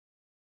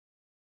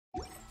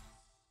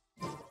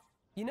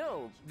You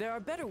know, there are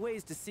better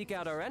ways to seek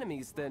out our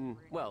enemies than,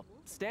 well,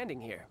 standing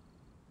here.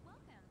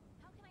 Welcome.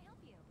 How can I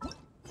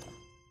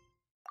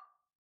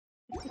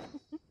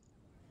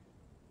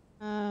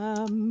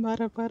help you?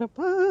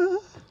 Ba-da-ba-da-ba.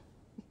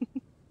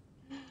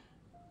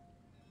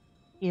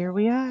 Here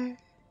we are.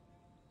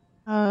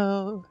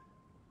 Oh,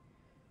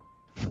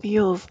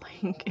 feels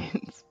like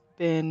it's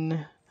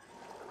been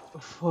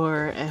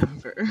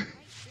forever.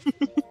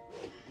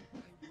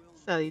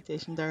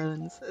 Salutation,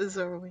 darlings.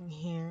 Zorwing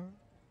here.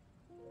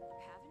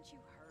 Haven't you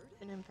heard?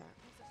 An impact.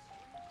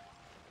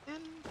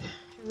 And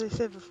as I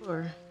said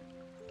before,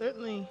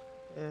 certainly,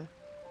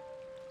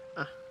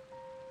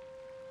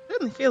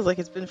 certainly feels like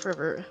it's been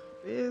forever.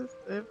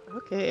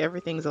 Okay,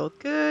 everything's all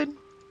good.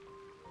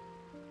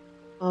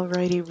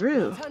 Alrighty, No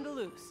Roo. time to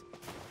lose.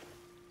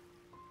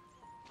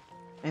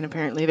 And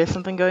apparently there's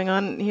something going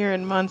on here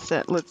in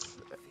Mondstadt.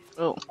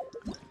 Oh,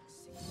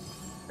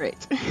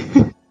 great.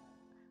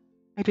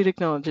 I did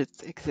acknowledge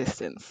its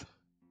existence.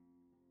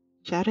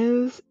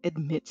 Shadows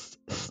amidst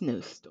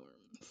snowstorms.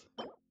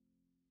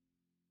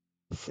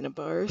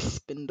 Cinnabar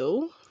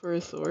spindle for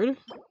a sword.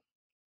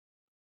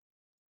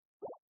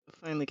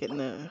 Finally getting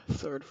a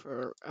sword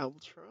for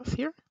Albatross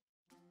here.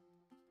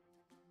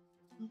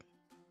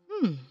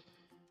 Hmm.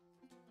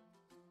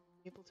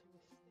 Able to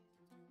withstand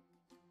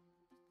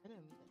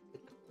venom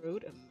that could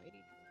corrode a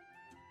mighty.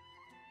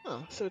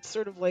 Oh, so it's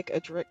sort of like a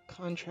direct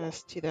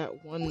contrast to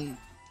that one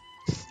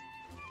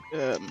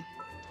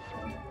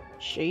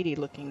shady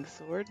looking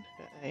sword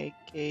that I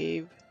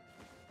gave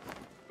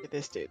to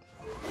this dude.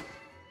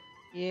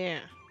 Yeah.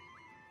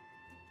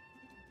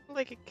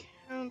 Like a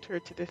counter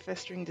to the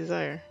festering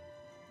desire.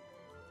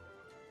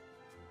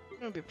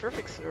 That would be a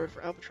perfect sword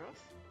for Albatross.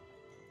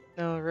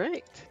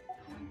 Alright.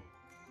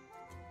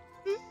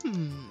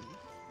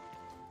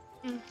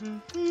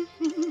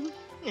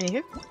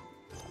 Anywho.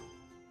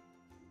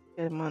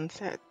 Get him on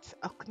set.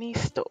 Alchemy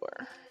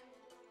store.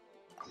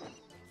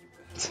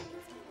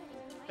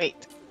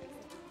 Wait.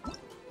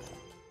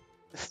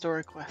 The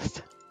store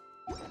quest.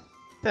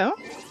 So,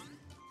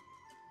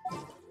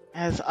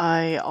 as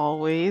I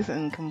always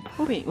and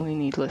completely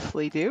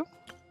needlessly do,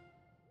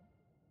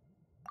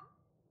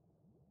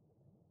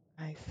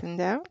 I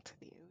send out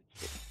the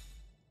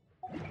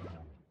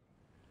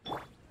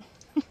OG.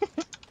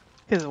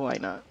 Because why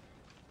not?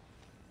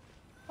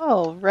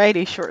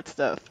 Alrighty, short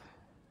stuff.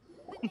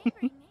 Hey,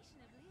 Timmy!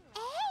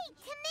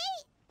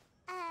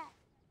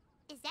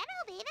 Is that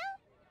Albedo?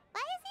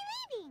 Why is he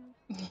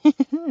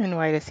leaving? And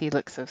why does he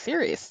look so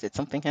serious? Did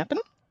something happen?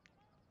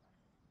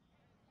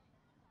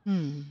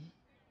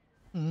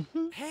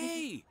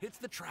 Hey, it's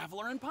the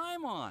Traveler and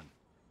Paimon.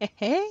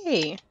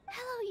 Hey,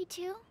 Hello, you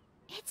two.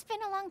 It's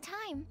been a long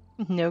time.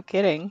 no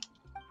kidding.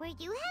 Were you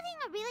having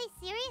a really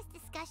serious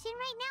discussion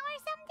right now or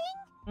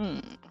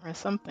something? Or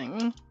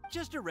something.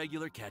 Just a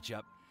regular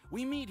catch-up.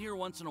 We meet here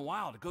once in a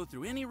while to go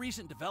through any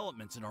recent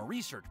developments in our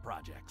research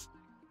projects.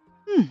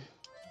 So we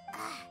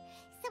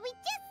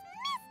just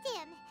missed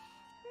him.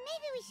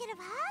 Maybe we should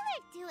have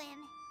hollered to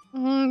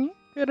him.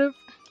 Could've.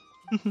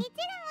 He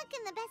didn't look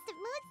in the best of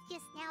moods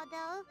just now,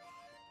 though.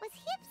 Was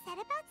he upset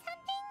about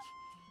something?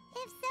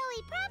 If so,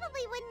 he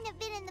probably wouldn't have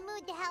been in the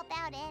mood to help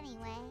out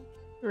anyway.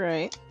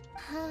 Right.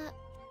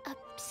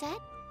 Upset?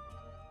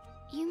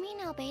 You mean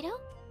Albedo?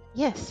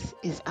 Yes,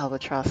 is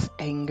Albatross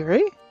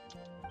angry?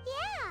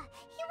 Yeah,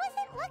 he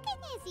wasn't looking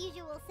his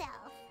usual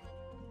self.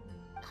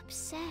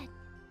 Upset.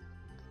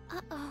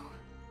 Uh-oh.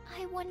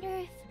 I wonder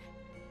if...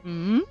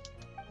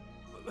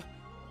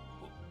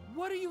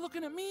 What are you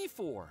looking at me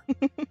for?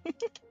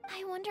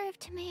 I wonder if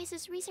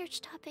Timaeus'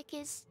 research topic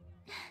is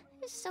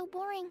so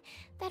boring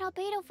that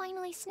Albedo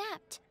finally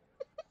snapped.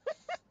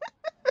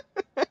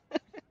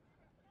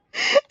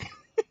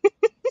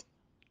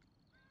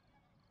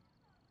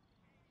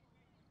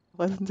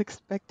 Wasn't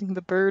expecting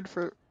the burn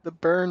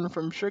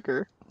from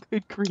sugar.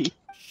 Good grief.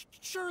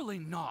 Surely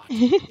not.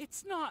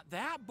 It's not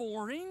that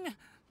boring,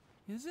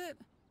 is it?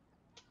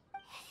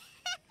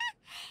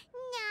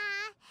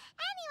 Nah.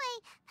 Anyway,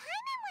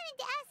 Paimon wanted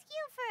to ask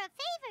you for a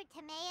favor,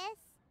 Timaeus.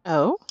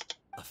 Oh?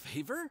 A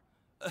favor?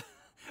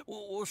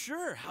 Well,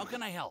 sure. How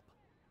can I help?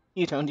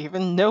 You don't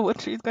even know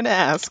what she's gonna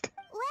ask.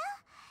 Well,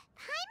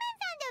 Paimon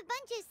found a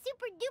bunch of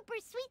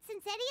super-duper sweet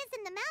Sincerias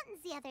in the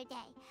mountains the other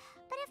day.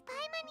 But if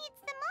Paimon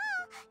eats them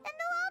all, then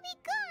they'll all be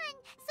gone,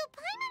 so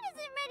Paimon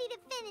isn't ready to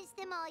finish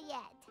them all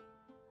yet.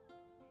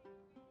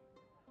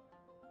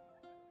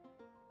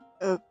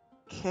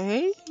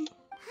 Okay.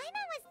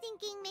 Paimon was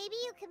thinking maybe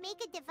you could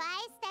make a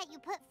device that you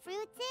put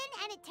fruits in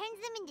and it turns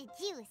them into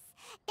juice.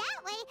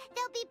 That way,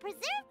 they'll be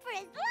preserved for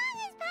as long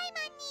as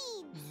Paimon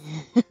needs.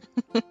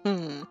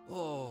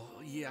 Oh,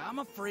 yeah, I'm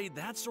afraid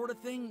that sort of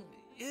thing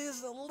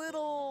is a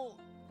little...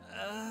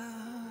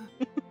 Huh?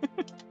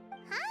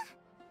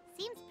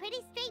 Seems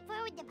pretty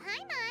straightforward to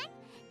Paimon.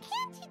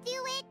 Can't you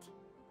do it?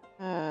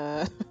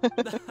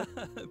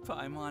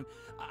 Paimon,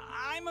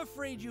 I'm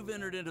afraid you've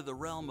entered into the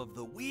realm of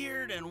the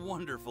weird and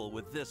wonderful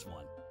with this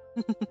one.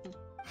 Okay.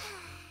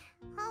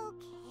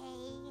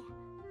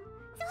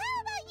 So how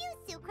about you,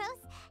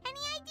 Sucrose?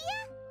 Any idea?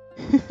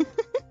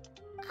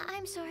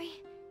 I'm so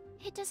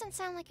It doesn't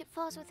sound like it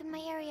falls within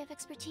my area of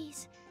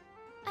expertise.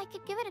 I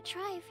could give it a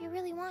try if you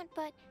really want,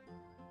 but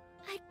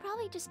I'd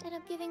probably just end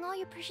up giving all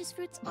your precious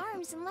fruits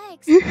arms and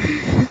legs.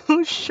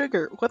 Oh,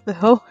 sugar, what the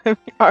hell?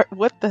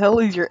 What the hell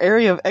is your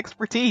area of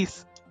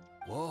expertise?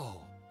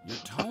 Whoa, your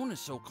tone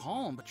is so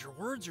calm, but your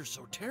words are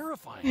so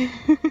terrifying.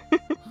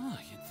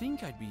 You'd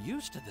think I'd be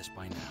used to this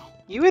by now.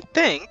 You would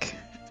think.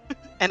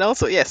 And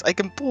also, yes, I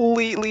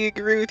completely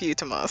agree with you,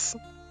 Tomas.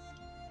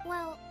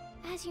 Well,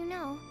 as you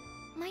know,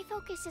 my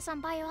focus is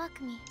on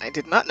bioalchemy. I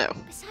did not know.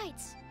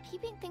 Besides,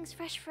 keeping things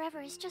fresh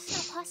forever is just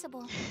not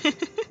possible.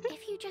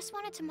 If you just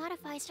wanted to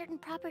modify certain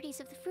properties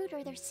of the fruit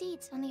or their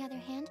seeds, on the other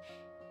hand,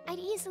 I'd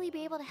easily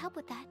be able to help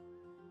with that.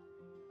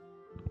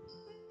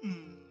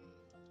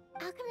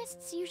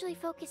 Alchemists usually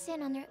focus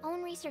in on their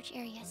own research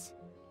areas.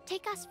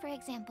 Take us, for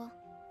example.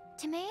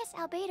 Timaeus,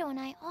 Albedo, and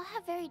I all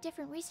have very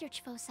different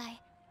research foci.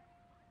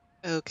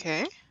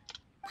 Okay.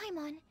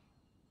 Paimon,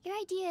 your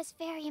idea is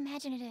very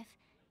imaginative,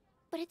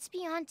 but it's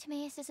beyond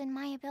Timaeus's and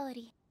my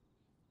ability.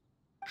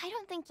 I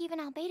don't think even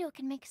Albedo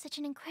can make such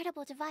an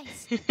incredible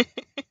device.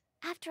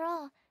 After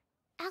all,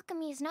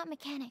 alchemy is not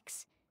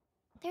mechanics.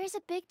 There is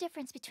a big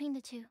difference between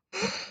the two.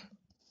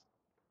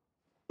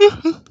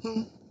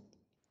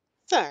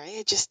 Sorry,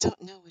 I just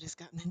don't know what has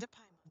gotten into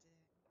Paimon.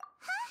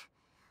 Huh?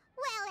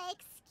 Well,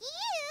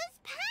 excuse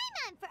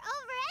Paimon for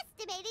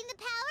overestimating the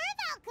power of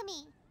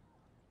alchemy.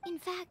 In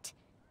fact,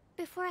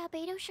 before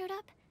Albedo showed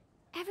up,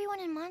 everyone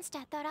in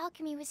Mondstadt thought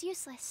alchemy was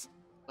useless.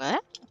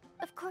 What?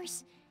 Of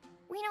course,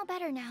 we know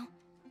better now.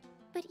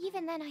 But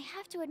even then, I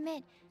have to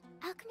admit,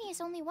 alchemy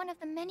is only one of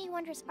the many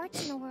wondrous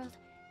arts in the world.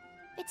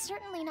 It's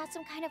certainly not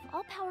some kind of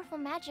all-powerful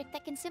magic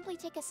that can simply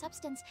take a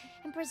substance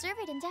and preserve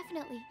it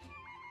indefinitely.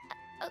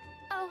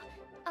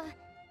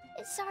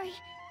 Sorry.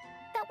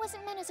 That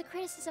wasn't meant as a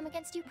criticism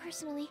against you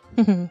personally.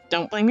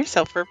 Don't blame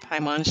yourself for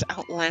Paimon's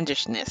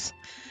outlandishness.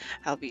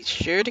 I'll be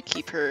sure to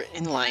keep her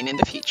in line in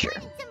the future.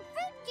 Some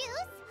fruit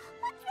juice?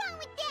 What's wrong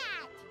with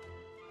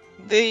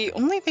that? The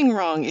only thing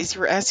wrong is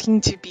you're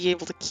asking to be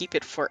able to keep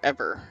it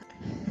forever.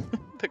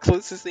 The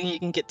closest thing you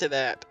can get to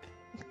that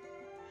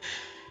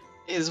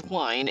is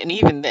wine, and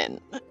even then,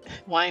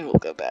 wine will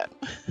go bad.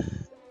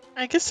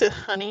 I guess the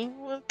honey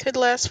could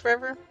last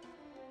forever.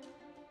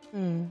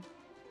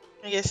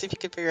 I guess if you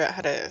could figure out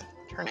how to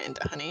turn it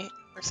into honey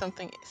or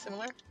something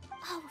similar.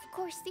 Oh, of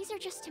course, these are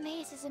just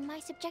Timaeus's and my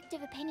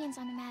subjective opinions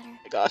on the matter.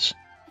 Oh my gosh.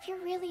 If you're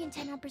really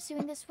intent on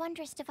pursuing this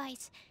wondrous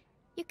device,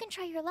 you can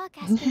try your luck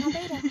asking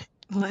Albedo.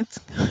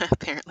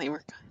 Apparently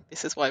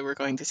this is why we're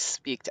going to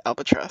speak to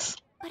Albatross.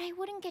 But I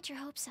wouldn't get your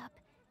hopes up.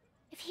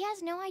 If he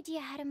has no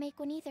idea how to make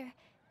one either,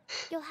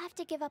 you'll have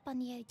to give up on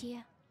the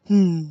idea. He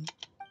doesn't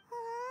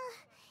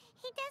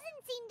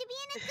seem to be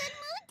in a good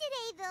mood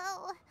today,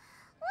 though.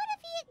 What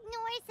if he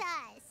ignores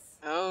us?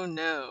 Oh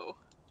no.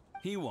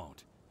 He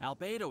won't.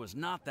 Albedo is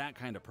not that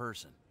kind of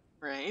person.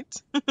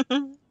 Right?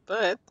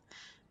 But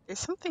there's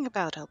something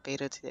about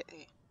Albedo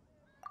today.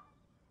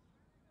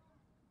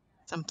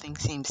 Something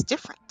seems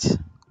different.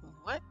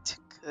 What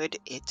could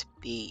it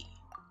be?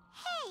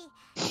 Hey,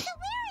 so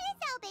where is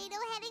Albedo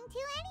heading to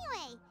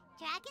anyway?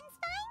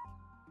 Dragonspine?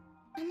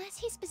 Unless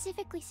he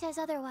specifically says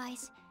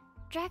otherwise,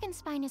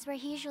 Dragonspine is where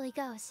he usually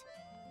goes.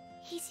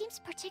 He seems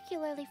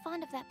particularly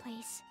fond of that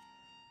place.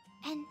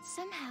 And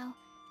somehow,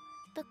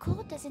 the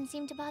cold doesn't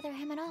seem to bother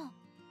him at all.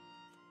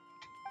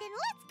 Then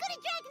let's go to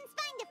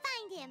Dragonspine to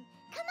find him.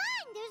 Come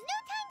on, there's no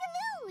time to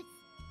lose.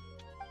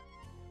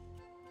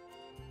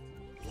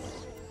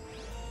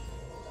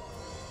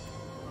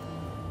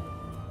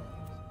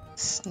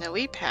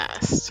 Snowy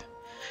past.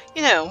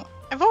 You know,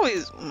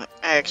 I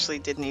actually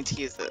did need to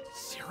use it.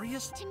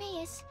 Serious?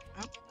 Timaeus.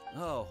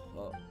 Oh,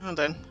 Hold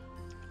on.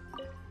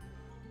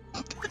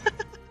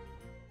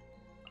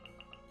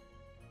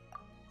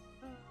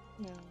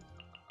 No.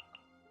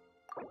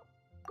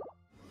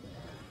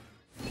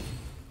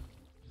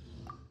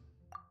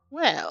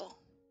 Well.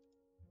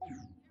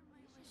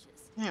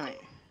 Anyway.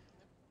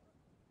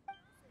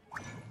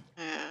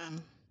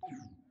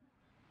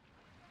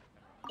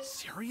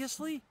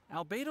 seriously?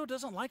 Albedo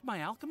doesn't like my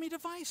alchemy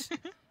device?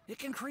 It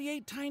can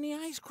create tiny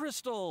ice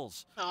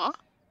crystals. Aw.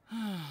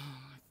 I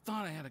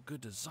thought I had a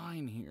good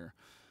design here.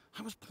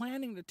 I was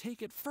planning to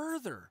take it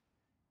further.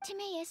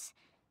 Timaeus,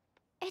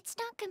 it's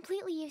not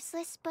completely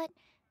useless, but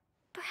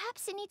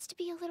perhaps it needs to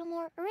be a little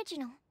more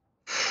original.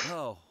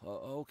 Oh,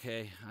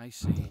 okay, I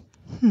see.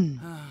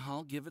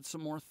 I'll give it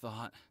some more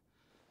thought.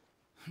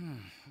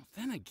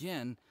 Then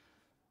again,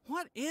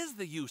 what is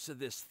the use of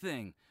this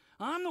thing?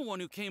 I'm the one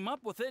who came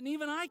up with it, and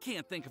even I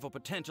can't think of a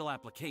potential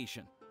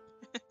application.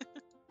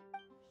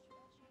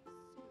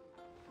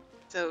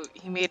 So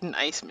he made an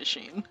ice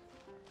machine.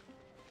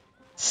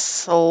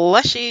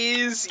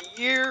 Slushies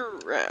year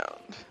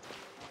round.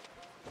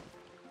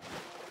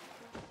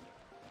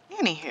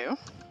 Anywho.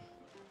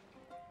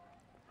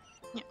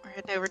 Yeah, we're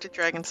heading over to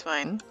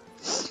Dragonspine.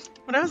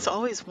 What I was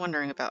always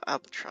wondering about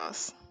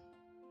Albatross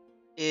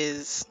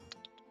is...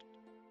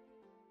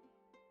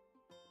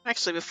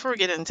 Actually, before we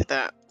get into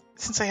that,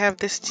 since I have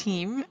this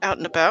team out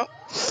and about,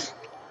 just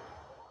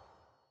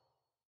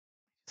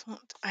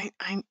Don't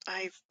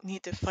I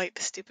need to fight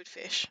the stupid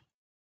fish.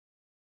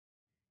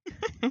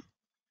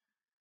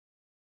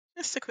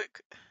 Just a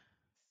quick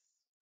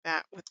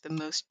bat with the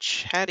most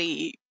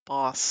chatty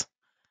boss.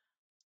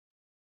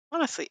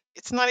 Honestly,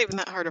 it's not even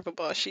that hard of a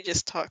boss. She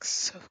just talks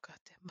so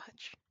goddamn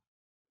much.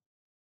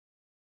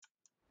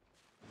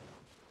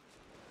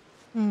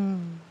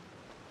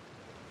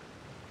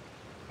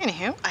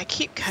 Anywho, I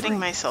keep cutting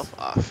myself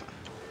off.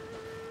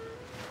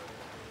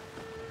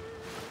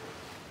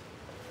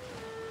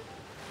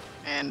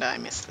 And I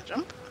missed the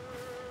jump.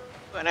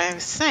 What I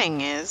was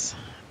saying is,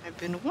 I've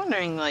been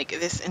wondering, like,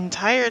 this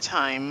entire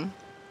time,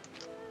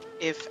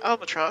 if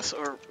Albatross,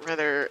 or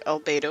rather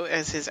Albedo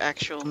as his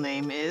actual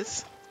name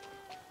is,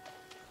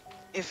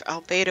 if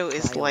Albedo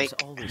is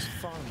like... always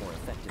far more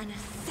effective. An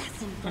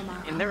assassin from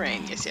our in the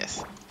rain, homeland, yes,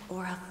 yes.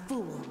 or a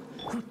fool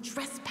who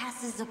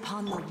trespasses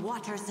upon the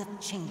waters of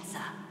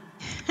Chainsa.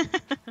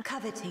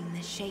 Coveting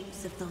the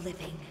shapes of the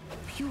living,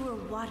 pure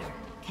water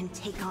can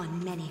take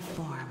on many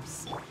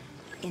forms.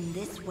 In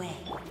this way,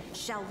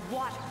 shall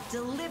water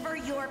deliver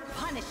your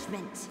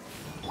punishment.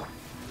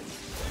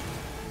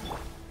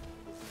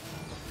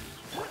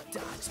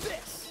 Dodge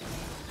this!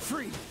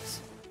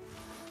 Freeze!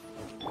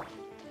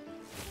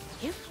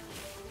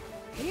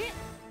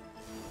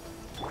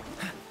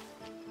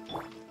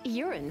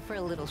 You're in for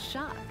a little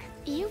shock.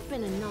 You've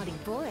been a naughty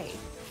boy.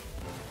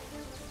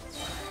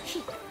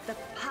 The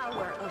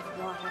power of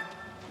water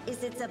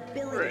is its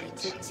ability Right.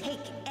 to take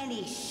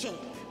any shape.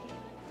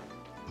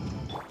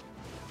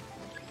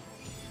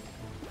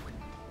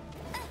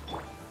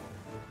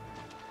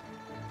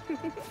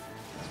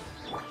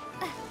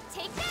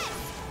 Take this!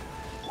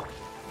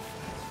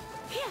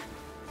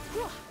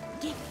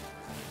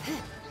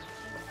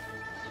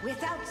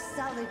 Without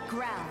solid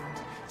ground,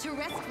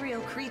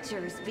 terrestrial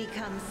creatures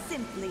become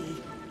simply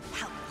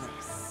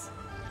helpless.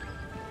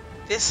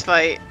 This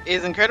fight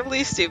is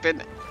incredibly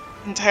stupid,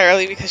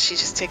 entirely because she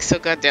just takes so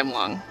goddamn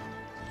long.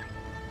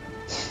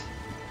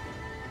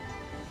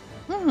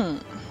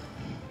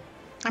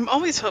 I'm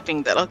always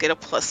hoping that I'll get a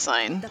plus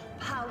sign. The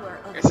power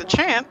of There's a water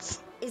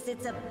chance. is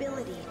its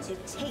ability to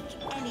take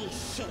any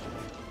shape.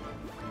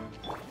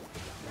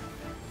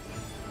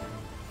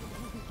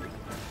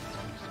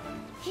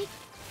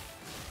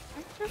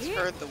 I just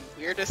heard the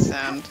weirdest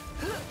sound.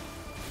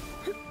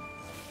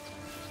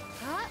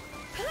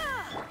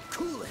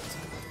 Cool it!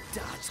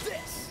 Dodge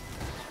this!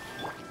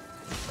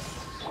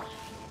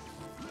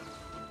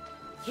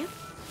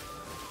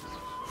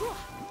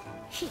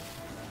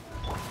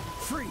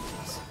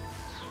 Freeze!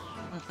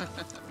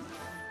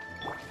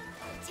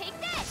 Take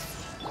this!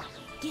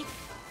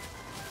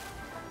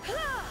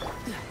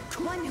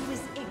 One who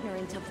is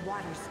ignorant of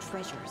water's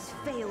treasures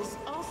fails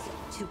also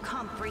to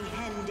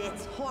comprehend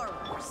its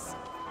horrors.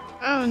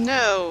 Oh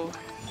no.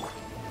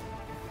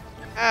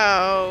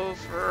 How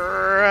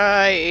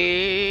right.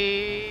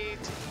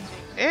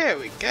 There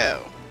we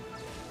go.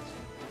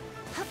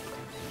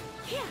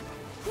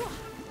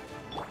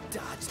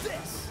 Dodge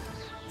this!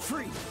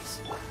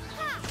 Freeze!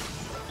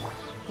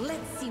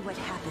 Let's see what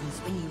happens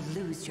when you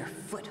lose your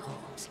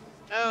foothold.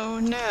 Oh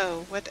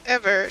no,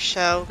 whatever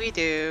shall we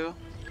do?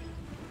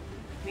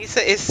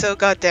 Lisa is so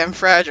goddamn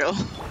fragile.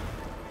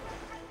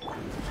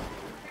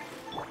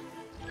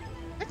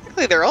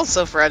 Technically, they're all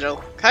so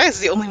fragile. Kai is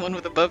the only one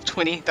with above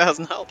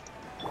 20,000 health.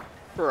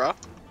 Bruh.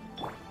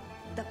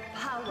 The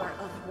power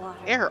of water.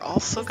 They are all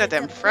so is its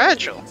goddamn ability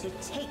fragile. To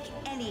take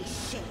any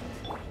shape.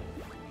 A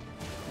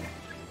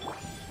little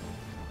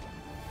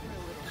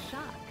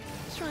shock.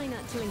 Try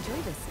not to enjoy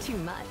this too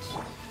much.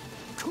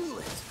 Cool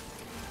it!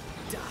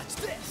 Dodge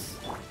this!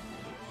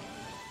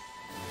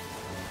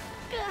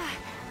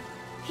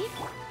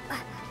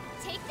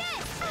 Take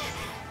this!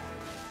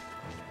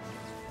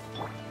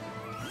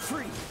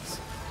 Freeze!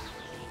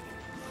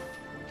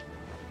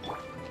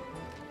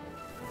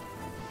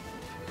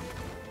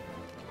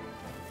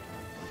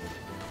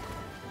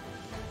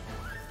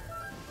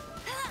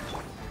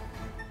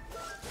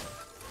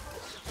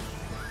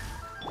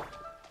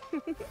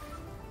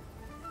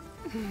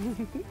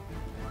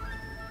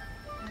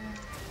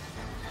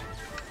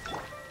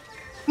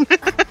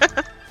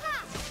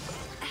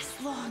 As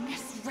long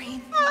as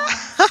rain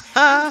falls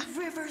and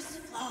rivers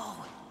flow,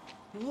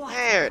 water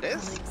There it will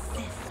is.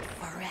 exist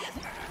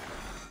forever.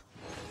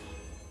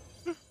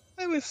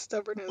 I was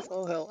stubborn as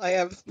all hell. I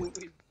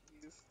absolutely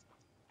refused.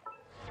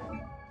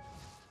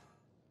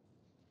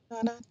 I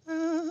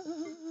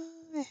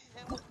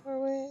have a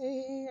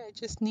way. I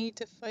just need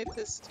to fight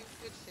this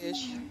stupid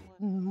fish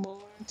one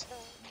more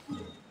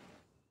time.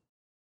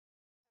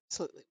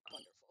 Absolutely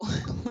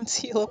wonderful. Let's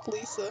heal up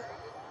Lisa.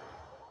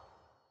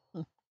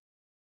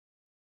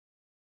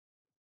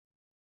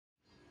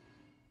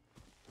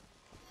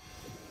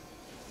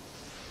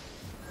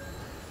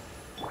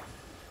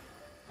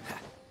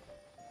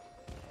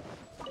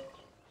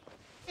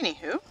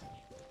 Anywho,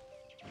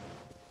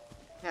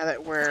 now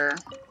that we're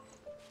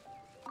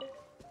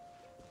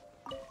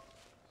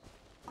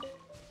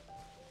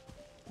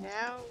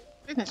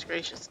goodness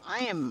gracious,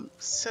 I am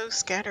so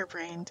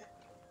scatterbrained.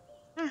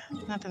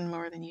 Nothing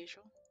more than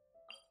usual.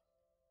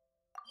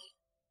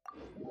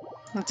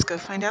 Let's go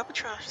find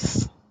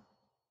Albatross.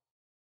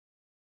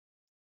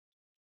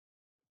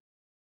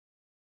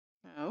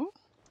 Oh,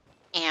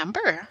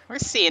 Amber, we're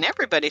seeing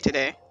everybody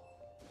today.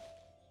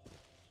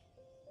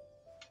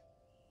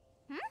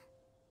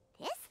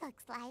 This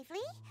looks lively.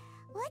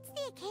 What's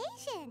the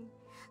occasion?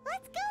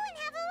 Let's go and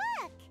have a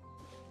look.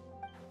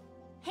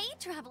 Hey,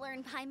 Traveler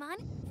and Paimon.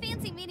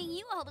 Fancy meeting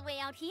you all the way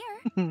out here.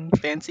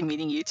 Fancy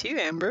meeting you too,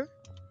 Amber.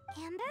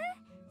 Amber?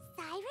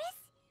 Cyrus?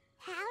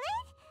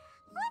 Halid?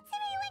 What's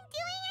everyone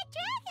doing at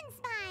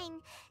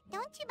Dragonspine?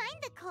 Don't you mind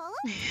the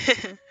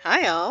cold?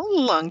 Hi all,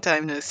 long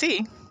time no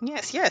see.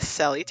 Yes, yes,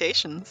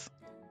 salutations.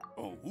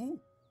 Oh,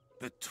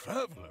 the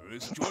Traveler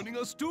is joining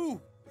us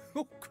too.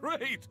 Oh,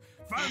 great!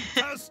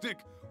 Fantastic!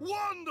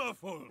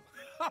 Wonderful!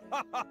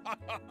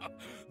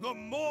 The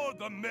more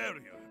the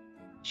merrier.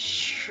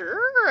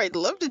 Sure, I'd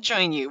love to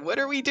join you. What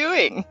are we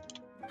doing?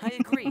 I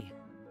agree.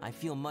 I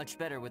feel much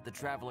better with the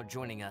Traveler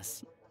joining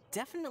us.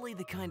 Definitely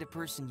the kind of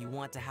person you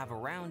want to have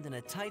around in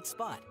a tight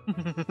spot.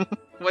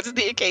 What's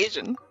the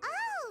occasion?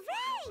 Oh,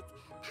 right!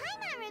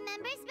 Paimon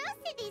remembers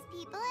most of these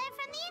people are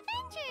from the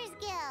Adventurers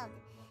Guild.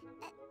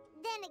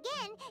 Then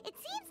again, it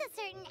seems a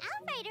certain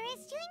outrider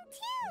is doing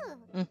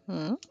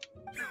too.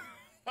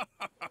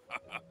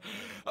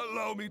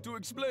 Allow me to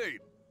explain.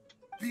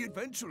 The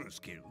Adventurers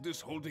Guild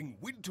is holding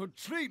winter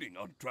training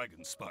on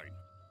Dragonspine.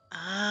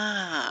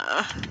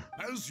 Ah.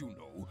 As you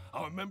know,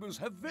 our members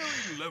have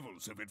varying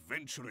levels of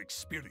adventure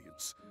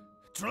experience.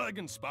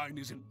 Dragonspine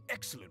is an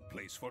excellent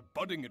place for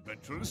budding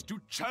adventurers to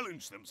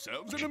challenge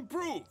themselves and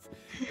improve.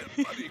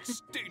 But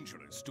it's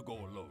dangerous to go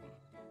alone.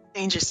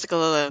 Dangerous to go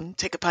alone.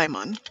 Take a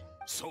Paimon.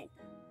 So,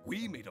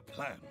 we made a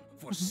plan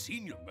for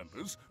senior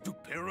members to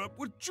pair up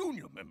with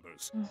junior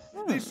members.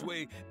 This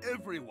way,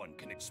 everyone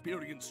can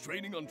experience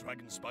training on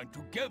Dragonspine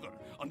together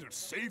under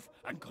safe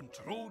and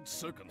controlled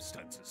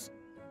circumstances.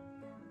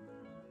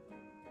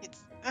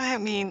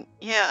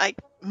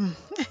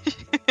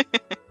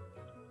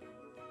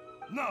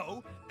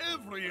 Now,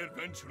 every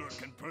adventurer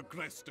can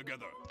progress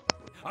together.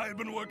 I've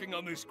been working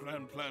on this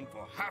grand plan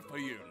for half a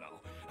year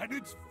now, and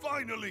it's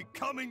finally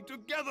coming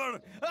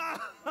together!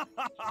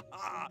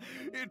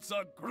 It's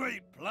a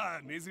great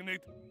plan, isn't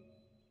it?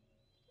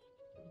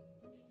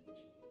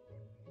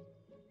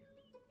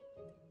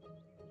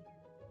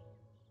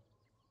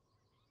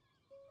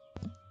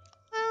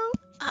 Oh,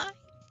 I'm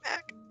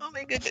back. Oh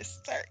my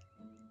goodness, sorry.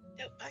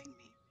 Don't mind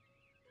me.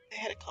 I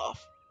had a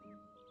cough.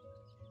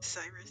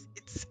 Cyrus,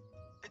 it's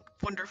a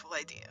wonderful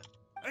idea.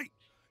 Hey,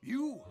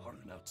 you are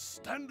an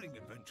outstanding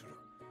adventurer.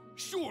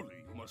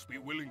 Surely you must be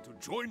willing to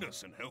join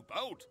us and help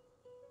out.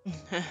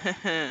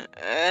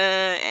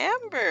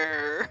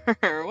 Amber,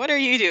 what are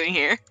you doing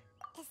here?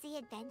 Is the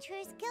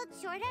Adventurers Guild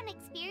short on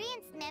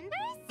experienced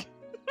members?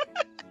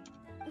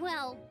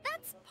 Well,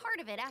 that's part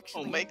of it,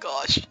 actually. Oh my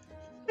gosh.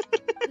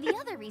 The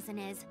other reason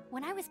is,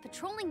 when I was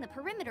patrolling the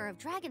perimeter of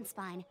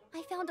Dragonspine,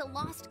 I found a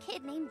lost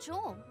kid named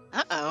Joel.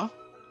 Uh-oh.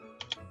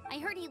 I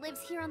heard he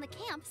lives here on the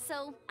camp,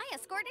 so I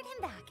escorted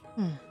him back.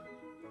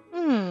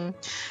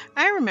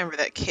 I remember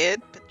that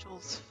kid, but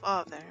Joel's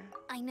father.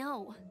 I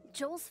know.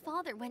 Joel's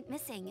father went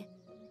missing.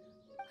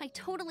 I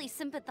totally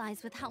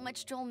sympathize with how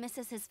much Joel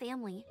misses his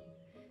family.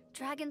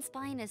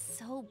 Dragonspine is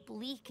so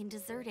bleak and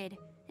deserted.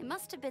 It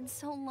must have been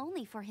so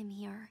lonely for him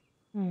here.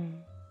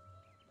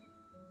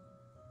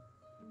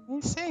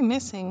 You say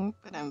missing,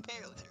 but I'm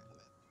fairly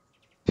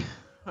certain.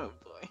 Oh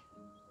boy.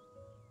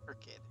 Poor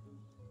kid.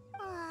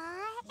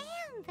 Aw,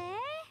 Amber.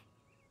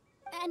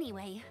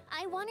 Anyway,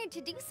 I wanted to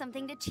do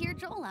something to cheer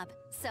Joel up,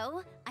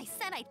 so I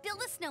said I'd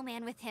build a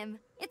snowman with him.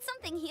 It's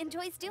something he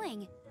enjoys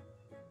doing.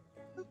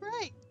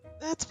 Right.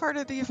 That's part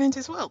of the event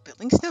as well,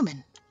 building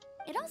snowmen.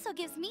 It also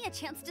gives me a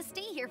chance to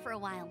stay here for a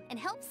while and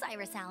help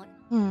Cyrus out.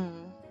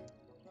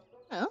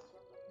 Well.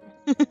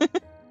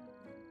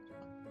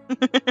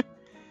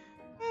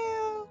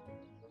 Well,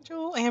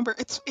 Joel, Amber,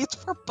 it's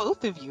for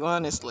both of you,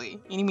 honestly.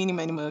 Eeny, meeny,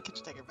 miny, moe, catch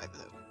a tiger by the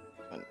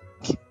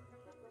toe.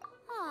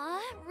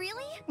 Aw,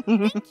 really?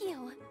 Thank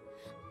you.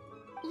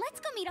 Let's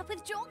go meet up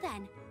with Joel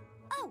then.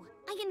 Oh,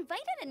 I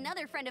invited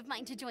another friend of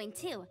mine to join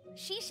too.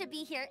 She should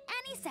be here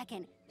any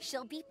second.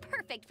 She'll be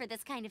perfect for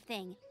this kind of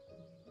thing.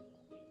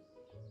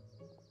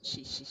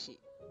 She.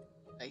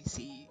 I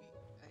see.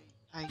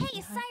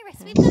 Hey,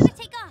 Cyrus, we've got to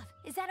take off.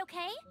 Is that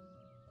okay?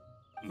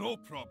 No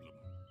problem.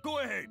 Go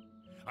ahead.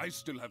 I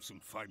still have some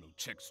final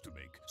checks to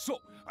make,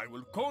 so I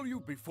will call you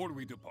before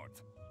we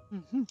depart.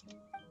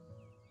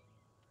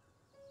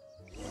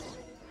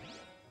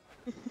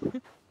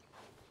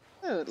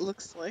 Oh, it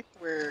looks like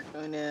we're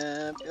going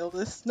to build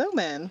a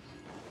snowman.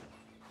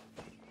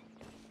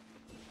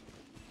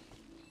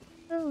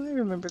 Oh, I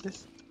remember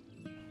this.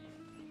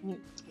 Yes,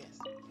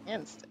 you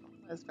can sit.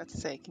 I was about to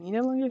say, can you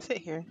no longer sit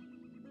here?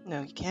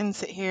 No, you can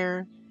sit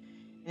here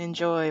and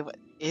enjoy what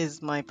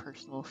is my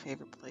personal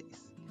favorite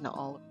place in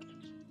all of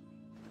Genshin.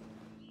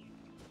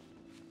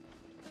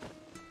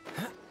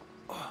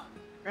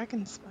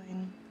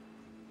 Dragonspine.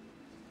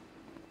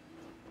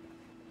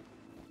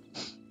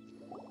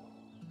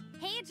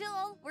 Hey,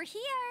 Joel, we're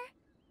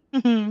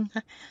here.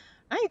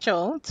 Hi,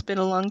 Joel. It's been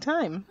a long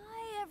time.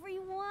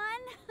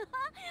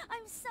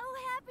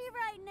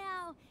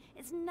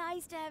 It's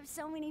nice to have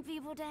so many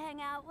people to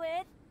hang out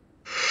with.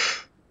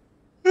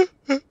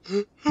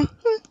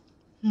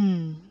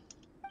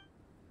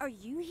 Are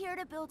you here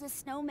to build a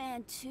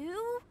snowman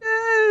too?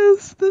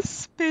 Yes, the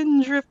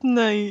Spindrift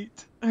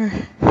Knight.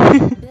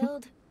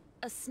 Build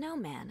a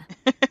snowman?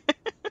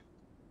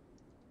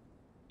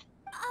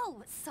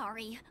 Oh,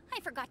 sorry.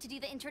 I forgot to do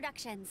the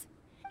introductions.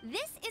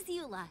 This is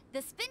Eula,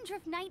 the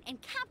Spindrift Knight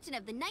and captain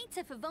of the Knights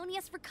of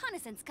Favonius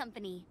Reconnaissance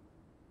Company.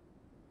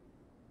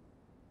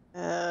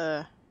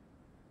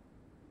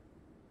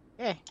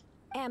 Okay.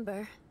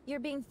 Amber,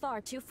 you're being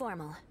far too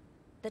formal.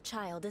 The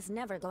child is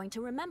never going to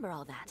remember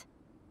all that.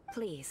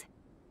 Please,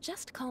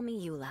 just call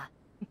me Eula.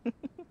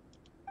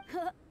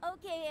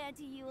 Okay,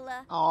 Auntie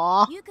Eula.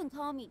 Aw. You can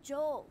call me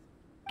Joel.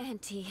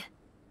 Auntie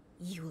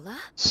Eula?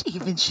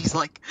 She's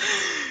like,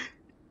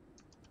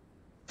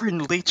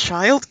 friendly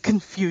child,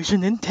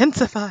 confusion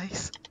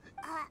intensifies.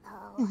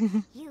 Uh-oh.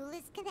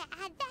 Eula's gonna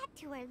add that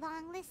to her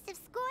long list of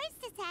scores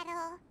to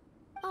settle.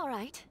 All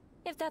right,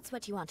 if that's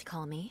what you want to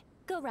call me,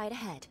 go right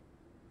ahead.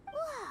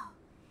 Whoa.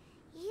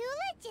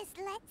 Eula just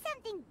let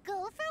something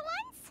go for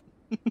once?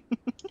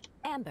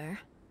 Amber,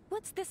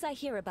 what's this I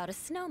hear about a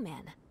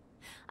snowman?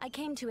 I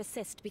came to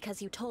assist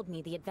because you told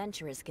me the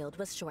Adventurers Guild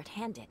was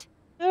short-handed.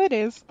 Oh, it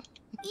is.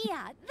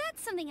 Yeah,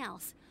 that's something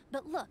else.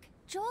 But look,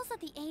 Joel's at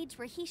the age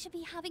where he should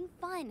be having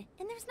fun,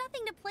 and there's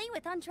nothing to play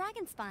with on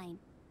Dragonspine.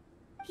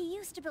 He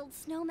used to build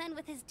snowmen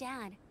with his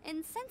dad,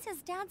 and since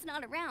his dad's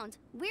not around,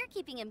 we're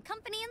keeping him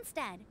company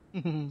instead.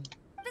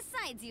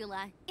 Besides,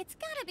 Eula, it's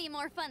gotta be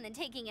more fun than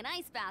taking an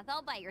ice bath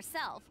all by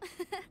yourself.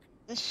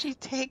 Does she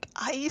take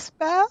ice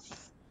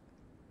baths?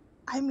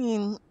 I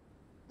mean,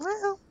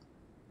 well,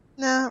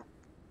 no.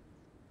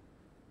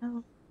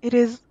 No, it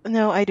is.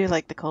 No, I do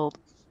like the cold.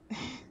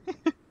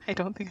 I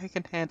don't think I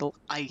can handle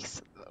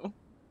ice, though.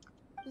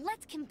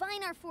 Let's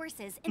combine our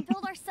forces and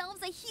build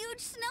ourselves a huge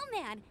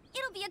snowman.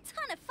 It'll be a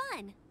ton of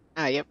fun.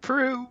 I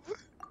approve.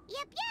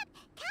 Yep.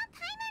 Count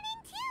Paimon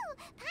in too.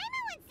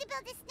 Paimon wants to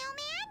build a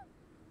snowman.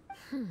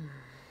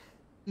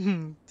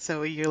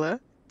 So, Eula,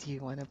 do you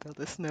want to build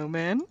a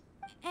snowman?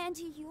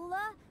 Auntie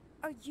Eula,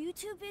 are you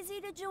too busy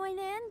to join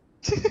in?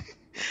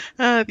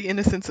 The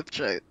innocence of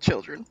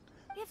children.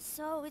 If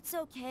so, it's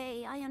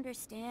okay. I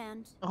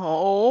understand.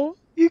 Oh,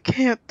 you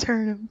can't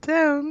turn him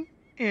down,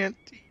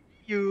 Auntie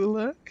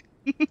Eula.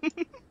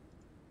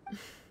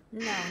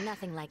 No,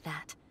 nothing like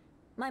that.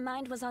 My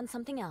mind was on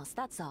something else,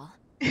 that's all.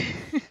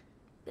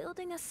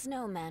 Building a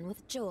snowman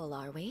with Joel,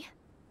 are we?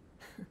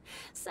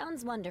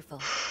 Sounds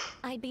wonderful.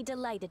 I'd be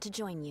delighted to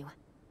join you.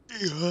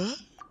 Yeah?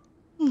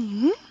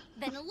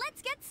 Then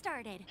let's get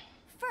started.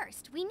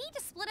 First, we need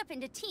to split up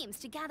into teams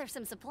to gather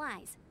some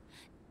supplies.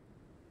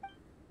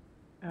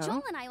 Oh.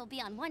 Joel and I will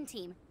be on one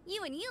team.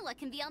 You and Eula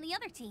can be on the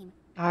other team.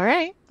 All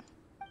right.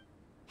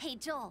 Hey,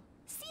 Joel,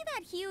 see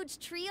that huge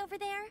tree over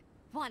there?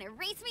 Want to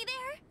race me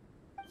there?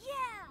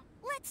 Yeah,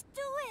 let's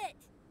do it!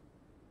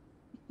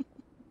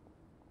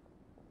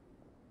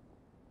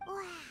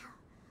 Wow.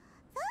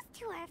 Those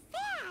two are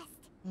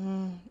fast.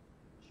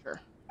 Sure.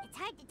 It's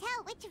hard to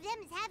tell which of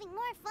them is having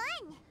more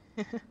fun.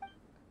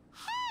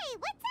 Hey,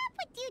 what's up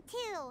with you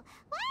two?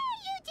 Why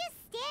are you just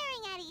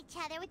staring at each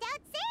other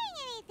without saying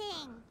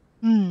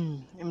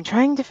anything? I'm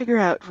trying to figure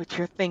out what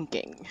you're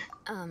thinking.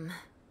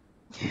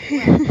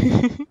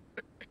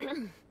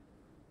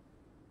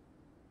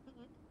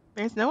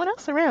 There's no one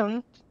else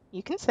around.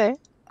 You can say.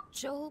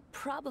 Joel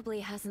probably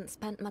hasn't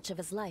spent much of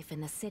his life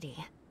in the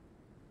city.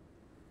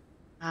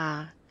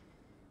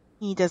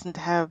 He doesn't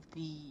have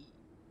the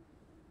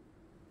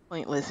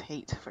pointless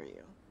hate for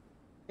you.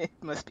 It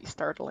must be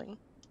startling.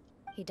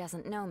 He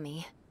doesn't know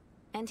me,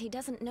 and he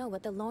doesn't know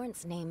what the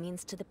Lawrence name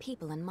means to the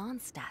people in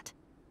Mondstadt.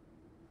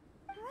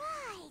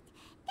 Right.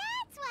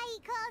 That's why he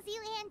calls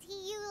you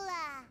Auntie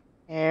Eula.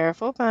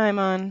 Careful,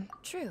 Paimon.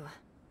 True.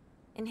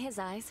 In his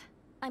eyes,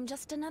 I'm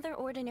just another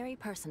ordinary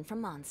person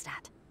from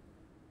Mondstadt.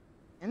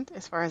 And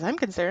as far as I'm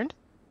concerned,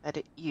 that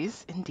it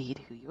is indeed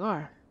who you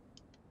are.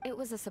 It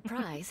was a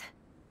surprise,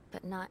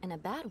 but not in a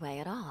bad way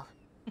at all.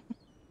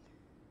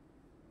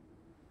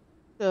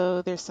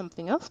 So there's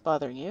something else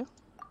bothering you?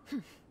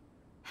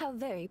 How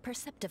very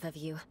perceptive of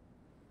you.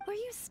 Were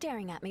you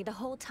staring at me the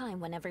whole time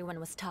when everyone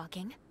was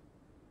talking?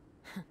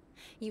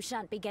 You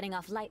shan't be getting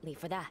off lightly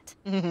for that.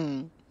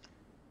 The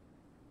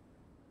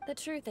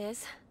truth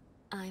is,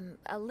 I'm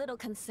a little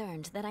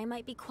concerned that I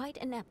might be quite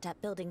inept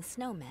at building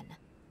snowmen.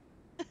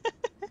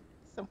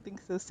 Something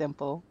so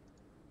simple.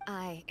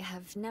 I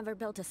have never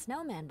built a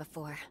snowman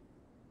before.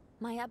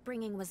 My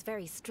upbringing was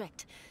very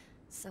strict,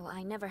 so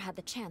I never had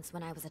the chance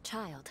when I was a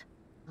child.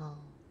 Oh.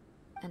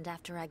 And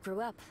after I grew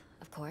up,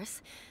 of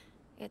course,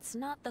 it's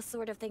not the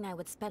sort of thing I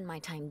would spend my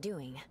time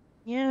doing.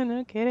 Yeah,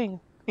 no kidding.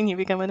 When you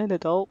become an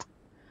adult,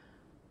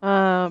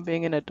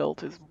 being an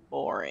adult is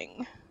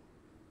boring.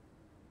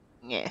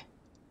 Yeah.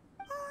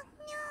 Oh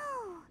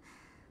no!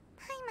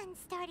 Paimon's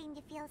starting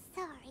to feel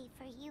sorry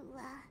for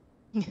Eula.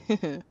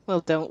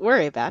 Well, don't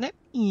worry about it,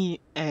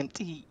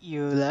 Auntie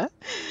Eula.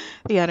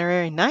 The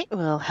honorary knight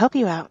will help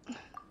you out.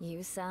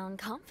 You sound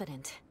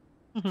confident.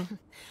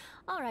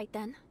 All right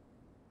then.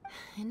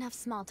 Enough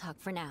small talk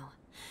for now.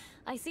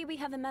 I see we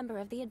have a member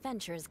of the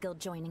Adventurers Guild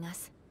joining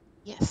us.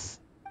 Yes.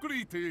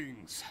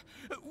 Greetings.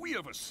 We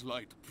have a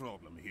slight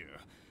problem here.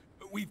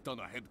 We've done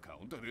a head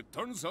count, and it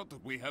turns out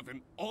that we have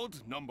an odd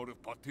number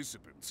of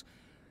participants.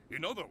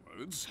 In other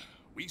words,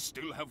 we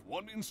still have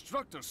one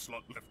instructor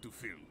slot left to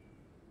fill.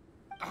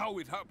 How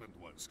it happened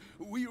was,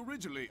 we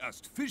originally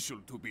asked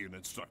Fischl to be an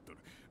instructor,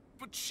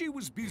 but she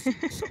was busy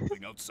with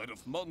something outside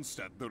of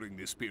Mondstadt during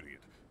this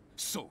period.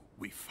 So,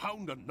 we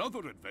found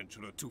another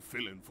adventurer to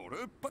fill in for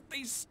her, but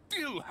they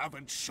still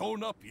haven't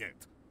shown up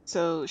yet.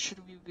 So, should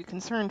we be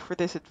concerned for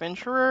this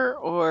adventurer,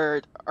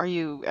 or are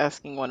you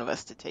asking one of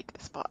us to take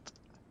the spot?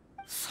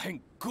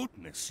 Thank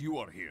goodness you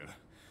are here.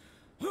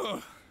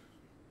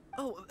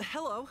 Oh,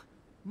 hello.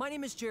 My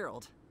name is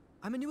Gerald.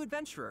 I'm a new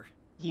adventurer.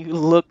 You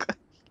look...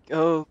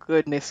 Oh,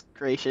 goodness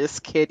gracious,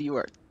 kid, you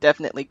are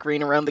definitely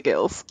green around the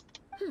gills.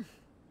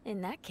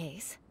 In that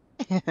case...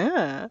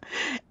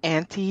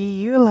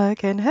 Auntie Eula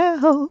can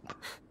help.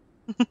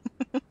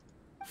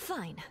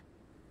 Fine.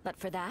 But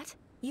for that,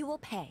 you will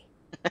pay.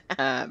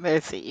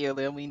 Merci,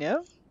 Eula, we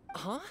know.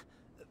 Huh?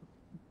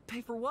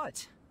 Pay for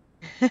what?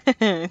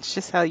 It's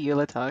just how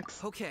Eula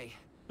talks. Okay.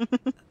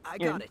 I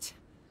got it.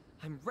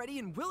 I'm ready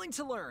and willing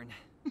to learn.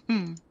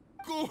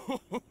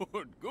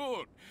 Good,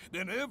 good.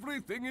 Then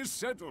everything is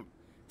settled.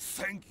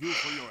 Thank you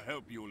for your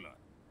help, Eula.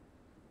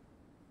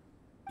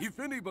 If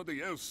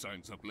anybody else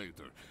signs up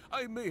later,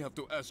 I may have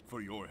to ask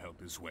for your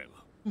help as well.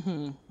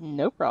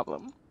 No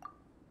problem.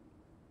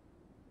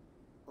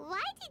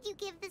 Why did you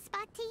give the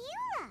spot to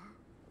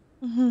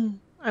Eula?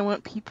 I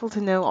want people to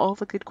know all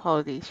the good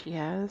qualities she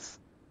has.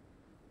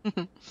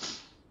 I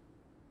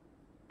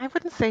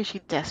wouldn't say she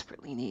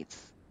desperately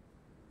needs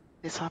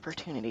this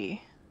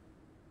opportunity.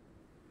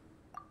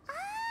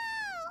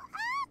 Oh,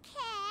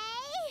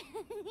 okay.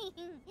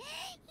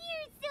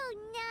 You're so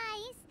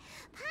nice.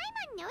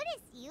 Paimon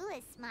noticed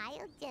Eula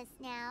smiled just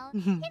now.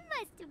 It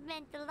must have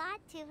meant a lot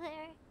to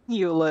her.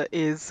 Eula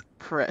is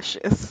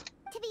precious.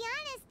 To be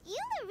honest,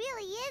 Eula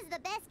really is the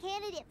best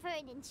candidate for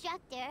an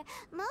instructor.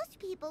 Most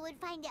people would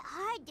find it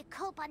hard to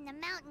cope on the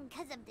mountain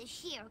because of the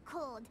sheer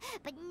cold,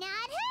 but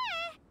not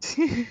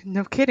her.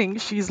 No kidding,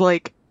 she's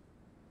like,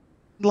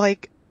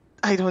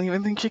 I don't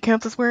even think she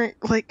counts as wearing,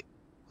 what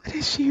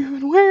is she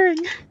even wearing?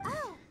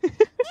 Oh, now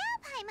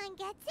Paimon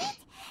gets it.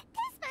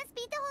 This must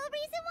be the whole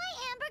reason why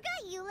Amber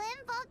got Eula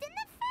involved in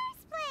the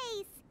first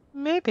place.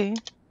 Maybe.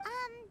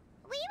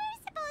 We were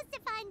supposed to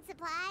find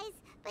supplies,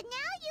 but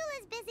now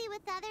Eula's busy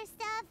with other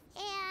stuff,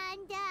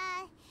 and,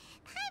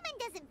 Paimon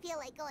doesn't feel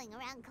like going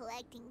around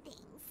collecting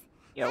things.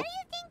 Yo. How do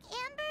you think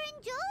Amber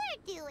and Joel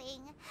are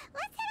doing?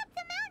 Let's head up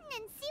the mountain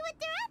and see what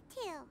they're up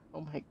to.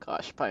 Oh my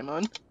gosh,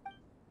 Paimon.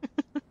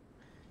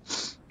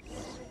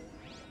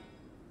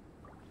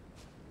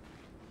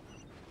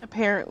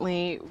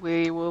 Apparently,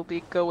 we will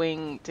be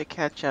going to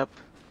catch up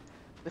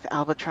with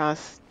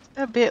Albatross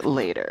a bit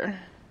later.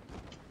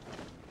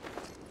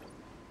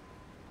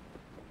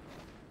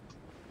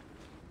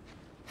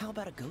 How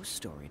about a ghost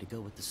story to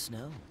go with the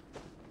snow?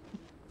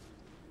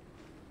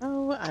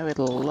 Oh, I would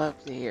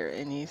love to hear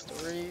any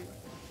stories.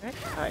 I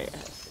have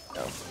to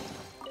go.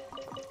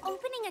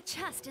 Opening a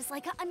chest is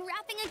like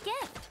unwrapping a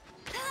gift.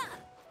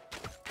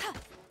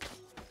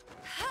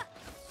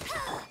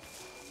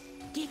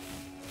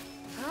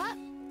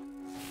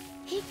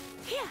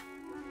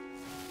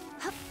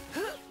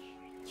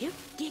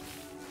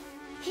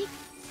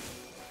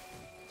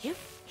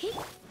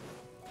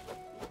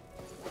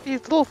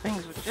 These little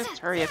things would just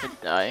hurry up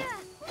and die.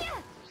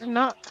 They're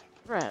not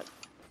a threat.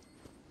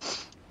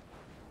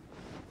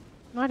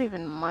 Not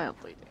even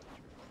mildly dangerous.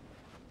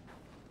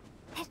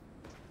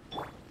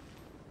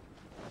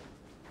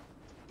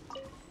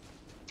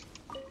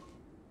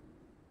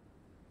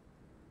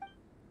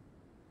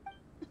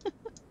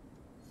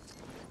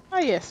 Ah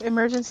yes,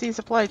 emergency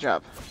supply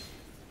drop.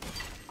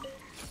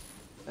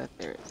 But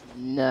there is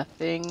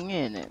nothing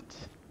in it.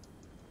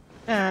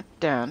 Dun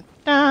dun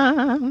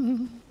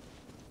dun!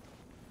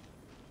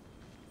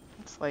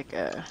 It's like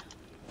a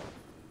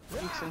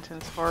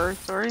two-sentence horror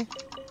story.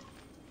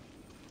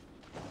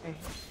 Okay.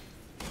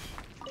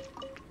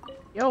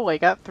 Yo, I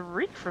got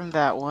 3 from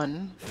that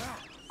one.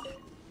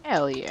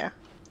 Hell yeah.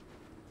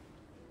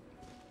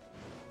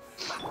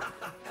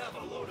 Have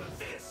a load of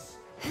this.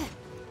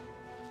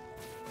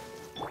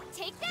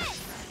 Take this!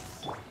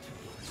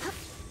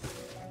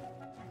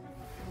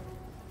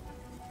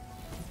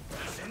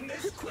 In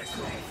this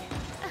quickly.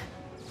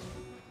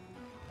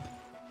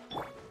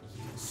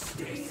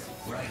 Stay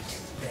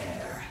right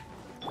there.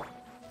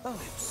 Oh,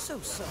 I'm so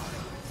sorry.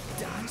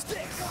 Dodge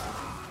this.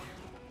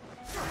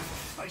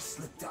 I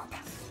slipped up.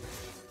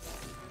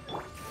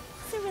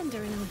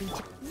 Surrender and I'll be...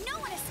 No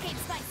one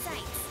escapes my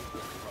sight!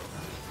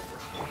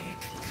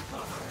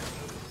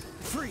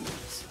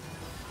 Freeze!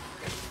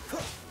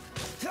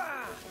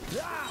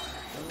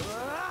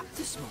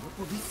 This moment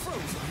will be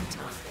frozen in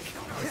time.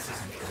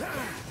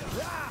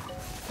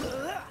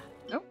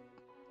 Nope.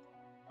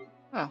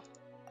 Oh.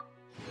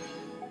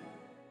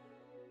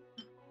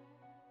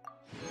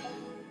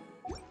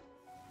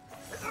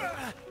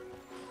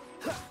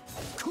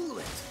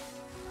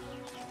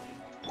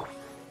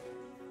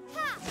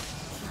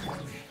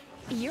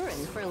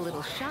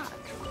 shock.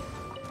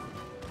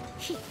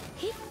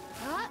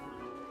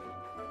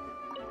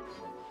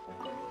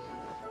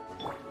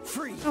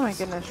 Freeze. Oh my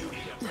goodness.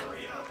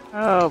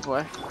 Oh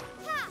boy.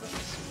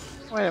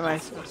 What am I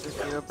supposed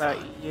to do about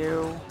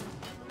you?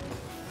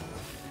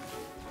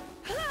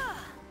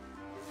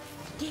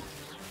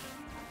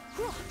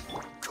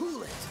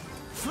 Cool it.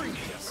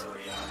 Freeze.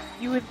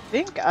 You would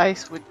think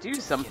ice would do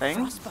something,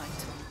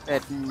 Frostbite.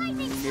 but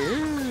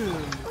no.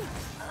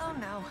 Oh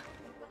no.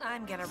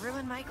 I'm gonna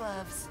ruin my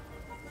gloves.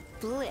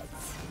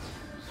 Blitz.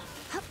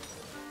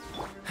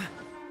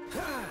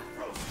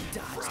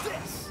 Dodge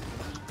this.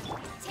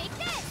 Take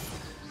this!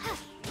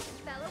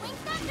 Bellowing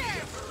thunder!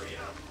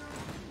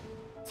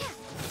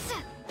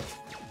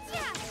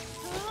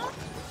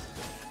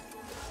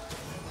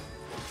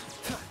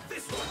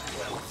 This one's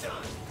well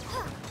done.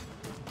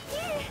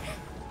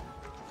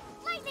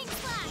 Lightning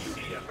slash!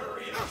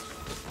 Hurry up.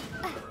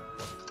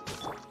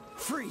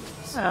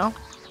 Freeze. Well,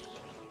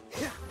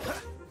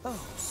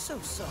 Oh, so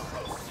sorry.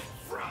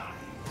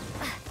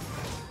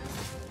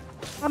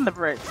 on the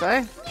bright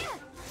side.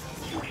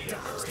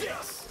 Dodge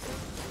this.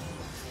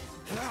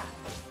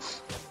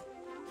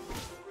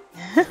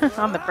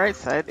 On the bright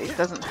side, it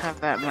doesn't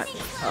have that much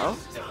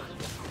health.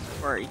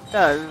 Or he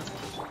does.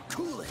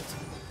 Cool it.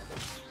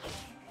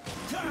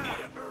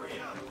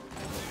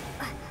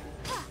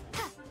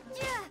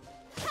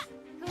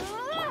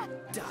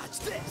 Dodge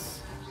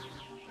this.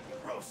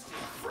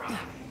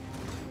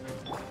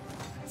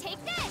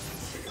 Take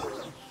this!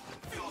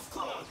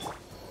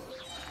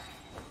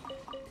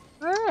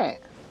 Alright.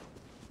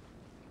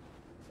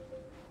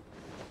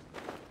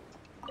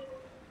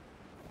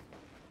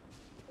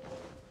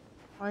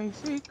 I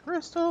see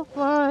crystal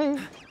fly.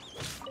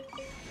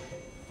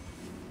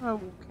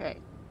 Okay.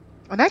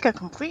 And I got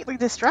completely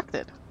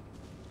distracted.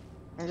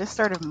 I just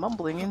started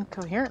mumbling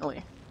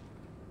incoherently.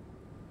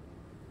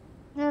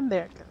 And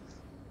there it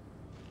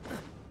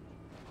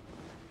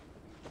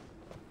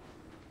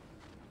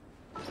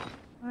goes.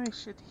 I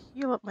should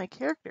heal up my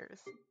characters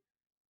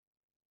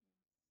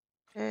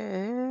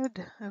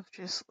instead of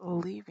just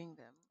leaving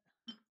them.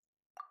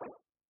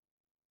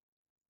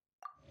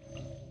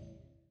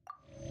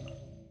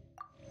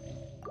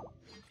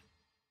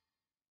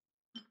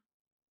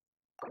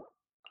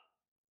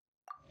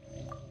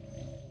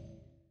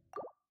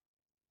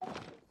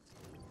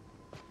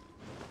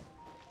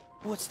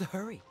 What's the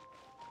hurry?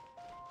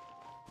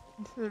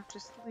 Instead of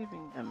just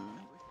leaving them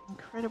with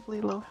incredibly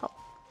low health.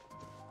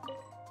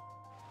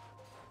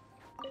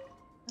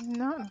 I'm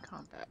not in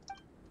combat.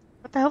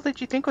 What the hell did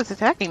you think was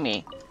attacking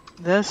me?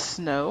 The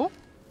snow?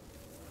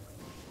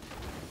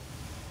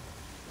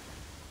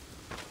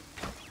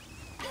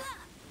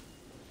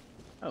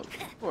 Oh,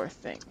 poor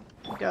thing.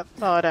 You got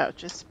thawed out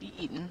just to be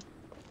eaten.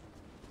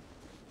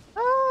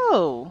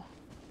 Oh!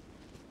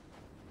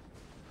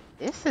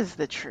 This is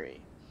the tree.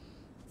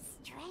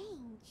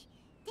 Strange.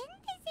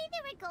 Didn't they say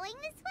they were going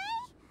this way?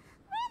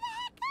 Where the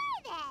heck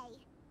are they?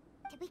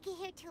 Did we get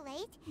here too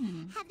late?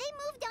 Have they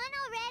moved on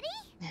already?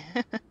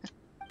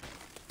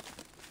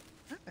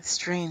 A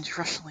strange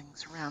rustling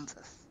surrounds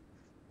us.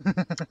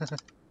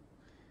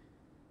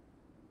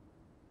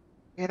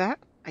 Hear that?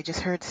 I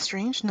just heard a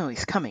strange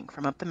noise coming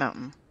from up the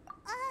mountain.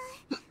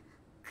 Could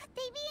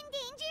they be in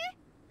danger?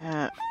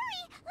 Hurry,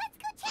 let's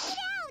go check it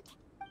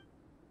out!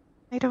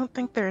 I don't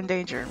think they're in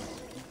danger.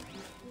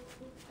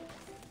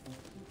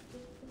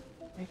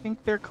 I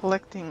think they're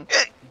collecting...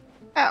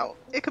 Ow!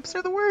 Hiccups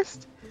are the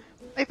worst!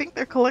 I think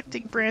they're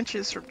collecting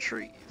branches from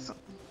trees.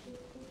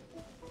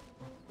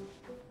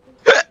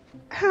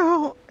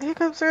 Ow!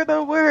 Hiccups are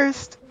the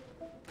worst!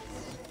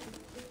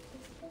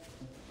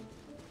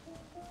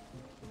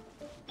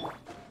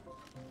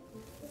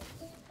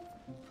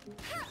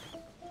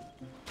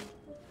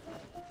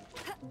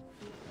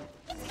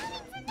 It's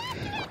coming from that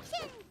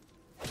direction!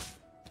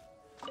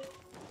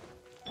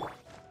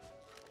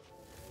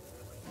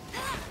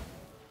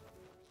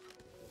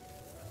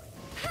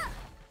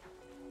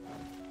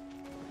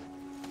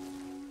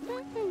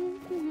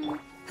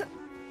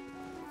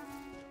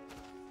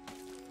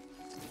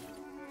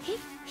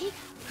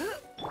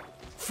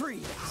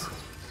 Freeze.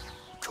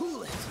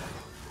 Cool it.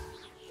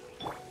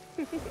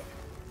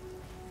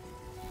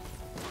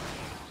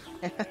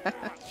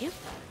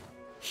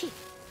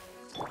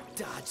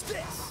 Dodge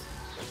this.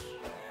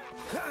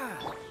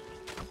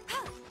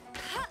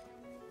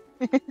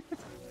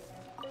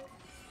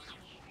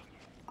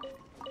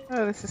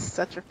 Oh, this is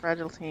such a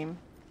fragile team.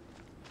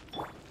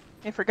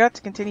 I forgot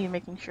to continue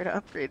making sure to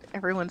upgrade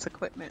everyone's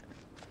equipment.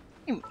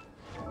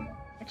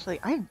 Actually,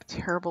 I'm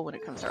terrible when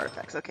it comes to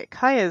artifacts. Okay,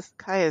 Kaya's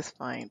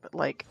fine, but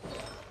like,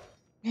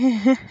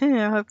 I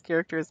have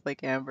characters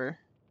like Amber,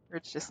 where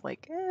it's just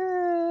like,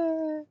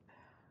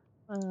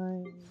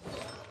 fine.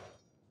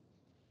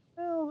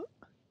 Well,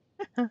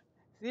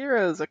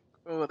 zeros.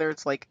 Oh,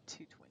 there's like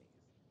 220s,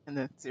 and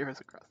then zeros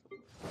across the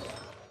board.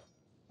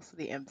 Also,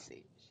 the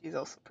MC, she's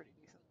also pretty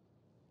decent.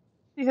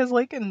 She has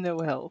like a no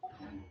health.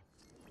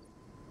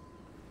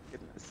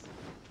 Goodness.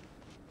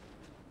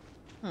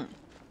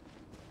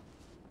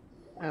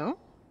 Oh?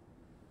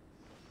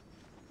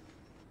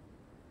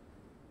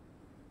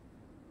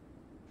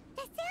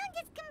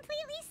 just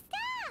completely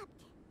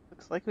stopped.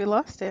 Looks like we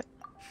lost it.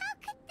 How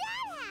could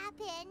that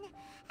happen?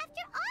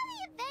 After all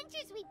the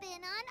adventures we've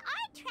been on,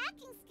 our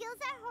tracking skills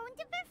are honed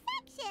to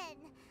perfection.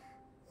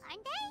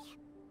 Aren't they?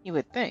 You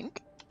would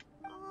think.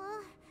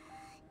 Oh,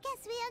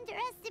 guess we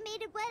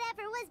underestimated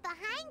whatever was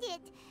behind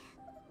it.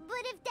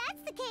 But if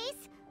that's the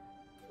case,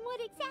 then what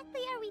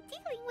exactly are we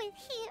dealing with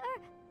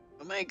here?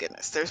 Oh my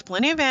goodness, there's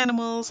plenty of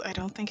animals. I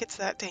don't think it's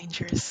that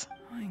dangerous.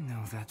 I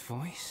know that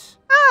voice.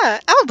 Ah,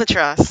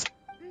 albatross.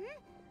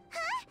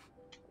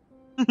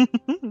 Huh?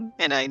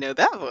 And I know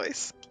that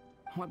voice.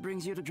 What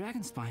brings you to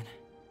Dragonspine?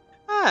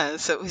 Ah,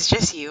 so it was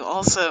just you.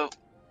 Also,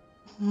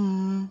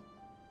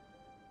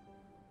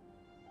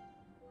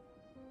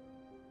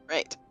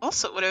 right.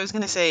 Also, what I was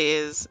gonna say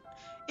is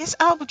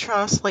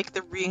albatross like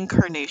the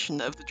reincarnation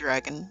of the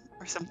dragon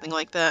or something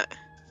like that?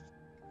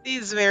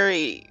 He's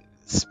very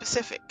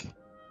specific.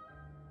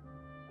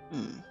 Oh,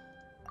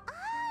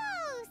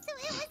 so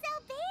it was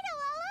Albedo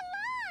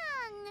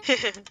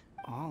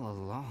all along! All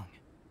along?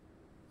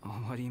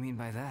 Oh, what do you mean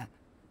by that?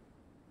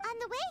 On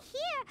the way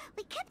here,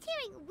 we kept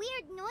hearing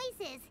weird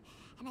noises,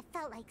 and it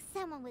felt like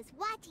someone was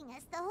watching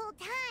us the whole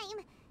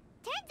time.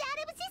 Turns out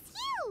it was just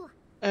you!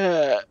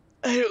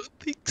 I don't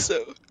think so.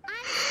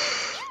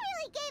 Honestly, you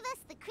really gave us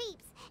the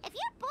creeps. If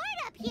you're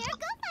bored up here,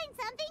 go find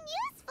something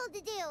useful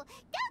to do.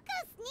 Don't go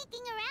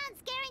sneaking around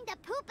scaring the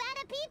poop out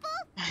of people.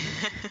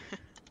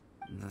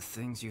 The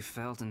things you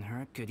felt and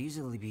heard could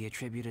easily be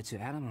attributed to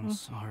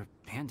animals, or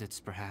bandits,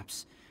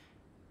 perhaps.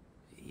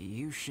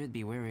 You should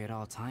be wary at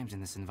all times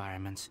in this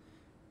environment.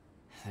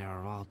 There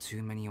are all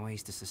too many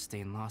ways to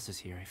sustain losses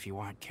here if you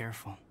aren't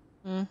careful.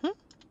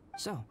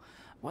 So,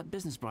 what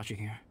business brought you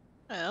here?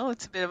 Well,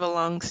 it's a bit of a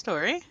long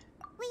story.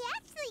 We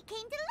actually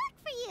came to look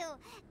for you,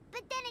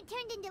 but then it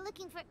turned into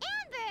looking for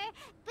Amber,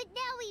 but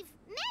now we've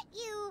met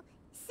you,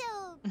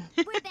 so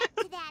we're back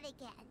to that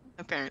again.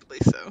 Apparently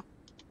so.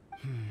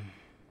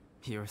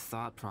 Your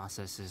thought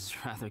process is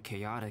rather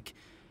chaotic,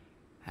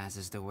 as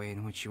is the way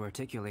in which you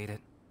articulate it.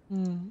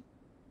 Hey!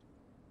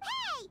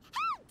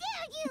 How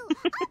dare you!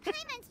 All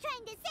Paimon's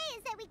trying to say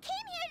is that we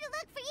came here to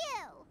look for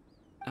you!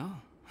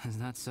 Oh, is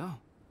that so?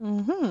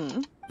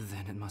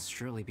 Then it must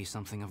surely be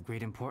something of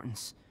great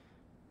importance.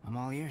 I'm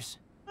all ears.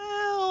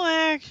 Well,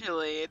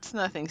 actually, it's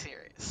nothing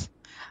serious.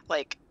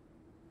 Like,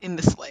 in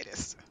the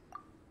slightest.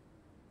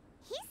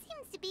 He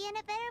seems to be in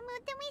a better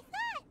mood than we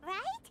thought,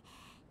 right?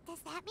 Does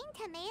that mean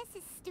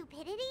Timaeus'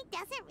 stupidity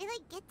doesn't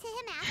really get to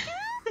him after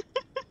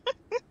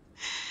all?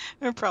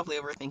 We're probably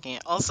overthinking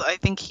it. Also, I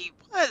think he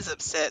was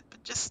upset,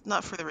 but just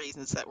not for the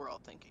reasons that we're all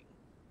thinking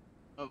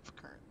of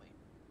currently.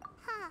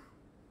 Huh.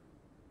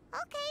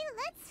 Okay,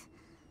 let's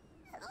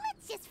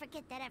just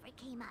forget that ever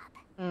came up.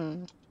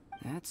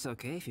 That's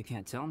okay if you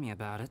can't tell me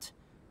about it.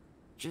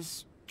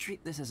 Just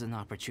treat this as an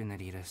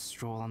opportunity to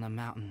stroll on the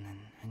mountain and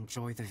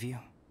enjoy the view.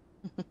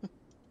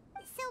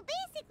 So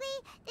basically,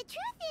 the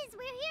truth is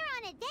we're here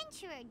on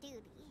adventurer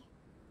duty.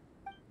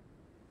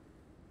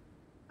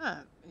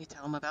 You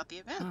tell him about the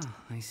event. Oh,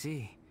 I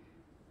see.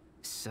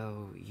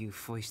 So you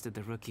foisted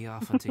the rookie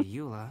off onto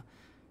Eula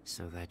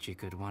so that you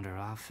could wander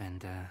off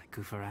and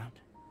goof around?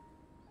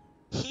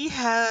 He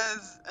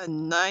has a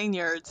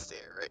 9-yard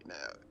stare right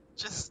now.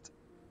 Just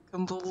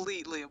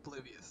completely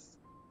oblivious.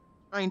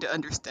 Trying to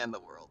understand the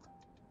world.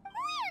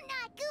 We're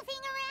not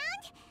goofing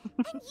around!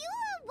 And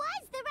Eula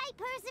was the right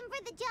person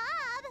for the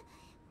job!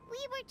 We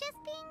were just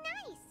being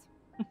nice.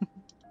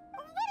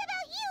 What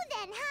about you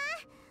then,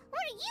 huh?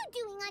 What are you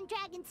doing on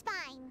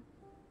Dragonspine?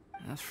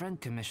 A friend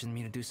commissioned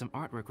me to do some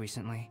artwork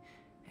recently,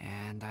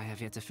 and I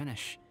have yet to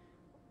finish.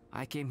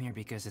 I came here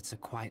because it's a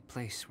quiet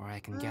place where I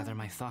can gather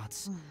my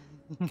thoughts,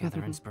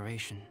 gather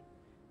inspiration,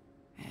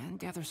 and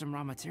gather some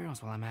raw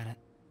materials while I'm at it.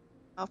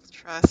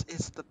 Albatross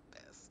is the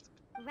best.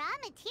 Raw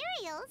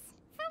materials?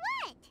 For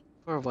what?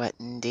 For what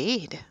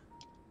indeed?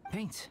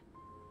 Paint.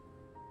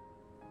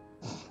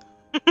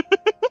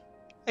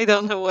 I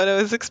don't know what I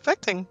was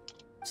expecting.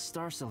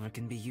 Star silver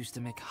can be used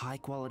to make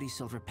high-quality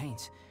silver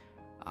paint.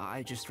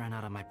 I just ran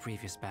out of my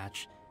previous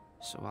batch,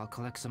 so I'll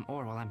collect some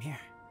ore while I'm here.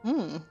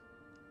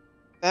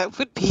 That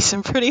would be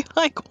some pretty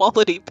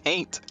high-quality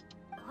paint.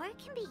 Ore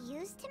can be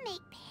used to make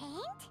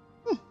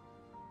paint?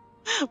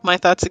 My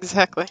thoughts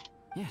exactly.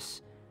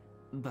 Yes,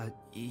 but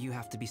you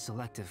have to be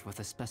selective with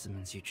the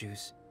specimens you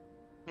choose.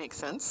 Makes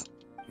sense.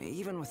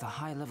 Even with a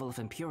high level of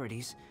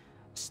impurities,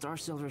 star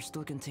silver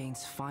still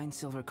contains fine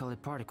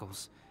silver-colored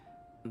particles,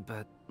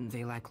 but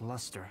they lack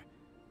luster,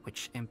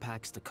 which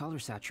impacts the color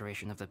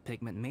saturation of the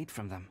pigment made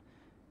from them.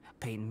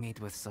 Paint made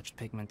with such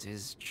pigment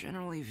is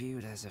generally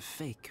viewed as a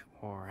fake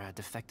or a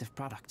defective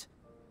product.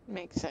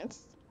 Makes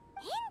sense.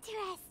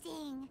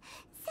 Interesting.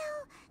 So,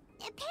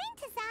 paint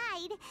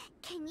aside,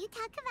 can you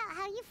talk about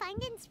how you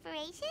find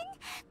inspiration?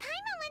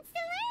 Paimon wants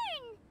to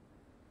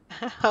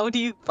learn. How do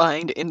you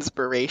find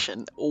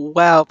inspiration?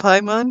 Wow,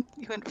 Paimon,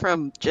 you went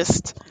from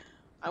just,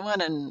 I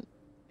want an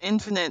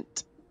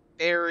infinite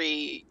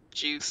berry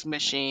juice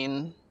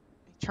machine,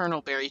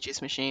 eternal berry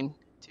juice machine,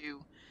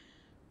 to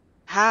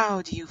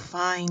how do you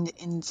find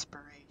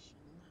inspiration?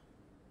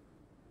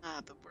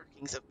 The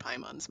workings of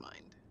Paimon's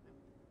mind.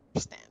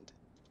 understand.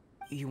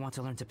 You want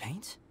to learn to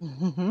paint?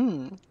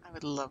 I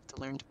would love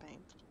to learn to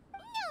paint.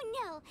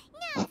 No,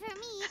 not for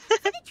me. For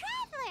the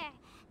traveler.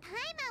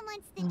 Paimon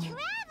wants the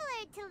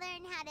traveler to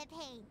learn how to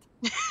paint.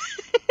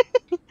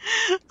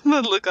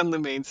 The look on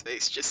Lumane's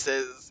face just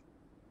says,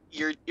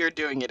 "You're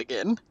doing it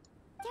again."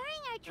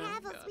 During our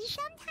travels, we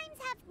sometimes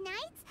have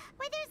nights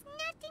where there's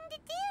nothing to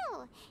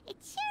do.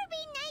 It'd sure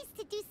be nice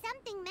to do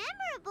something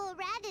memorable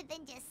rather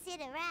than just sit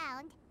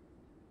around.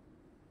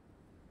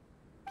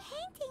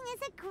 Painting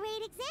is a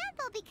great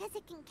example because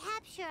it can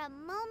capture a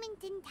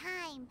moment in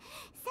time.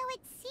 So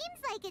it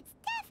seems like it's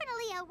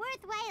definitely a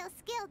worthwhile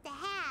skill to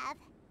have.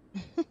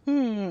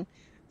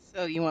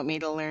 So you want me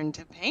to learn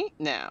to paint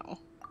now?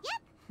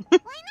 Yep,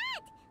 why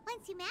not?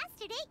 Once you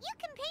mastered it, you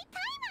can paint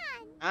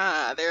Paimon.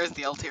 Ah, there's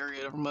the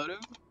ulterior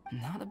motive.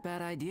 Not a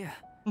bad idea.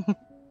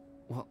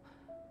 Well,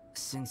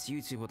 since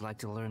you two would like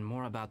to learn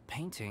more about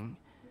painting,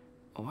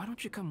 why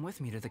don't you come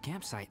with me to the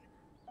campsite?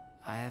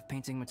 I have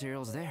painting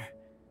materials there.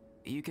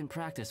 You can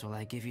practice while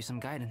I give you some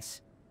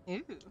guidance.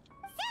 Ooh.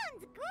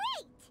 Sounds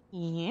great!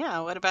 Yeah,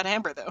 what about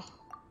Amber, though?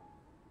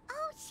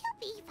 Oh, she'll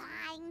be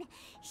fine.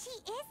 She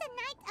is a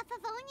knight of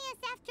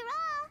Favonius after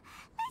all.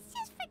 Let's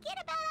just forget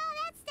about all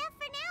that stuff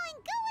for now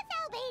and go with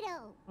Albedo.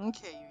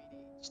 Okay, you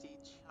ADHD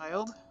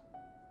child.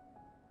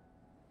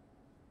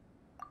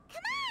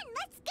 Come on,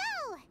 let's go!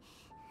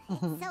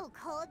 It's so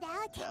cold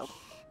out.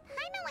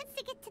 Paimon wants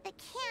to get to the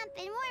camp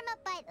and warm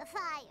up by the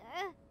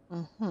fire.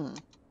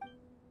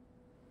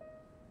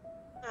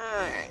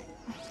 Alright.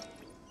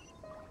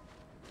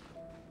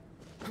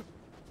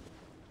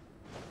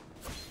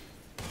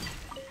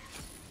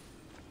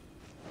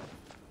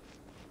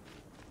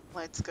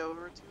 Let's go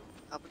over to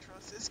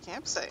Albatross's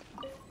campsite.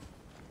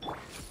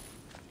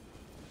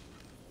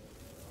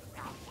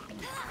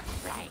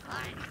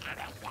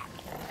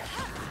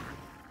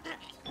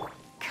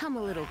 Come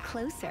a little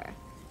closer.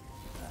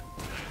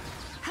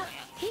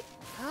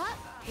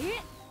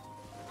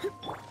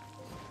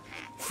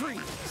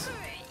 Freeze!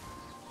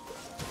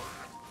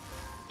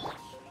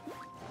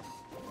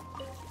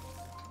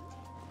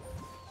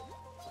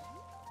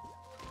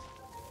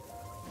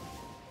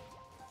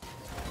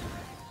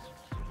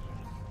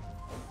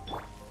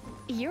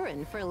 You're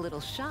in for a little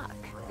shock.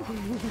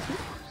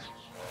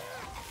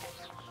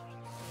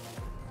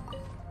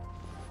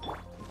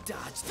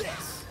 Dodge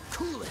this.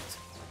 Cool it.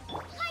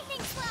 Lightning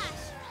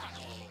flash!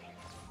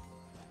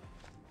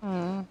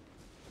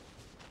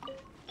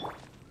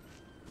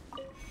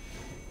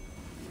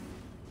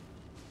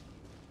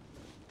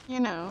 You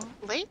know,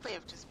 lately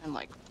I've just been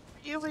like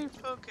really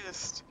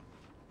focused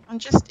on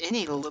just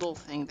any little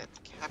thing that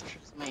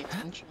captures my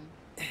attention.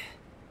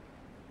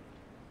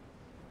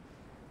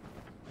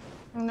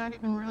 I'm not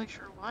even really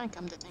sure why,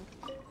 come to think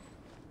of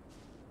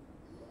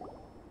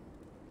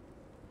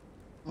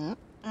it.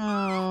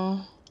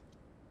 Oh.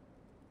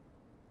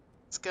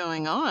 What's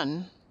going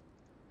on?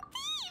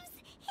 Thieves!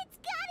 It's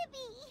gotta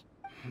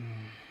be!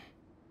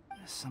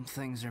 Some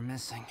things are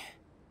missing.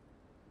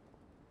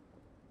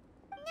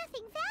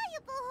 Nothing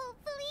valuable,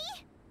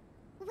 hopefully.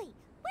 Wait,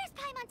 where's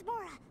Paimon's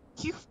Mora?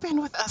 You've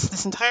been with us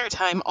this entire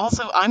time,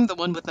 also I'm the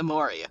one with the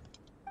Moria.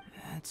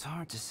 It's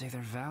hard to say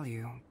their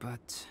value,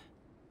 but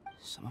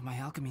some of my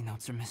alchemy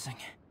notes are missing.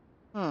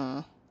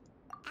 I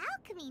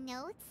Alchemy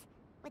notes?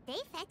 Would they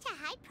fetch a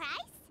high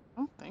price?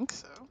 don't think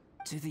so.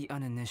 To the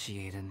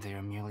uninitiated, they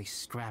are merely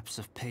scraps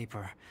of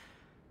paper.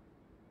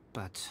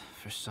 But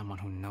for someone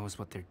who knows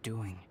what they're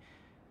doing,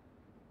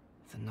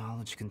 the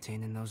knowledge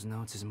contained in those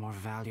notes is more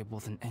valuable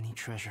than any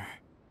treasure.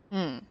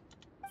 So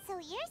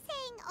you're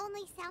saying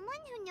only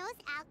someone who knows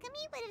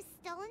alchemy would have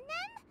stolen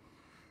them?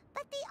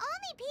 But the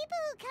only people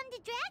who come to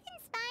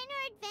Dragonspine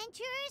are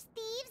adventurers,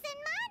 thieves, and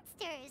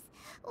monsters.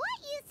 What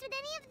use would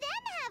any of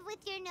them have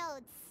with your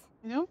notes?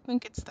 I don't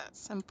think it's that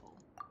simple.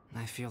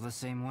 I feel the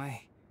same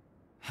way.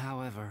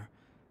 However,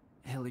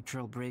 hilly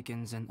trail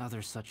break-ins and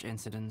other such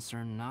incidents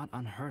are not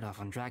unheard of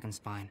on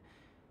Dragonspine.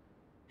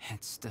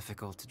 It's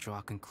difficult to draw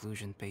a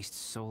conclusion based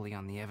solely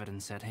on the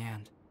evidence at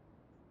hand.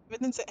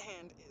 Evidence at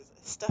hand is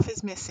stuff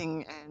is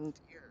missing and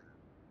your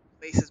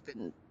place has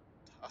been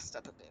tossed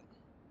up a bit.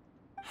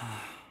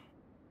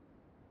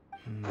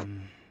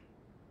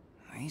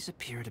 These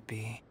appear to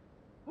be...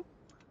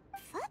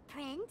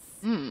 Footprints?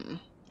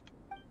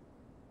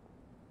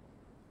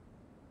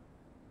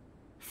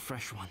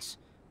 fresh ones.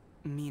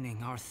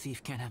 Meaning our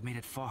thief can't have made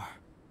it far.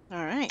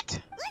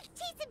 Alright. Let's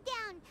chase him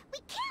down! We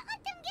can't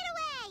let them get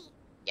away!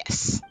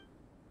 Yes.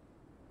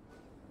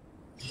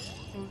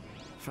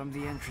 From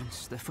the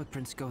entrance, the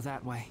footprints go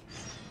that way.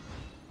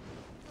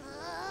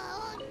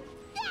 Oh,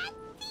 that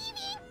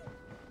thieving...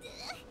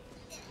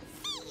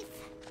 thief!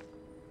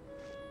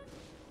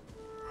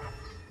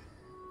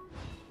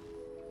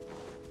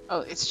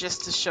 Oh, it's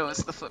just to show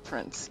us the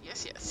footprints.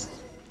 Yes, yes.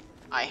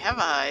 I have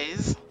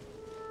eyes.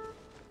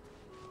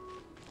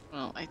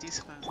 Well, I do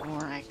suppose the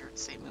more accurate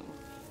statement would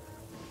be.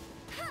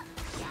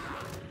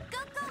 Go,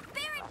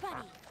 Baron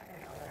Buddy!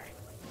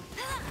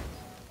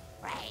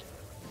 Right.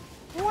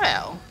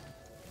 Well.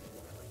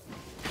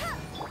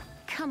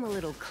 Come a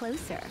little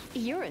closer.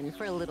 You're in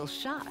for a little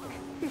shock.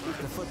 The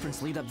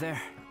footprints lead up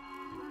there.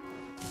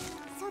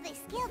 So they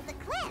scaled the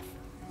cliff.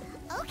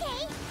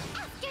 Okay,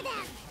 after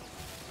them.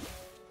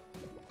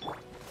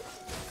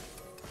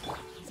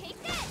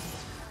 Take this.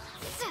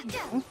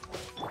 Get him.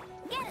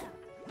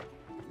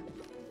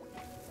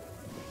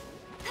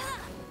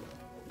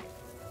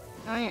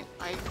 Giant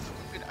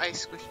good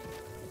ice squishy.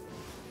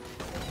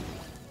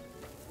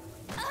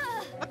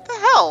 What the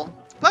hell?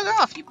 Bug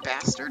off, you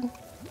bastard.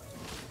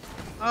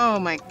 Oh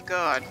my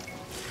god.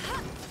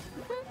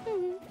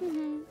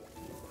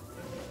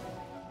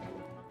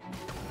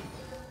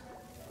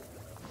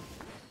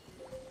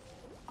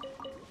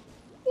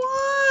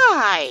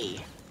 Why?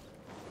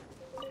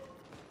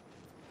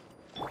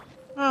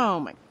 Oh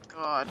my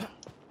god.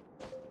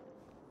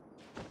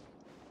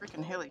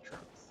 Freaking heli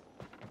trucks.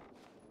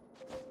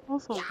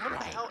 Also, what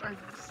the hell are you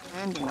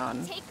standing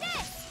on? Take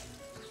this.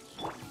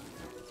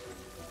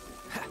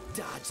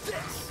 Dodge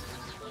this.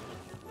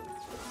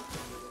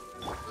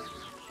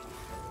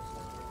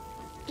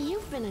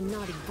 You've been a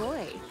naughty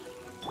boy.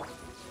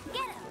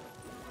 Get him.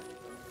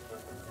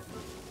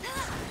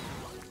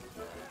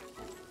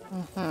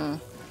 Mm-hmm.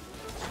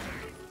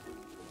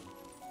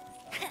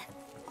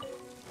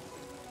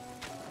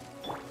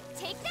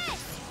 Take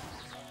this.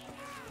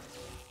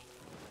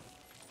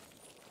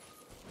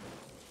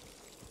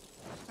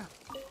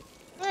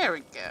 There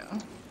we go.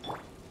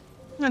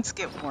 Let's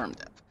get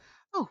warmed up.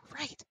 Oh,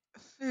 right.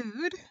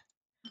 Food.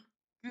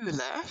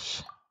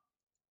 Goulash. It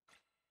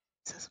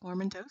says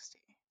warm and toasty.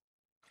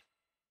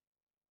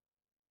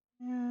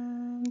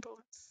 And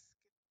let's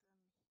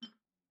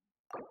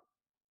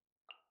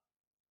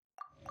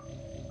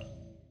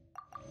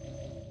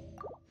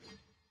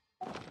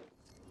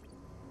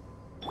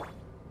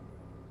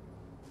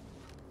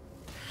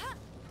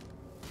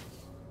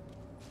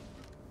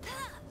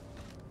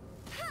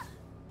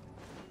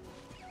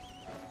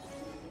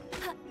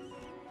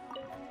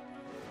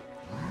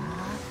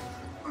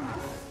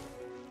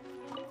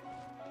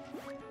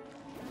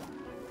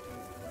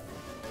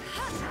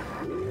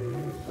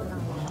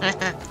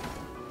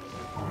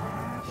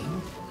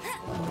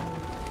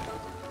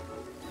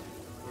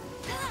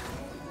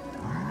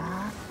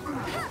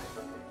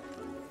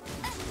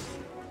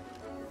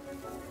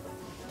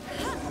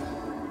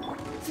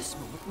This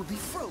moment will be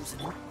frozen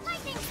in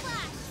Lightning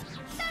flash.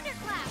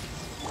 Thunderclap.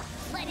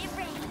 Let it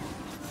rain.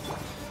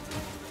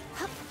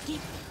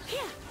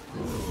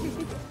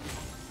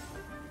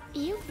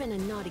 You've been a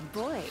naughty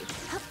boy.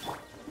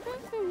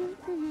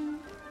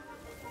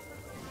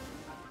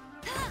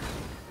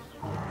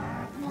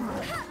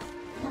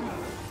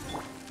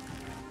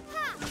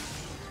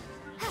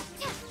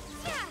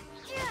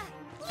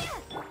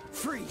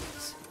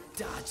 freeze.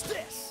 Dodge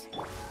this.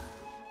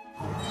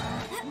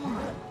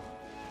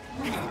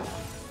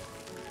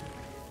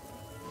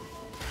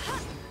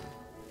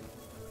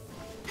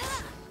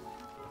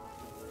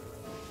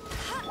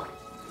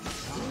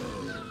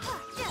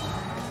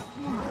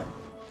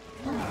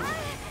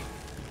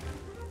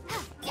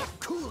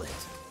 Cool it.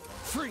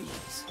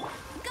 Freeze.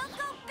 Go,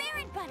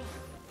 Baron Buddy.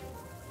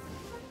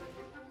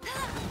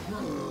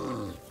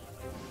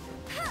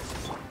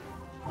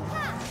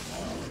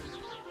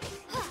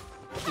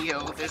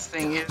 Yo, this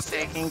thing is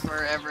taking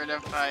forever to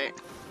fight.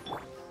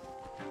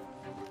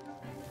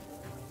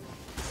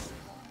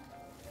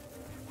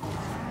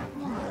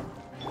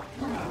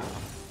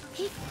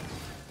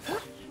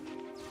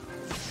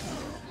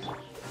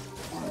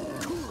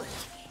 Cool it.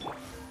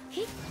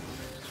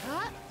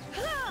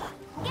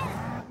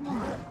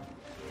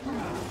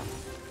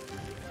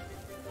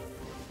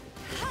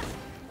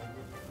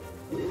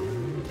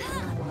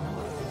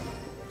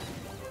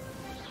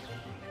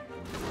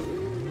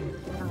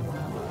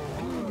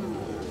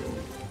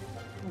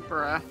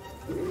 Bruh.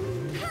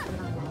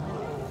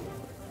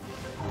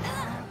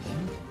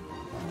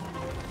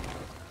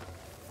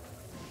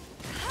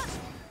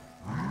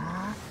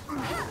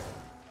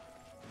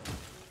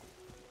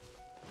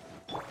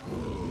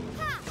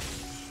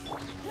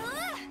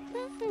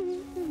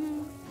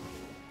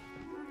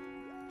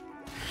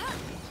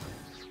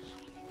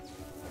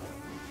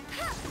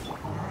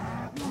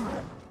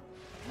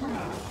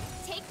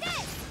 Take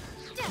this.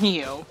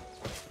 Yo.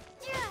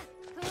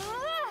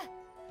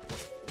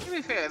 To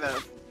be fair though,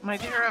 my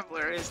dear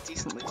Reveler is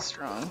decently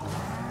strong.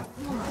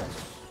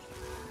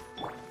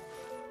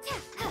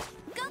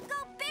 Go,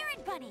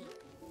 Baron Bunny.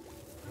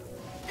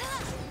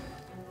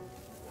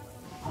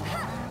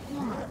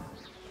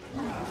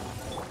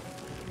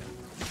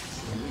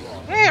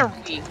 There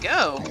we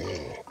go.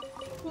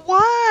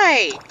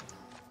 Why?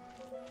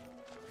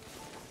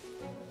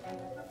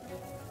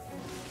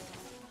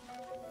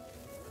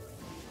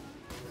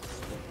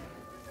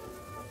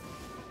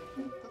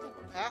 Little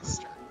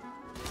bastard.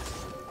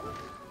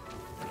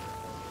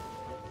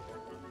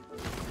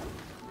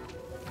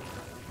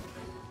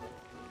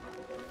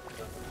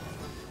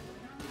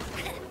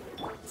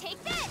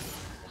 Take this.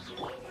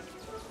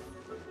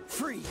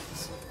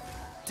 Freeze.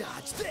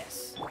 Dodge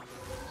this.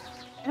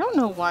 I don't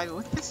know why, but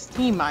with this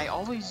team I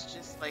always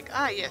just like,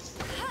 ah yes,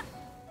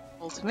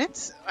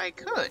 ultimates, I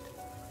could.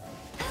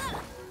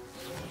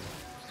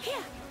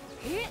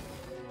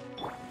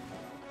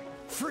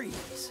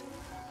 Freeze!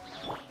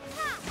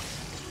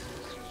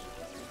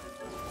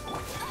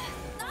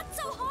 Not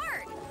so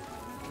hard!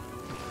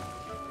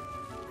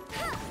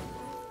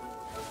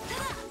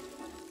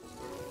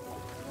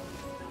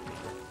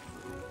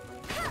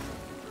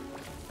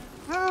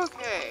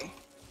 Okay.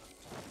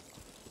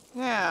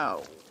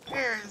 Now,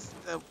 where's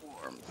the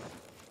warmth?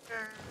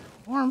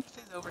 Warmth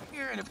is over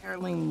here and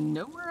apparently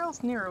nowhere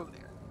else near over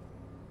there.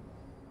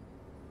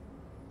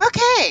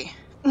 Okay!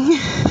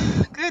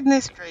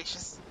 Goodness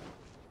gracious.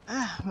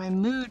 My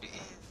mood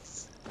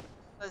is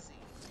fuzzy.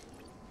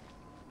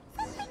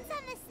 Footprints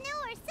on the snow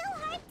are so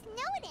hard to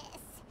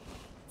notice.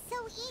 So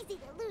easy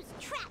to lose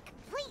track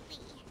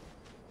completely.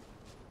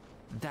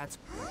 That's...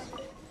 Huh?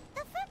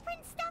 The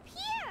footprints stop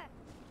here.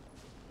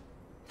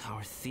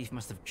 Our thief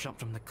must have jumped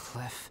from the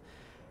cliff.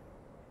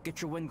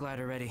 Get your wind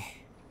glider ready.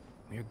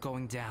 We're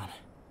going down.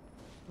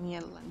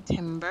 Yellow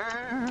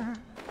timber.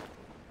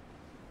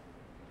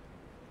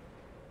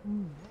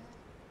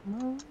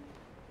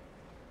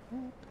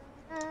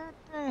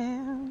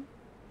 Down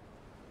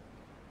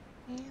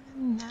in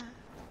the night,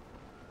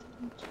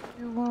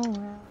 you won't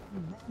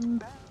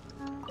remember.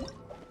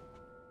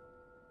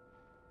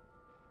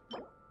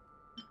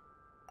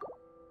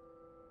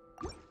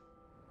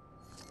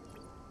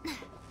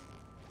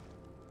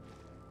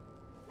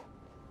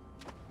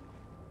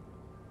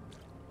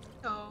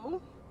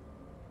 So,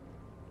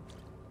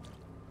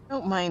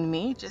 don't mind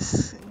me,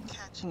 just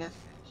catching a fish.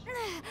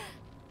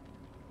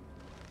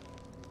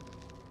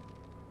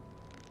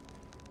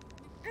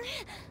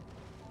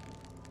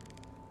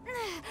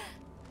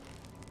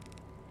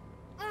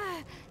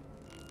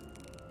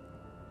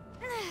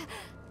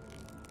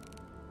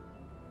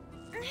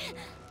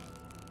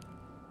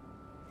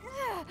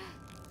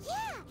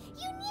 Yeah,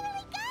 you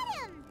nearly got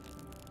him.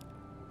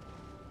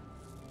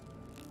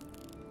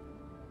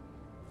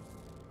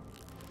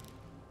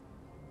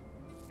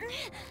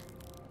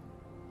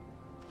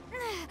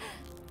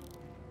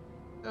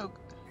 Oh.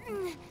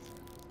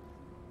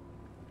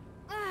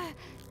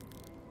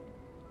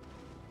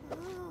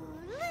 Ooh,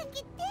 look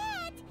at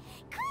that!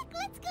 Quick,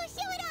 let's go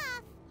show it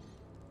off!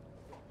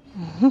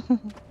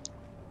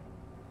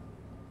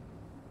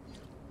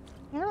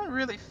 I haven't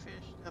really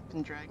fished up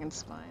in Dragon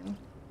Spine.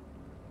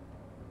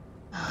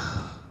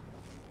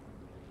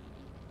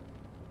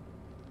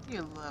 Do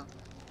you love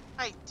that?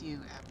 I do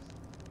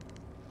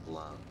absolutely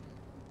love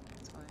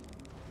Spine.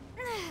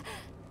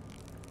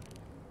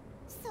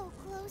 So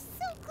close,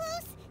 so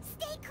close!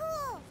 Stay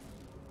cool!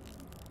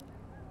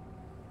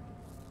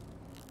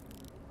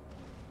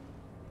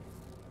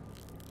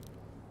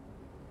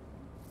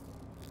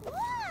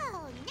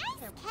 Whoa!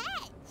 Nice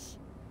catch!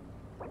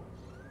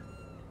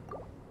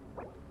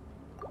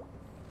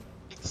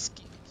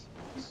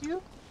 Excuse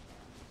you?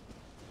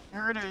 I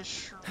heard a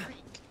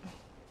shriek.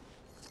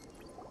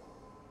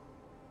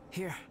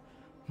 Here,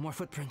 more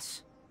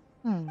footprints.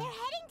 They're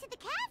heading to the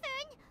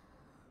cavern!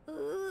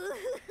 Ooh,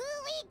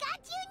 we got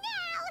you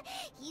now!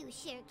 You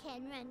sure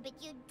can run, but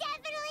you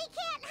definitely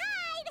can't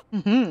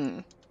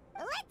hide!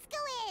 Let's go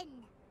in!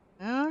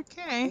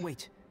 Okay.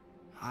 Wait,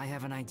 I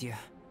have an idea.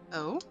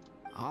 Oh?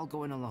 I'll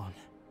go in alone.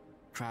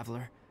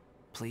 Traveler,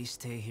 please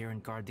stay here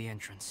and guard the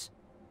entrance.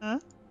 Huh?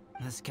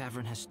 This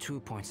cavern has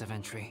 2 points of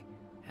entry,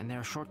 and there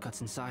are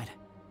shortcuts inside.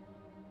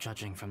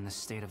 Judging from the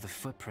state of the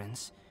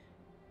footprints,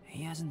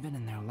 he hasn't been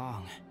in there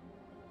long.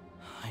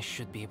 I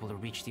should be able to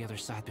reach the other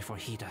side before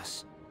he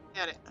does.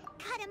 Got it.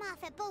 Cut him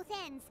off at both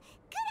ends.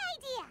 Good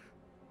idea!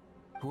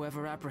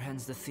 Whoever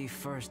apprehends the thief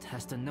first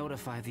has to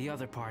notify the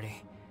other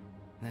party.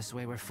 This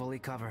way we're fully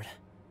covered.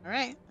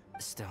 Alright.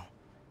 Still,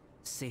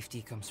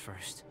 safety comes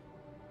first.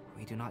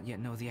 We do not yet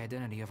know the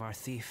identity of our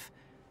thief.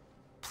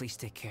 Please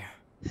take care.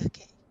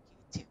 Okay,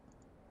 you too.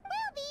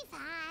 We'll be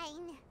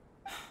fine.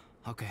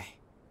 Okay,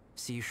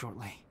 see you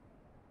shortly.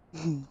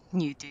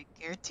 You take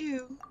care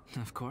too.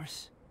 Of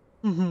course.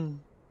 I wonder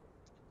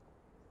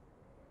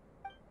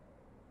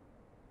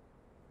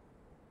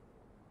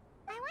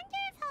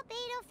if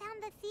Albedo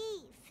found the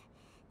thief.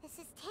 This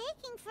is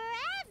taking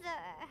forever.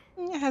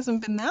 It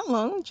hasn't been that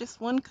long,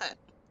 just one cut.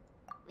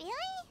 Really?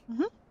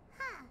 Mm-hmm.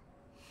 Huh.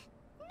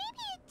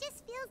 Maybe it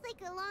just feels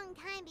like a long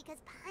time because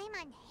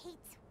Paimon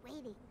hates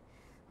waiting.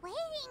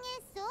 Waiting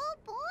is so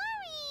boring.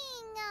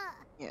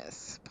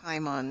 Yes,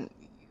 Paimon,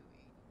 you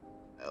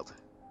child.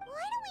 Why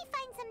don't we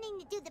find something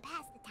to do to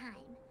pass the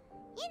time?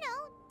 You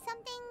know,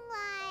 something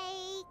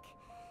like...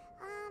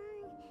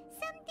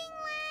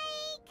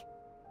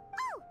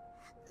 Oh!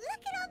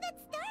 Look at all that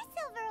star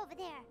silver over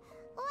there!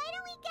 Why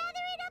don't we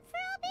gather it up for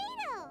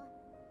Albedo?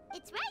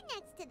 It's right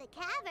next to the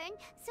cavern,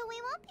 so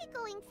we won't be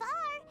going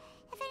far.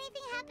 If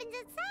anything happens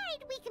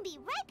outside, we can be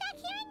right back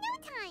here in no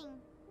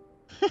time.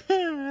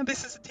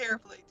 This is a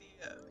terrible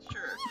idea,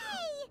 sure.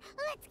 Yay!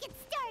 Let's get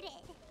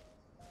started!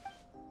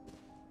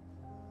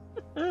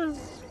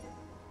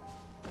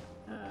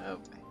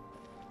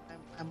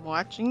 I'm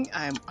watching.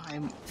 I'm.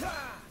 Huh.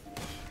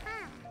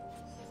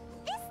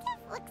 This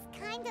stuff looks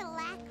kinda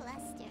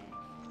lackluster.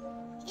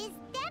 Is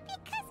that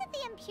because of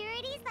the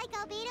impurities like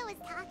Albedo was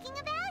talking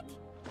about?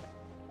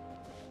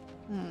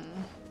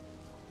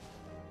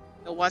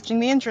 Still watching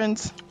the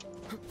entrance.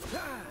 Hey,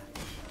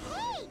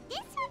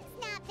 this one's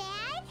not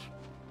bad.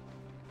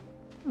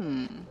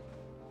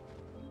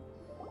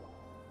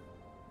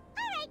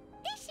 Alright,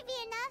 this should be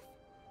enough.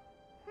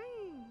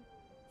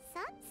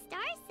 Some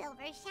star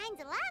silver shines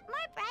a lot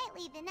more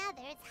brightly than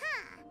others,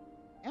 huh?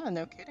 Yeah,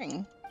 no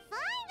kidding.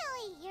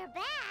 Finally, you're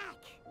back.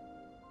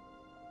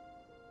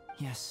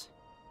 Yes.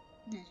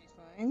 Did you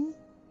find?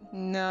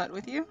 Not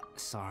with you?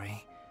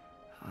 Sorry.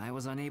 I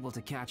was unable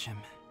to catch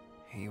him.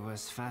 He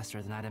was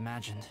faster than I'd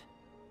imagined.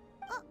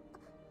 Oh.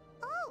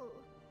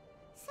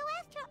 So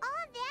after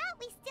all that,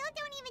 we still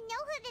don't even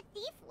know who the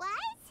thief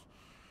was?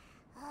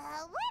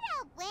 What a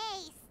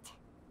waste.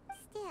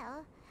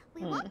 Still,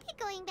 we won't be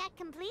going back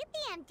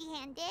completely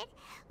empty-handed.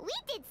 We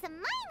did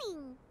some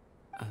mining.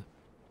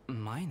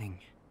 Mining?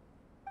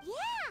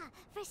 Yeah,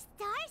 for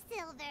star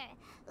silver.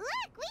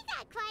 Look, we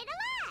got quite a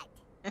lot.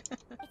 It's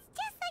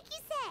just like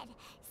you said.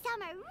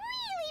 Some are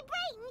really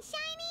bright and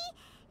shiny,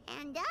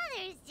 and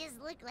others just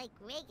look like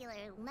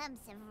regular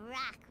lumps of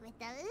rock with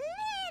a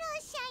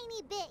little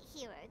shiny bit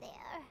here or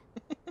there.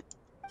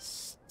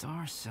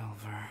 Star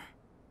silver.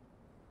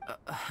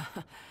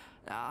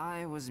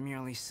 I was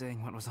merely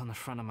saying what was on the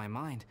front of my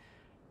mind.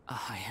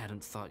 I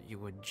hadn't thought you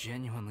would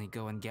genuinely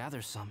go and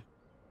gather some.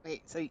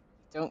 Wait, so you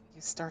don't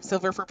use star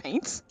silver for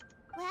paints?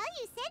 Well,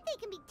 you said they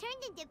can be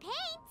turned into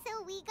paint,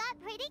 so we got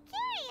pretty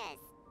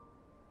curious.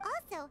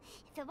 Also,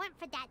 if it weren't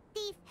for that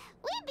thief,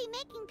 we'd be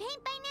making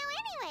paint by now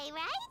anyway,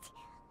 right?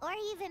 Or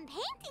even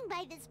painting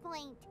by this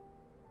point.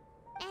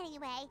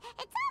 Anyway,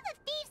 it's all the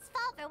thief's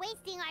fault for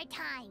wasting our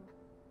time.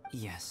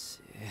 Yes,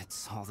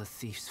 it's all the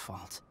thief's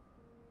fault.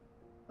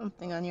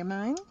 Something on your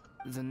mind?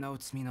 The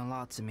notes mean a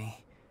lot to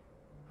me.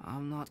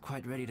 I'm not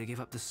quite ready to give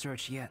up the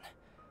search yet.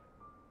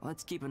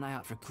 Let's keep an eye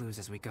out for clues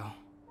as we go.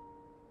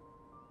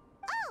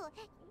 Oh,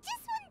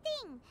 just one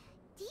thing.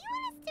 Do you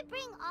want us to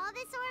bring all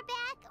this ore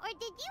back, or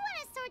did you want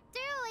to sort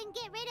through and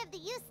get rid of the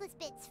useless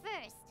bits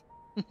first?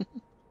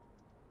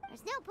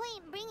 There's no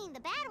point in bringing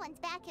the bad ones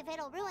back if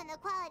it'll ruin the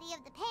quality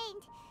of the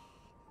paint.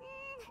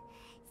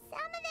 Some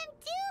of them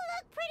do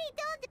look pretty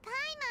dull to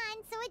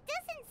Paimon, so it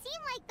doesn't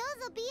seem like those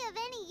will be of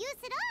any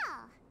use at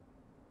all.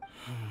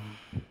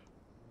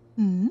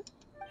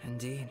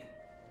 Indeed.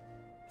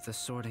 The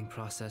sorting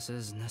process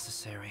is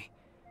necessary.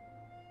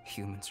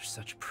 Humans are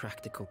such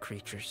practical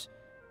creatures.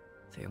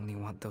 They only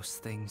want those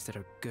things that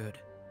are good.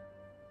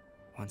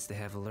 Once they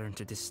have learned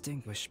to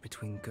distinguish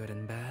between good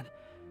and bad,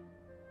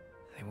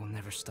 they will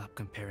never stop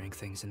comparing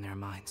things in their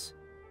minds.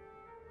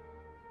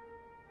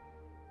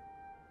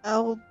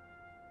 Albedo?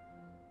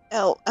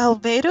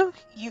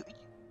 You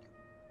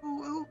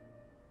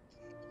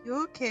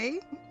okay?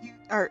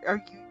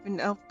 Are you an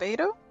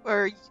Albedo?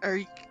 Or are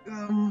you,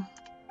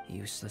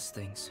 Useless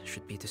things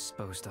should be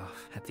disposed of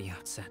at the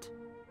outset.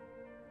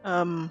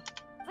 Right!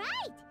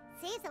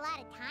 Saves a lot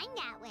of time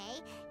that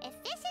way.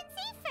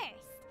 Efficiency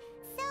first.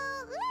 So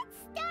let's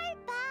start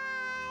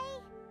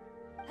by...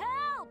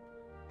 Help!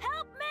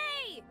 Help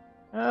me!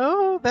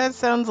 Oh, that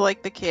sounds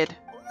like the kid.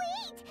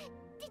 Wait!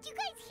 Did you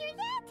guys hear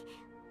that?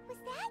 Was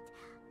that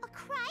a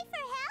cry for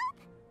help?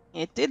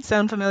 It did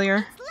sound familiar.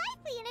 It's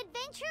likely an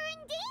adventurer in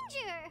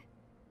danger.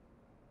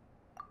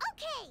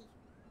 Okay.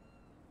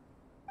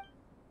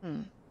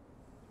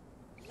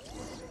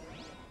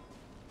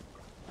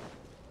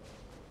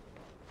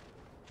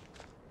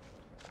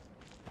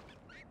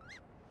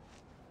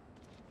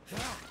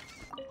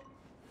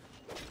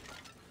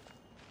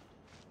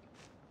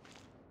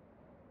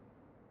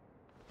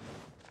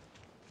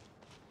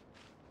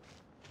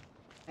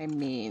 I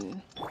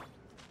mean...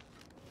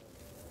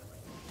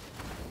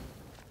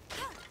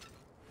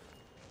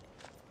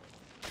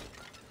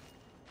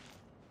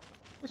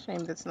 It's a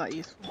shame that's not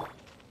useful.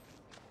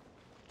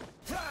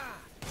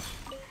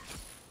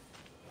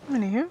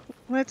 Anywho,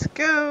 let's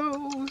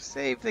go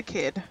save the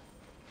kid.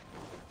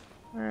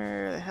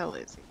 Where the hell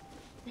is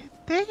he?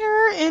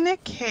 They're in a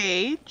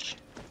cage.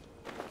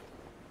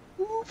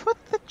 Who put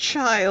the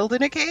child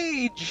in a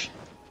cage?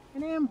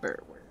 An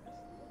Amber.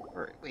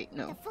 Or wait,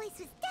 no. The voice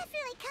was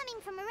definitely coming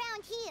from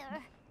around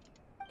here.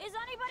 Is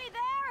anybody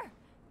there?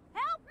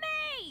 Help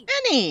me!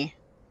 Penny!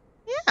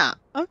 Yeah,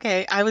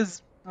 okay, I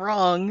was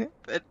wrong,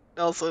 but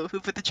also,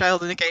 who put the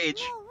child in a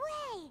cage? No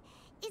way!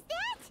 Is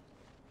that...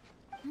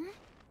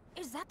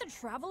 Is that the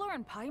Traveler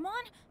in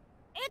Paimon?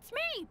 It's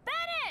me,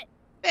 Bennett!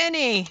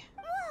 Benny!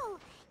 Whoa!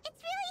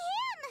 It's really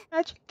him!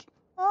 Magic.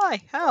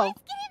 Why? How?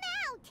 Let's get him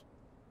out!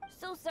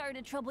 So sorry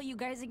to trouble you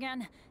guys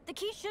again. The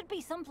key should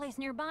be someplace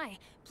nearby.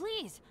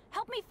 Please,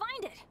 help me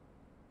find it.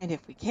 And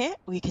if we can't,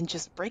 we can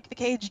just break the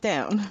cage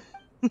down.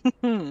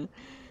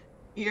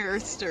 You're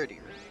sturdy,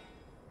 right?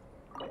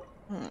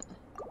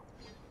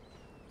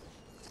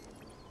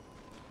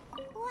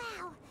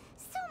 Wow,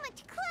 so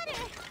much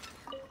clutter!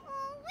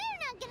 Oh, we're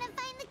not gonna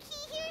find the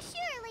key here,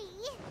 surely!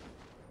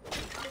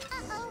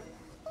 Uh-oh,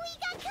 we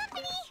got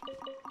company!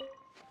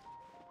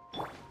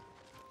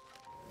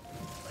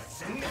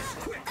 Let's end this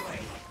quickly!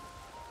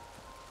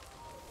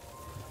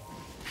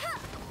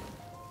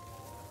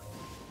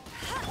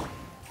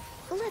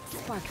 Let's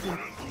spark them.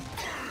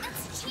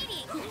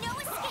 cheating! No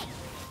escape!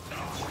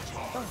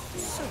 Oh,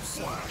 so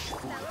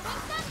sorry.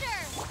 Bellowing thunder!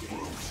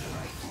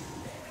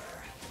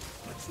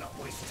 Let's not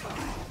waste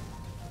time.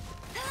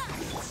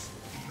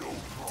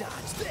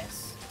 Dodge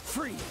this.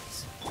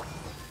 Freeze.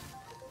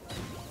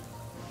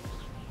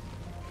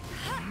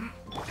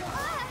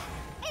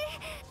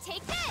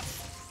 Take this!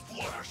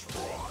 Flash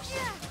frost.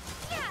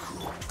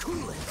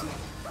 Cool it.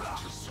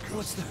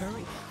 What's the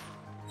hurry?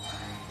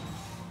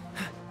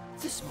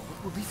 This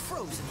moment will be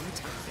frozen in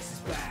time. This is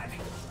bad.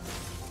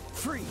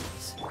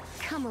 Freeze.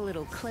 Come a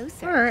little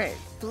closer. Alright.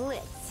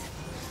 Blitz.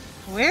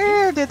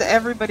 Where did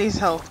everybody's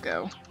health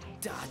go?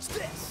 Dodge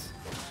this.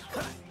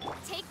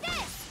 Take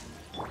this!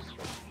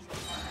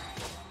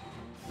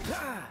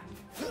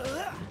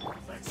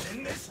 Let's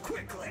end this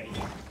quickly.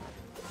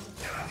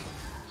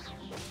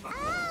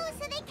 Oh,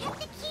 so they kept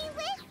the key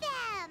with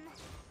them.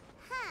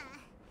 Huh.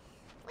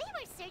 We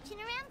were searching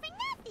around for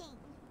nothing.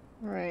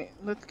 Right,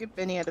 let's get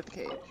Benny out of the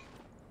cage.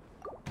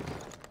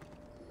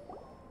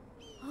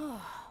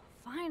 Oh,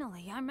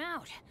 finally, I'm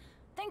out.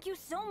 Thank you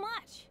so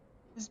much.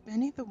 Was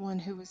Benny the one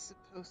who was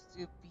supposed to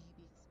be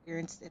the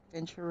experienced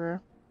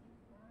adventurer?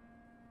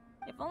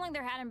 If only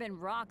there hadn't been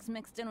rocks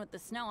mixed in with the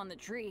snow on the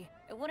tree,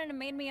 it wouldn't have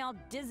made me all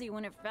dizzy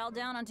when it fell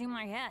down onto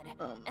my head.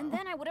 Oh, no. And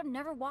then I would have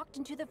never walked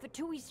into the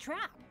Fatui's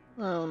trap.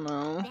 Oh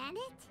no.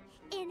 Bandit?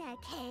 In a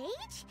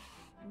cage?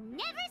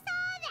 Never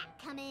saw that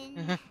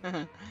coming.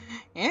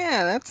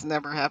 Yeah, that's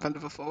never happened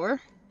before.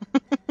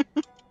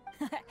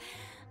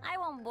 I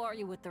won't bore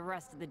you with the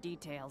rest of the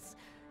details.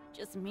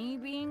 Just me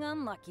being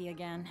unlucky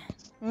again.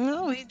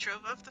 Well, we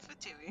drove off the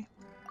Fatui.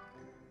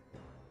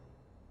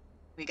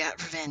 We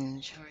got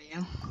revenge for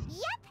you.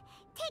 Yep,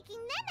 taking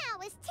them out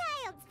was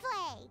child's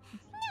play.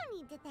 No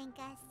need to thank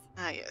us.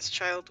 Ah yes,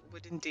 child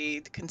would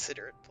indeed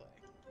consider it play.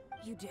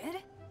 You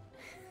did?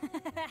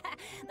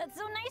 That's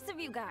so nice of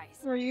you guys.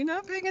 Were you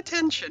not paying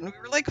attention? We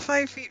were like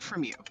 5 feet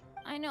from you.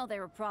 I know they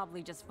were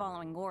probably just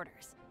following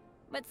orders.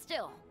 But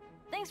still,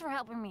 thanks for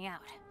helping me out.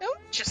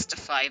 Don't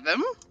justify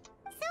them.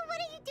 So what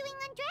are you doing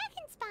on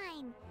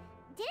Dragonspine?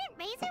 Didn't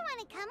Razor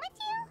want to come with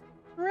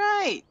you?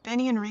 Right,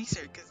 Benny and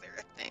Racer, because they're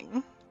a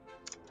thing.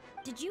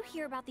 Did you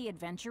hear about the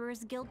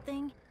Adventurers Guild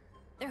thing?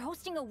 They're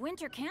hosting a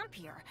winter camp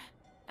here.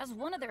 As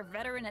one of their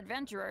veteran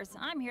adventurers,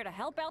 I'm here to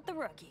help out the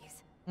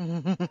rookies.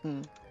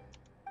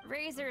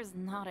 Razor's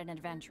not an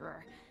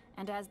adventurer,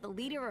 and as the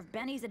leader of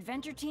Benny's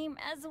adventure team,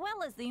 as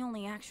well as the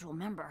only actual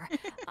member,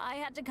 I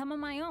had to come on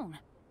my own.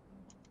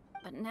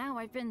 But now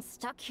I've been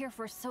stuck here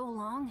for so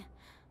long,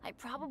 I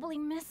probably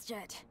missed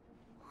it.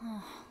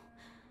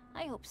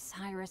 I hope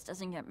Cyrus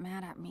doesn't get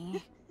mad at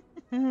me.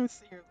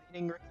 So you're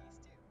leading rookies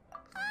too.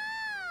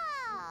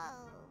 Oh!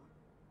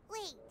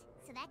 Wait,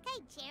 so that guy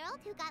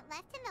Gerald who got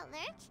left in the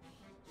lurch,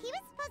 he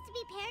was supposed to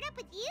be paired up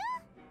with you?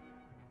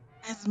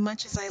 As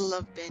much as I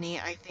love Benny,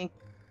 I think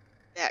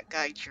that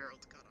guy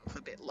Gerald got off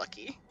a bit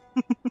lucky.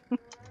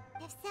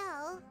 If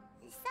so,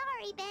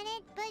 sorry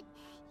Bennett, but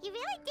you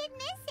really did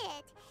miss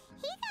it.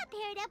 He got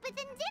paired up with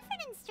a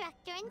different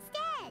instructor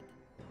instead.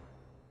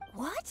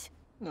 What?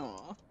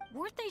 Aw.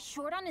 Weren't they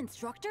short on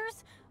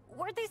instructors?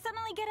 Where'd they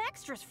suddenly get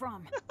extras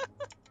from?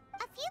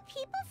 A few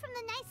people from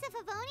the Knights of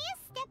Avonia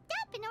stepped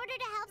up in order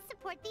to help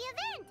support the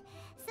event,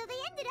 so they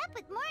ended up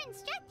with more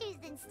instructors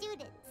than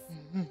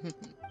students.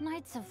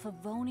 Knights of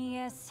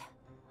Favonius.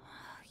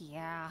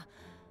 Yeah,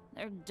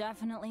 they're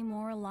definitely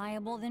more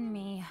reliable than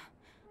me.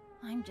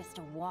 I'm just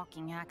a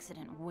walking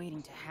accident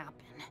waiting to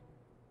happen.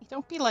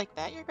 Don't be like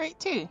that, you're great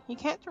too. You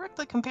can't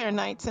directly compare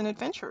knights and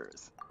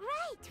adventurers.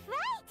 Right,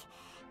 right.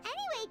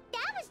 Anyway,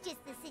 that was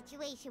just the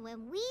situation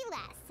when we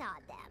last saw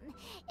them.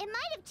 It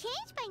might have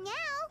changed by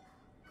now.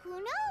 Who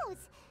knows?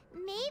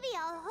 Maybe a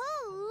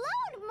whole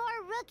load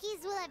more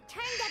rookies will have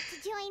turned up to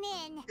join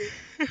in.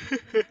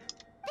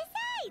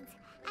 Besides,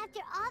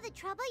 after all the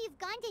trouble you've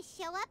gone to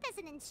show up as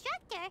an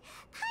instructor,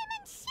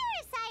 Paimon's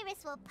sure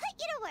Cyrus will put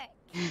you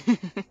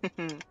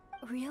to work.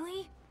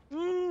 Really?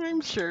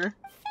 I'm sure.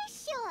 For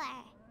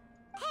sure.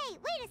 Hey,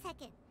 wait a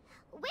second.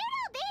 Where'd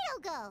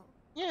Albedo go?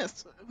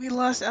 Yes, we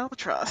lost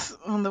Albatross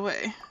on the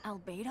way.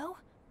 Albedo?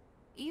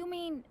 You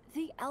mean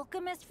the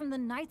alchemist from the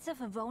Knights of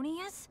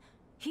Favonius?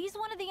 He's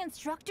one of the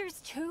instructors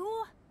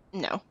too?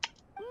 No.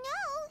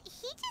 No,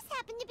 he just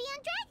happened to be on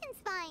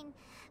Dragonspine.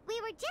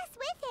 We were just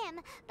with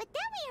him, but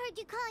then we heard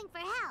you calling for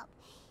help.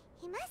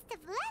 He must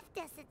have left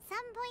us at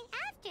some point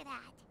after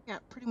that. Yeah,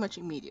 pretty much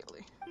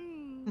immediately.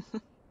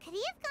 Could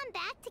he have gone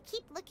back to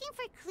keep looking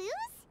for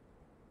clues?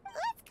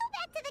 Let's go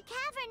back to the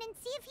cavern and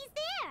see if he's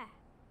there.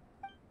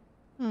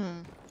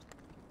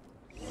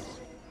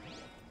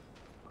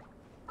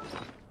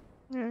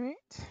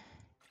 Alright.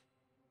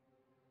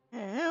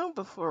 Now,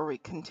 before we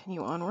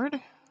continue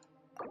onward,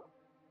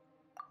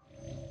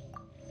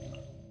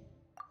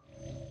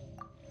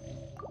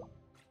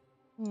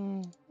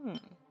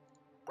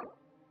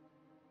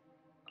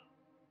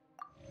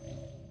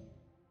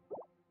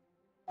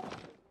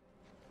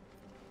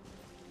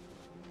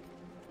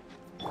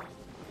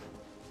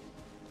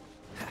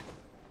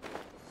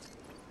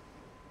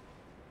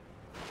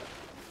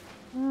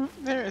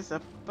 there is a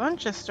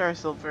bunch of Star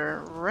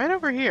Silver right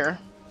over here.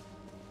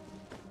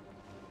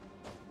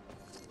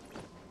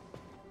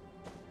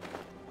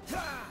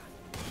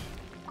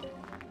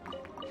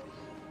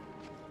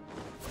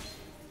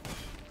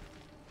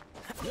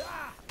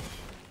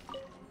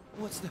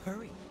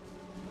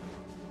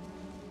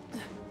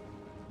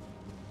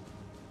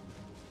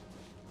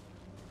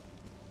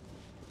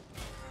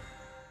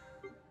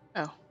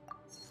 Oh.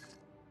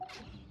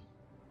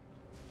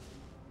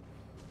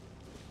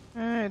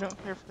 I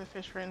don't care for the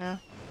fish right now.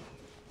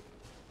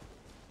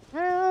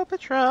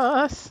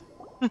 Albatross!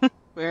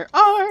 Where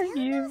are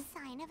you? No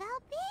sign of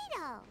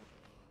Albedo.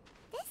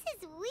 This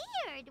is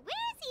weird.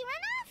 Where has he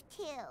run off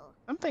to?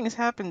 Something has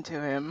happened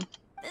to him.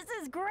 This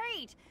is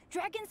great!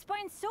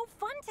 Dragonspine's so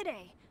fun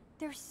today.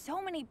 There's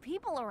so many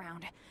people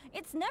around.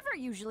 It's never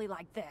usually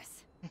like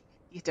this.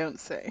 You don't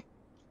say.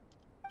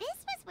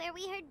 This was where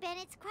we heard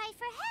Bennett's cry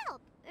for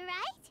help,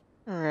 right?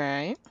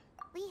 Right.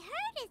 We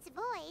heard his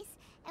voice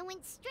and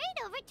went straight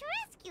over to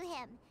rescue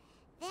him.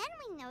 Then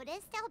we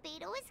noticed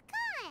Albedo was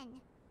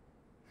gone.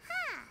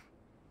 Huh.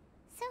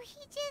 So he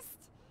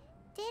just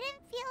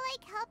didn't feel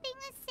like helping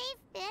us save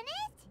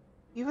Bennett?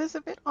 He was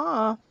a bit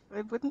off.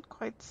 I wouldn't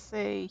quite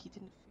say he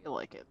didn't feel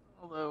like it.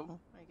 Although,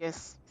 I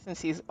guess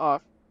since he's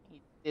off,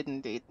 he did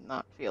indeed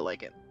not feel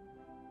like it.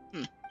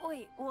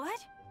 Wait, what?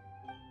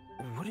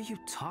 What are you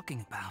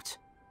talking about?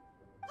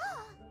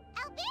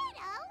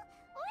 Albedo!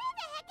 Where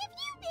the heck have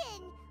you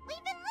been?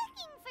 We've been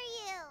looking for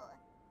you!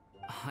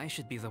 I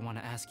should be the one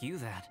to ask you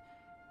that.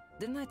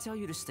 Didn't I tell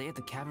you to stay at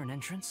the cavern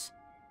entrance?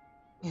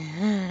 A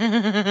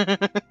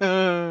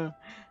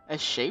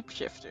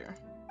shapeshifter.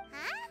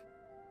 Huh?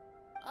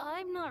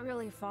 I'm not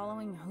really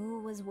following who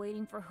was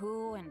waiting for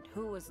who and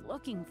who was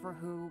looking for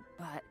who,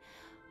 but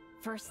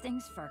first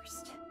things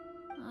first.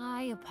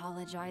 I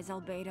apologize,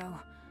 Albedo.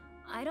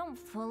 I don't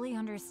fully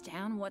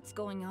understand what's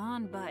going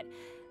on, but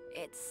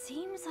it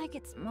seems like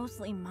it's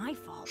mostly my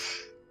fault.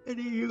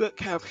 Any of you got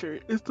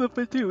captured. It's the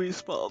Fatoui's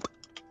fault.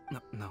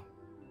 No.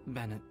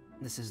 Bennett,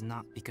 this is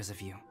not because of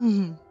you.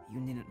 Mhm. You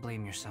needn't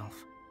blame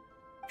yourself.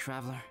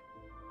 Traveler,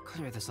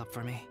 clear this up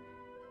for me.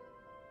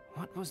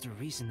 What was the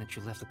reason that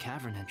you left the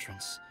cavern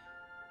entrance?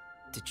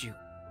 Did you...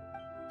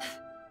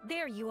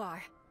 There you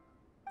are.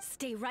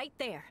 Stay right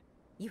there.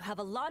 You have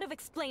a lot of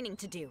explaining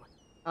to do.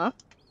 Huh?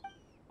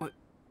 What?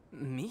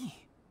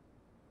 Me?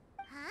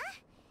 Huh?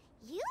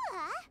 You,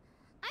 huh?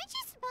 Aren't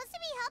you supposed to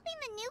be helping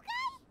the new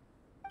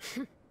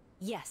guy?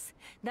 Yes,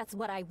 that's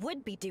what I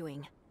would be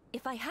doing,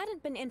 if I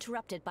hadn't been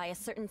interrupted by a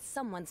certain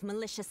someone's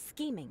malicious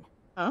scheming.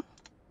 Huh?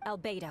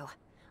 Albedo,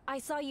 I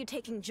saw you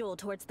taking Joel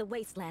towards the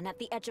wasteland at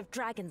the edge of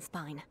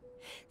Dragonspine.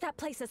 That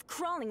place is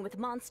crawling with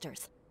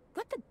monsters.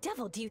 What the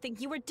devil do you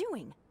think you were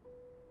doing?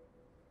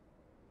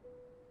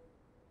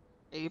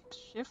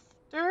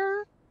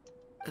 Shapeshifter?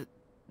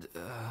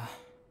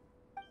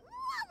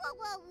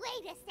 Whoa,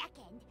 wait a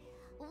second.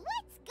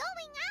 What's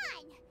going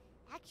on?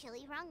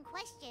 Actually, wrong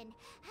question.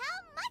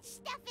 How much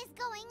stuff is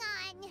going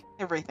on?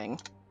 Everything.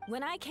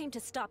 When I came to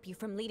stop you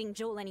from leading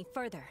Joel any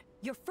further,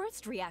 your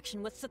first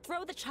reaction was to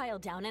throw the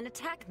child down and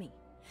attack me.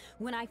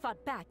 When I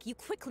fought back, you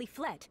quickly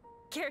fled.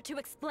 Care to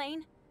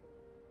explain?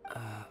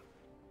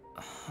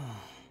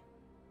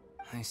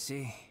 I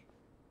see.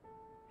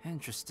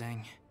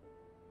 Interesting.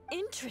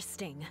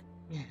 Interesting.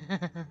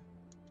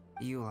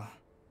 Eula,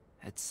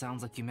 it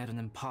sounds like you met an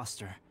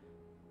imposter.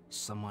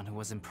 Someone who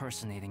was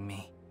impersonating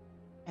me.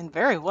 And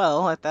very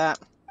well at that.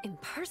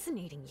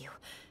 Impersonating you?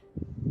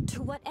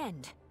 To what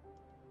end?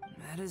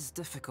 It is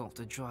difficult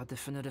to draw a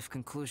definitive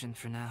conclusion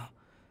for now.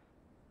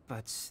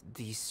 But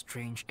these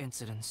strange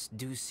incidents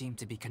do seem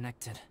to be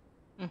connected.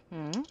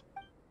 Mm-hmm.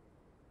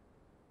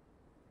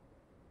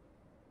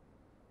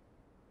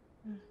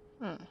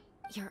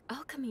 Your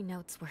alchemy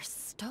notes were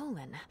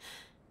stolen.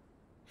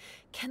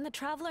 Can the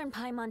Traveler and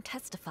Paimon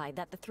testify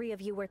that the three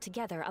of you were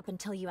together up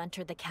until you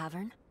entered the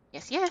cavern?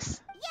 Yes.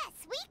 Yes,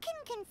 we can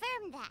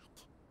confirm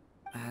that.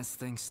 As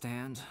things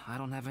stand, I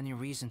don't have any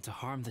reason to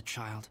harm the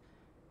child.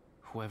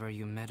 Whoever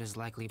you met is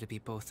likely to be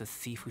both the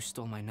thief who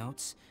stole my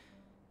notes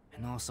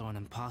and also an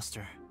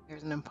imposter.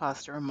 There's an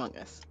imposter among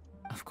us.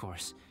 Of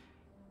course,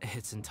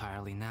 it's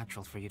entirely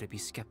natural for you to be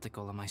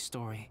skeptical of my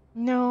story.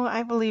 No,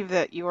 I believe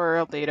that you are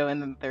Albedo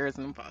and that there is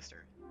an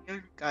imposter. The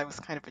other guy was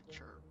kind of a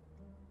jerk.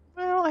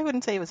 Well, I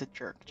wouldn't say he was a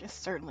jerk,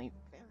 just certainly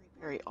very,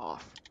 very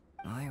off.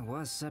 I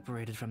was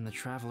separated from the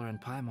Traveler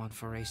and Paimon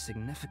for a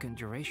significant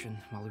duration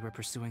while we were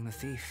pursuing the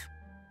thief.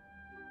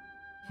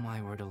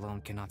 My word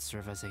alone cannot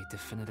serve as a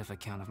definitive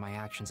account of my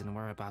actions and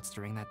whereabouts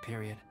during that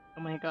period.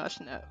 Oh my gosh,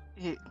 no.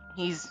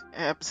 He's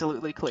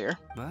absolutely clear.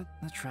 But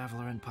the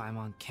Traveler and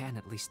Paimon can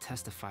at least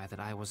testify that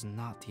I was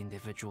not the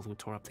individual who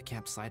tore up the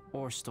campsite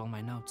or stole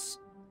my notes.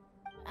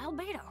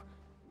 Albedo,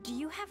 do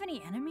you have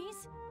any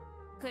enemies?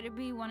 Could it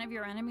be one of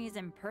your enemies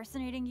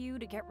impersonating you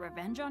to get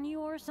revenge on you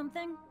or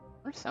something?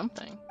 Or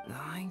something.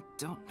 I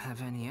don't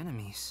have any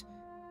enemies.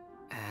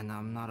 And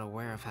I'm not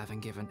aware of having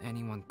given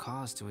anyone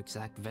cause to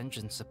exact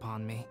vengeance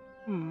upon me.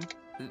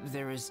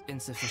 There is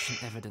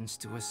insufficient evidence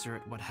to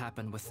assert what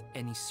happened with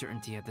any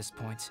certainty at this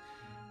point.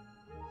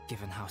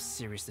 Given how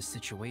serious the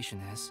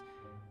situation is,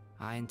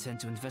 I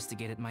intend to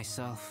investigate it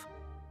myself,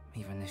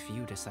 even if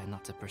you decide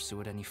not to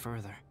pursue it any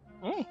further.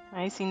 Hey,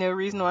 I see no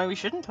reason why we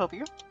shouldn't help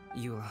you.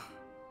 Eula,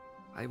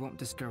 I won't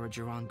discourage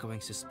your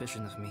ongoing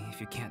suspicion of me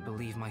if you can't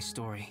believe my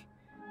story.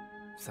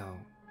 Though,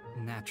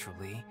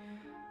 naturally,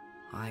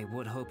 I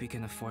would hope you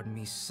can afford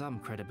me some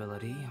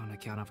credibility on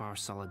account of our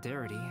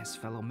solidarity as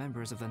fellow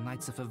members of the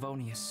Knights of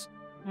Favonius.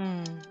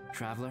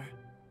 Traveler,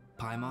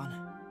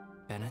 Paimon,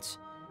 Bennett,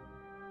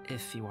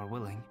 if you are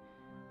willing,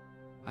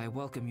 I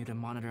welcome you to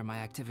monitor my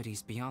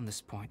activities beyond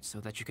this point so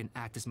that you can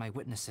act as my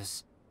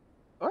witnesses.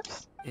 Of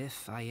course.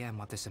 If I am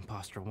what this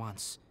imposter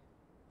wants,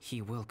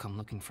 he will come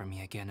looking for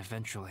me again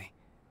eventually.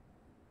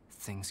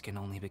 Things can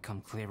only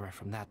become clearer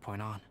from that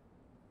point on.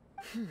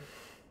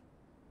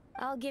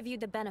 I'll give you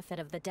the benefit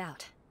of the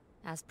doubt,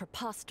 as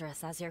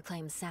preposterous as your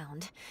claims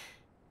sound.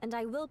 And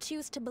I will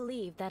choose to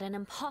believe that an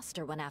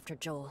imposter went after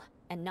Joel,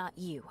 and not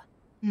you.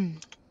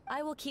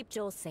 I will keep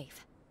Joel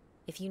safe.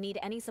 If you need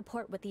any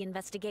support with the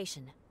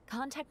investigation,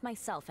 contact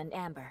myself and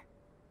Amber.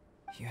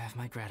 You have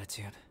my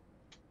gratitude.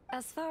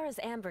 As far as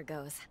Amber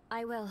goes,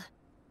 I will...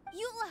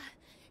 Eula!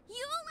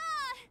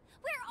 Eula!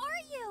 Where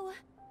are you?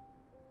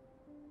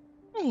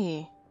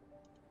 Hey.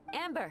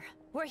 Amber,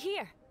 we're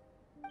here.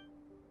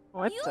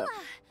 What Eula! the?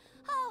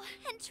 Oh,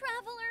 and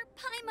Traveler,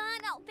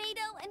 Paimon,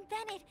 Albedo, and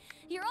Bennett.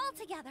 You're all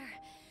together.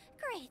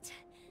 Great.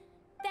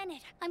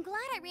 Bennett, I'm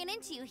glad I ran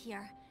into you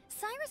here.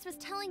 Cyrus was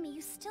telling me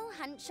you still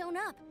hadn't shown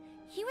up.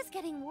 He was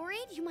getting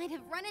worried you might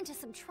have run into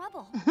some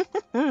trouble.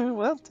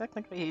 Well,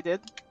 technically he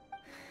did.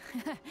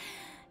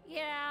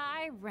 Yeah,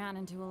 I ran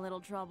into a little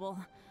trouble.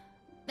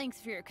 Thanks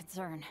for your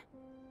concern.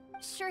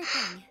 Sure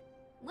thing.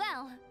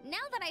 Well,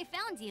 now that I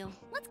found you,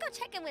 let's go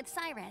check in with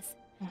Cyrus.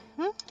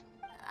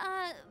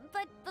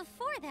 But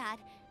before that,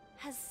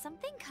 has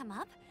something come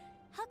up?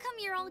 How come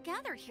you're all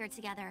gathered here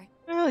together?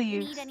 Well, you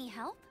Need any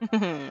help?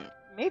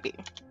 Maybe.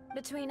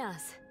 Between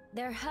us,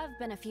 there have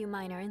been a few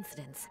minor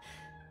incidents,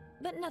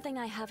 but nothing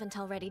I haven't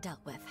already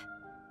dealt with.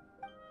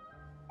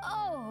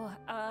 Oh,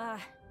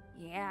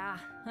 yeah.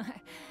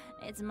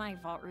 It's my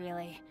fault,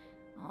 really.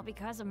 All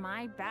because of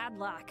my bad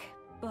luck.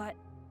 But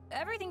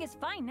everything is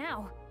fine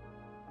now.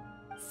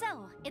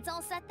 So, it's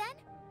all set then?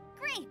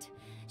 Great!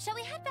 Shall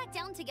we head back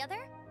down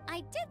together?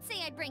 I did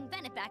say I'd bring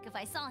Bennett back if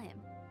I saw him.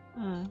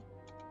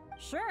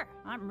 Sure,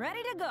 I'm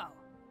ready to go.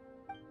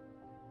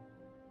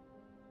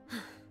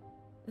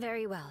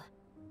 Very well.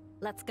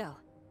 Let's go.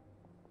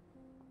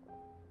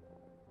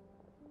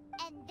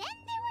 And then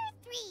there were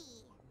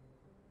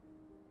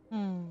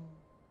 3.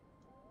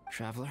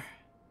 Traveler,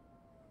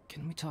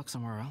 can we talk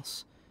somewhere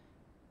else?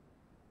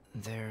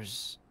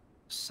 There's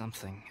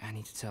something I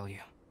need to tell you.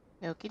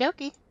 Okie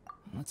dokie.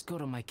 Let's go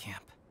to my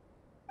camp.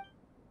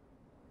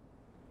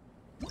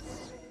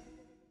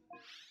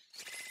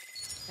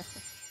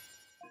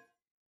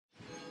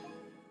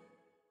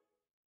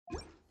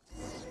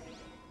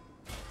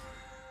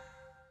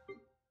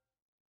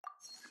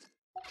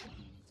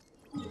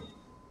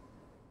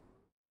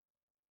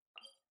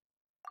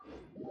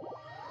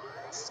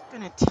 It's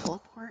gonna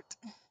teleport.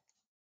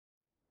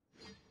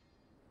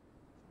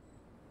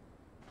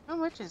 How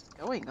much is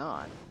going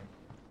on?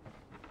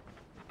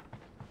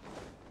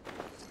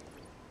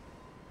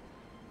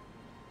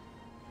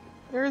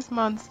 There's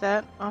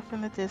Mondstadt off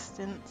in the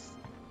distance.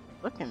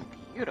 Looking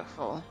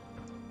beautiful.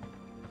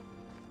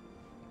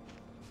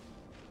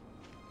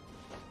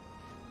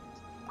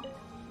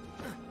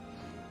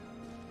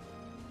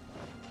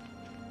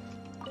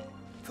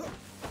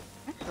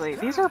 Actually,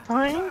 these are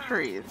pine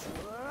trees.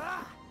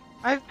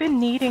 I've been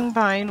needing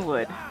pine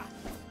wood.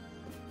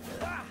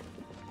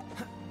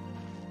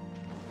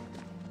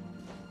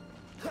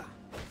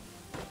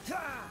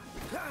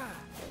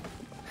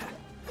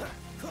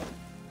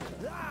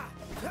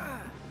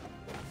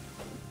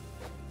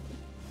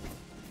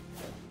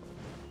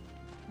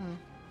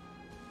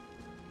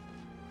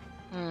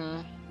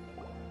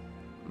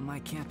 My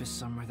camp is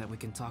somewhere that we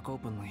can talk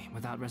openly,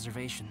 without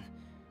reservation.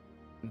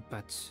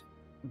 But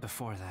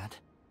before that...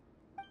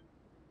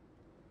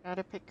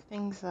 Gotta pick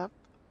things up.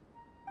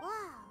 Whoa,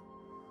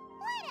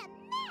 what a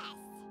mess!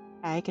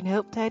 I can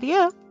help tidy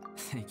up.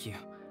 Thank you.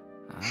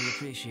 I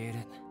appreciate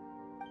it.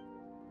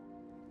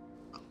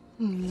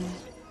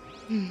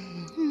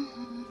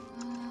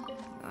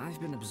 I've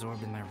been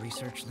absorbed in my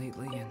research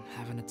lately and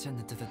haven't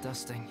attended to the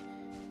dusting.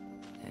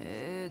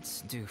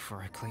 It's due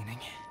for a cleaning.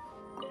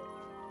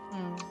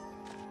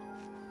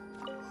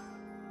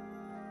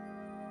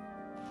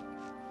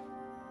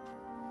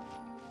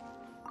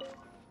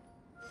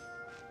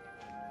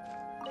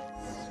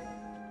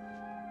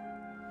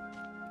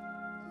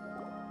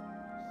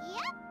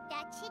 Yep,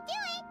 that should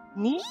do it.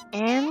 Neat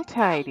and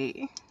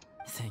tidy.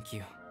 Thank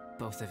you,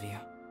 both of you.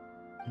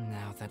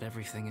 Now that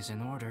everything is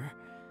in order,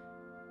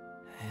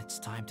 it's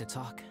time to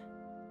talk.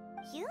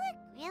 You look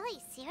really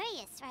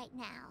serious right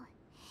now.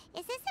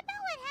 Is this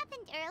about what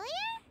happened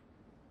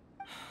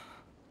earlier?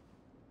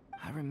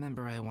 I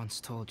remember I once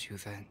told you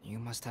that you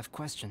must have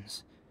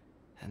questions,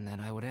 and that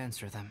I would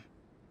answer them.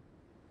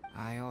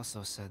 I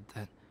also said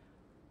that,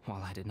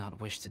 while I did not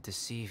wish to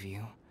deceive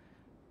you,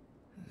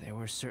 there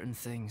were certain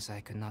things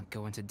I could not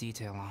go into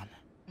detail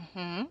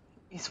on.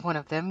 Is one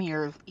of them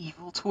your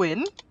evil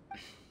twin?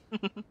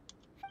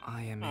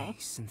 I am a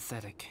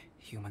synthetic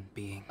human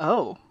being.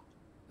 Oh.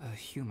 A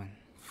human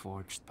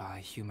forged by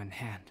human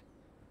hand.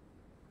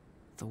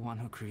 The one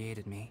who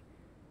created me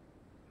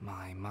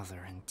my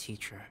mother and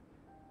teacher.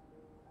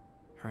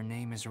 Her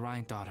name is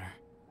Rhine-daughter,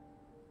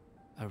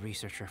 a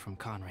researcher from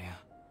Conria,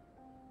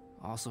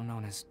 also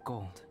known as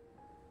Gold.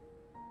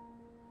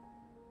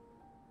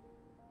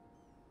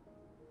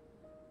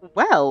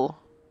 Well.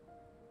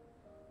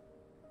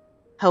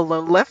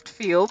 Hello, left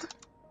field.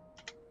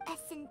 A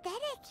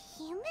synthetic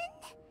human?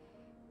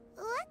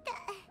 What the...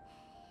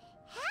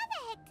 How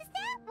the heck does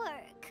that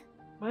work?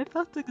 My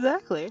thoughts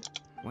exactly.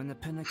 When the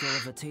pinnacle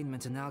of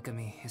attainment in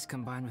alchemy is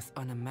combined with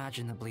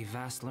unimaginably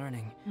vast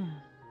learning,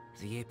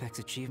 the apex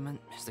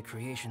achievement is the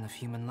creation of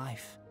human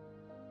life.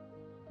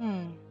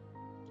 When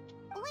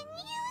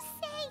you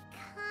say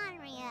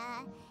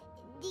Conria,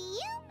 do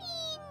you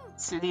mean...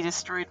 City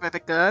destroyed by the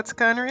gods,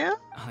 Conria?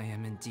 I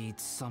am indeed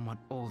somewhat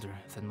older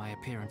than my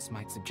appearance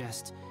might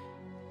suggest,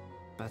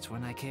 but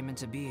when I came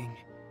into being,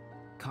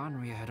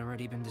 Conria had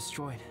already been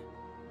destroyed.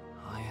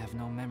 I have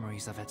no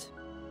memories of it.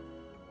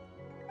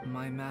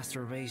 My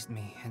master raised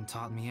me and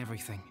taught me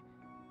everything.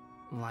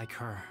 Like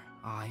her,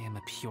 I am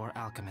a pure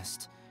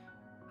alchemist.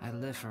 I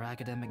live for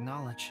academic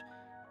knowledge.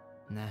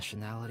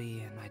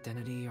 Nationality and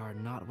identity are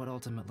not what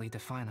ultimately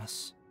define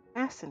us.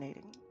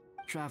 Fascinating.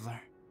 Traveler,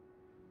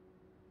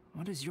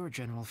 what is your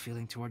general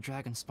feeling toward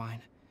Dragonspine?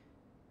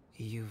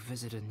 You've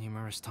visited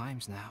numerous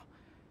times now.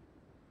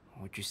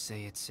 Would you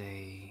say it's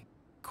a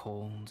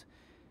cold,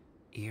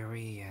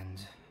 eerie,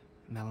 and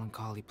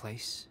melancholy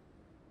place?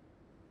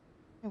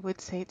 I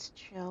would say it's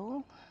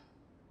chill.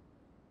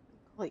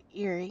 Call it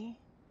eerie.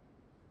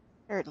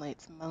 Certainly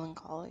it's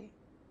melancholy.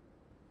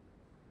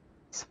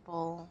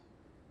 Peaceful.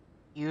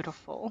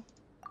 Beautiful.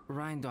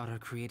 Rhine-daughter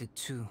created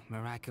two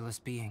miraculous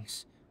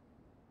beings.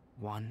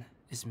 One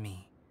is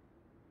me,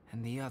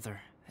 and the other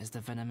is the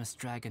venomous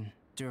dragon,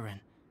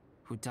 Durin,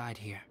 who died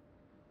here.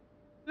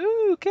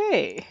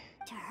 Okay.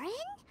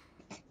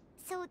 Durin?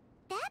 So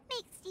that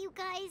makes you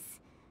guys...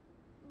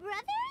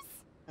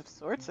 brothers? Of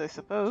sorts, I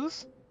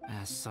suppose.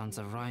 As sons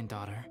of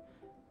Rhine-daughter,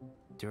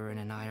 Durin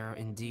and I are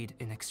indeed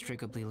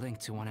inextricably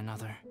linked to one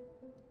another.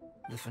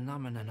 The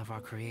phenomenon of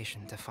our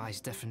creation defies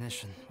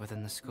definition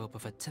within the scope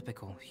of a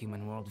typical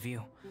human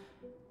worldview.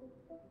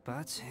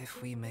 But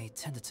if we may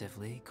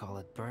tentatively call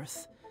it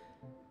birth,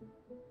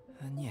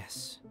 then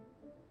yes,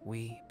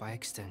 we, by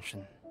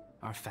extension,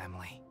 are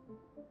family.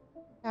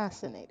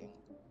 Fascinating.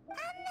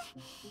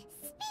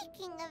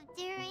 Speaking of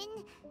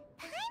Durin,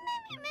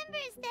 Paimon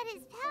remembers that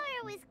his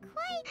power was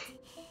quite...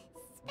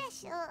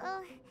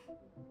 special.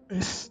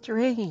 A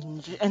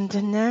strange and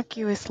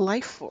innocuous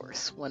life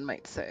force, one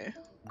might say.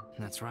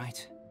 That's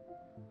right.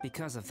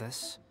 Because of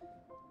this,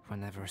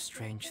 whenever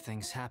strange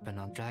things happen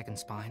on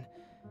Dragonspine,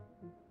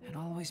 it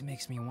always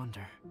makes me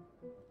wonder.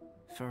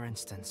 For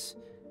instance,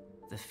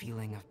 the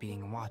feeling of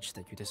being watched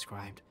that you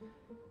described,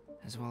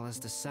 as well as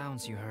the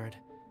sounds you heard,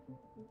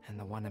 and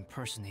the one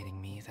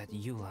impersonating me that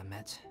Eula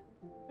met.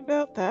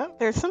 About that,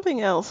 there's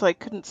something else I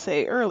couldn't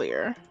say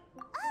earlier.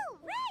 Oh,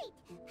 right!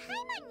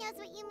 Paimon knows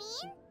what you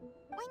mean.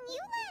 When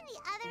Eula and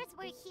the others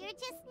were here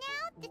just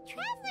now, the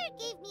Traveler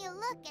gave me a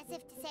look as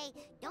if to say,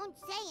 don't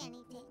say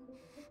anything.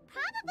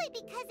 Probably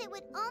because it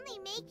would only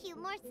make you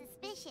more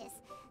suspicious,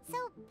 so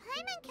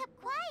Paimon kept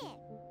quiet.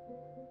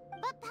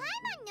 But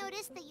Paimon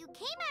noticed that you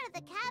came out of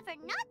the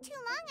cavern not too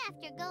long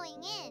after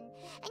going in,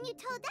 and you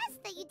told us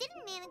that you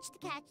didn't manage to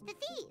catch the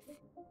thief.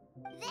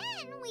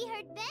 Then we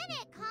heard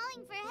Bennett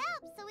calling for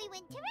help, so we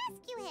went to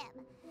rescue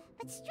him.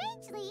 But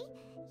strangely,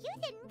 you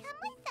didn't come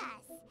with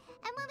us.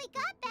 And when we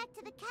got back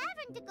to the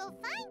cavern to go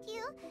find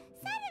you,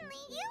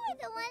 suddenly you were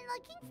the one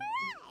looking for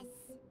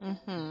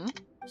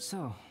us.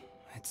 So,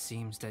 it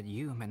seems that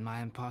you met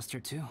my imposter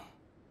too.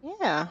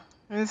 Yeah,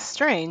 it was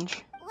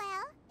strange.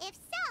 Well, if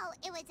so,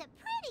 it was a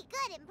pretty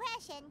good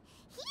impression.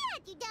 He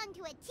had you down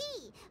to a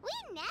T.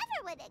 We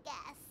never would have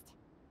guessed.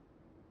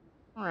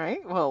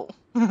 Alright, well...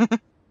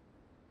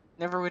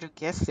 Never would have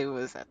guessed it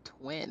was a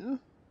twin.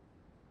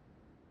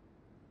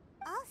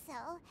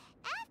 Also,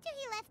 after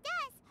he left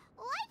us,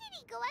 why did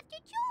he go after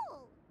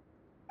Joel?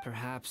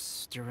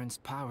 Perhaps Durin's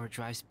power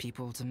drives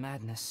people to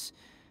madness.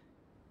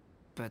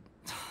 But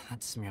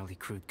that's merely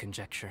crude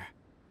conjecture.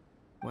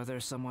 Whether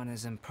someone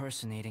is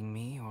impersonating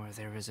me or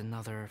there is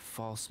another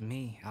false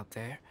me out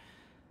there,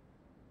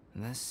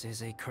 this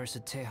is a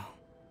cursed tale,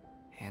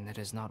 and it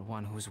is not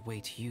one whose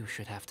weight you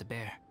should have to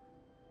bear.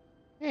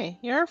 Hey,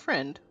 you're our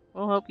friend.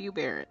 We'll help you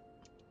bear it.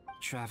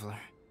 Traveler,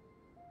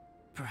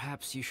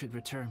 perhaps you should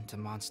return to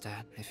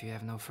Mondstadt if you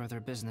have no further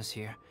business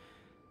here.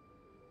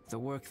 The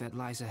work that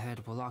lies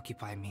ahead will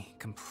occupy me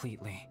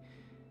completely.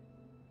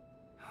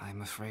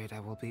 I'm afraid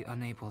I will be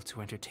unable to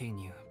entertain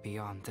you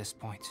beyond this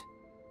point.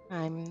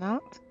 I'm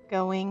not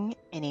going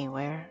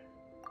anywhere.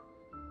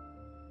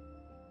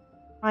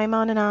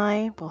 Paimon and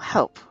I will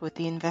help with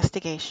the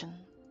investigation.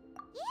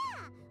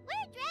 Yeah,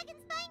 we're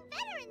Dragonspine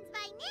veterans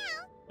by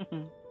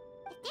now.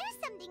 If there's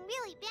something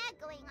really bad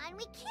going on,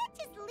 we can't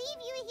just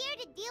leave you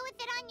here to deal with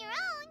it on your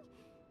own.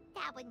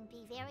 That wouldn't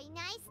be very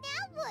nice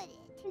now, would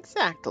it?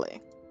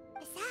 Exactly.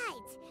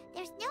 Besides,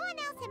 there's no one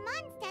else in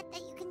Mondstadt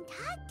that you can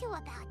talk to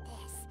about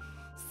this.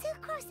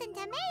 Sucrose and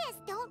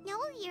Timaeus don't know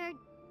your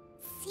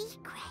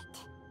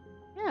secret.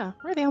 Yeah, Yeah,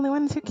 we're the only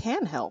ones who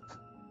can help.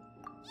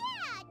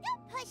 Yeah,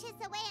 don't push us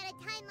away at a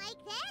time like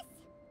this.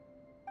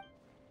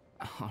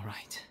 All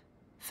right.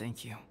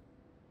 Thank you.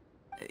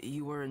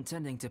 You were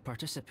intending to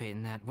participate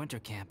in that winter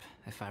camp,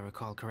 if I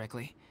recall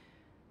correctly.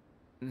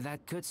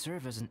 That could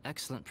serve as an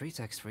excellent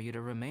pretext for you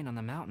to remain on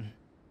the mountain.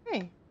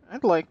 Hey,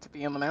 I'd like to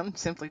be on the mountain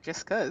simply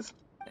just 'cause.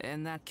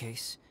 In that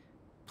case,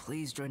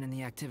 please join in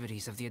the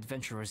activities of the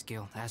Adventurers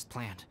Guild as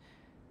planned.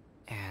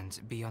 And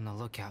be on the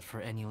lookout for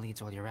any leads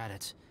while you're at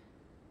it.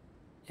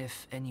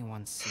 If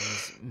anyone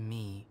sees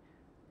me,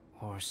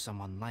 or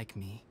someone like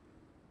me...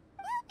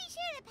 We'll be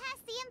sure to pass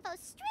the info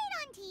straight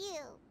on to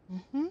you.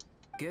 Mm-hmm.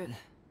 Good.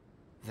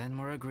 Then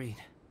we're agreed.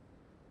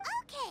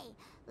 Okay,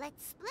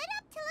 let's split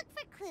up to look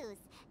for clues.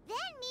 Then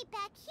meet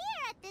back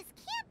here at this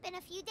camp in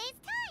a few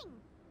days'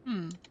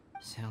 time.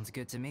 Sounds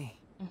good to me.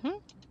 Mm-hmm.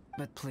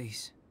 But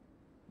please,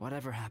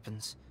 whatever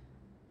happens,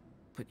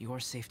 put your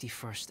safety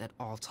first at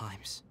all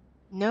times.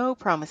 No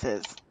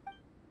promises.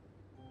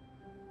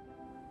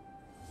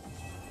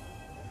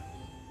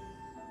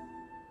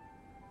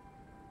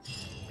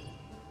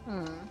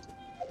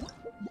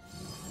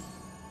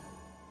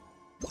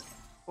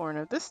 Born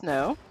of the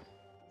snow.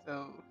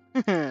 So.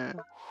 Get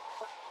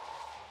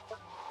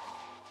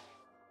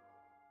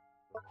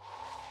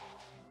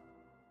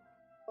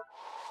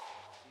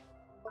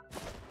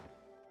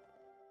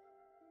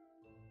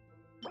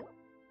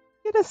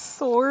a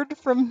sword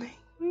from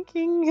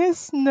making his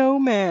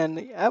snowman.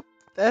 Yep,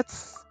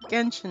 that's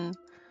Genshin.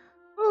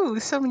 Ooh,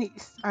 so many.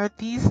 Are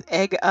these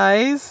egg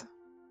eyes?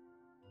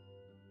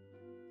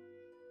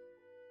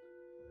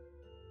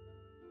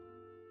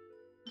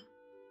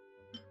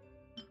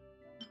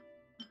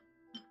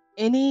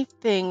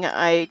 Anything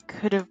I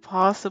could have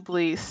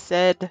possibly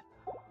said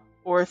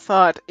or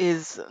thought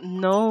is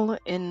null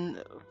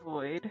and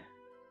void.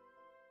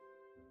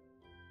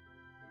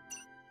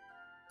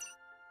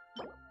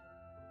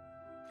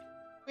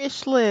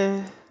 Wish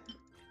list.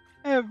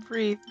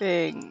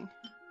 Everything.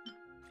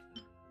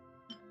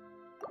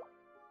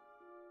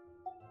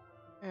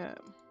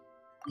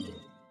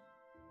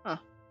 Huh.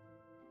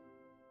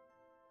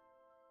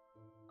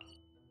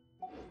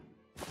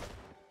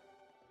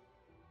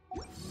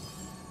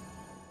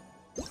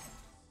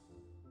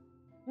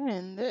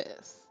 And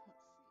this.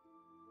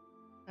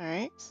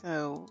 Alright,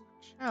 so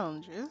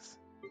challenges.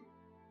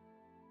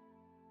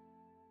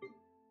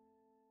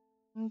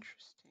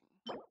 Interesting.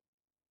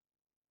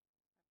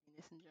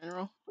 This in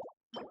general.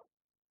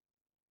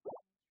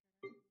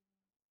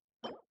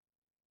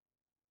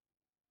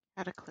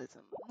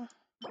 Cataclysm.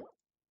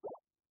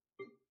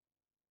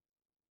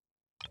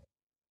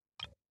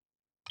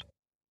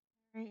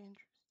 Very interesting.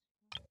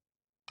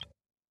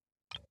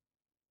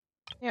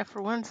 Yeah,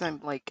 for once I'm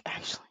like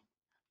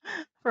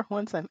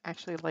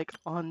actually like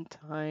on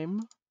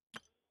time.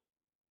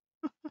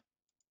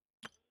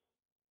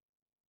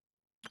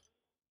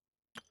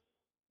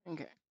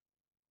 Okay.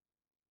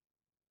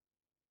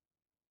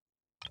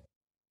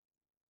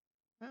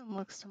 That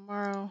looks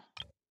tomorrow.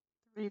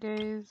 3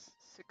 days,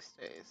 6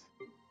 days.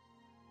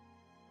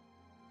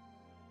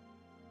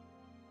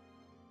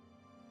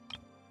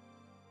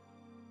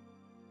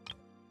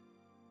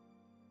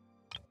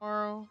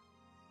 Tomorrow.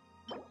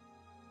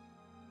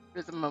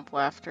 Rhythm of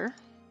Laughter.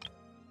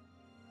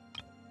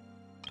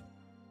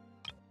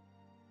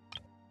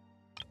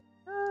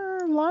 There are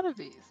a lot of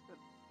these, but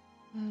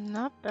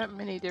not that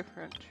many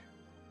different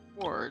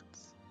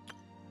words.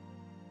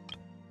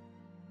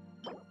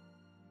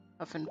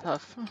 Puff and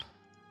Puff.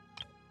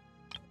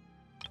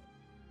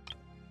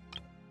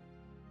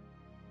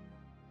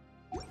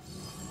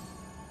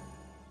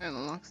 And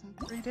unlocks in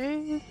 3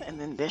 days. And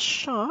then this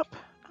shop.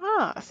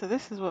 Ah, so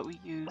this is what we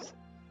use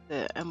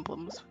the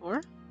emblems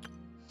for.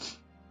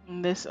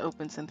 And this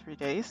opens in 3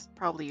 days.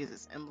 Probably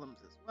uses emblems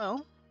as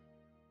well.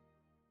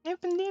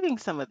 I've been needing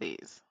some of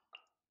these.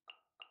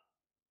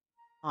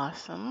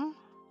 Awesome.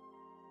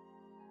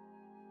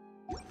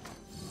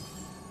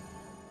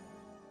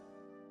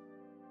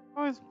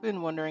 Always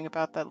been wondering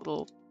about that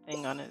little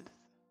thing on it.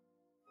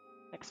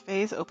 Next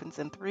phase opens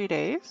in 3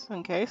 days.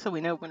 Okay, so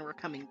we know when we're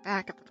coming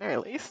back at the very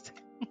least.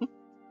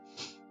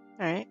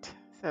 Alright,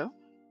 so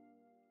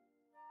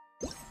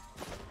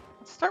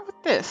let's start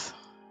with this.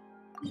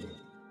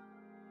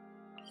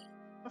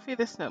 Buffy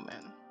the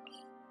Snowman.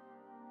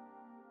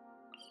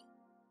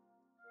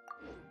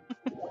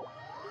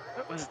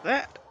 What was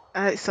that?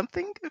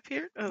 Something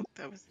appeared? Oh,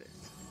 that was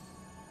this.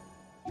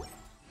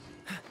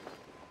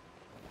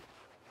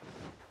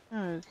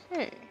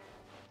 Okay.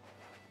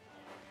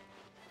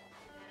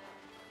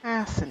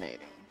 Fascinating.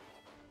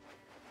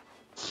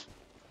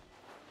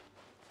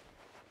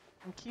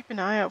 And keep an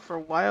eye out for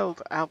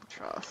wild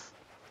albatross.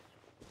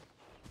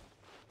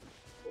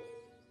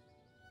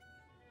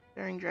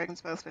 During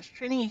Dragonspire special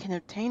training, you can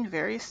obtain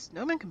various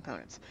snowman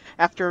components.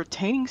 After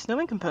obtaining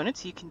snowman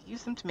components, you can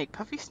use them to make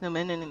puffy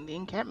snowmen in the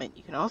encampment.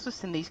 You can also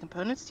send these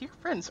components to your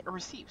friends or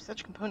receive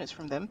such components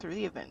from them through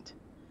the event.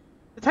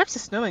 The types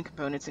of snowman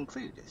components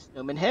include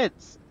snowman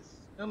heads,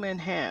 snowman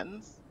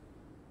hands,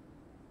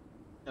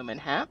 snowman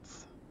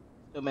hats,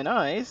 snowman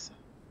eyes,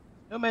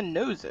 snowman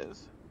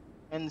noses,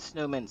 and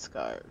snowman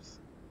scarves.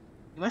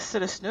 You must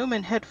set a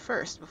snowman head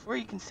first before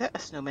you can set a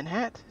snowman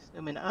hat,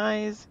 snowman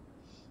eyes,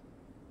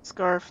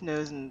 scarf,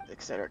 nose, and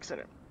etc.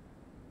 etc.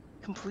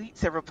 Complete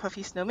several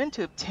puffy snowmen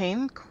to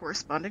obtain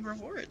corresponding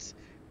rewards.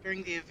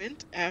 During the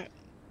event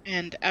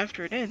and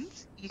after it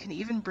ends, you can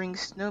even bring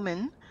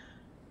snowmen,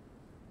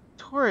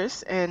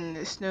 Taurus,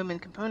 and snowman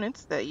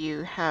components that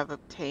you have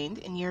obtained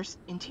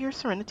into your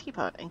Serenity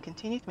Pot and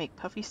continue to make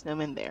puffy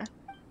snowmen there.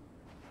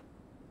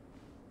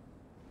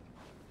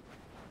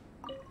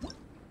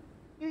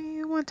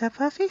 You want a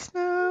puffy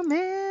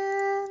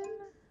snowman?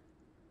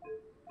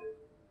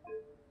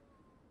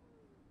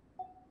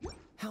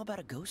 How about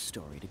a ghost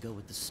story to go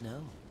with the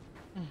snow?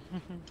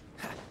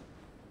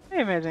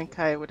 I imagine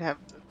Kai would have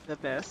the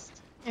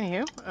best.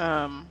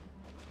 Anywho,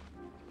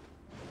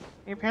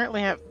 we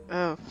apparently have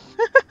a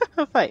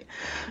fight.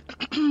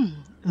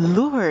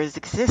 Lures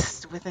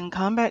exist within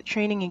combat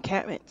training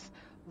encampments.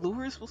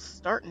 Lures will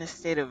start in a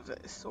state of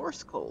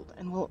source cold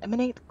and will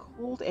emanate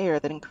cold air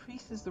that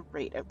increases the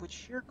rate at which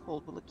sheer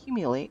cold will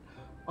accumulate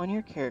on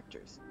your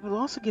characters. It will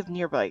also give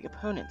nearby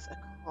opponents a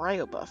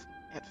cryo buff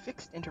at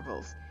fixed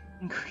intervals,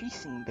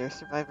 increasing their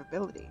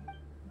survivability.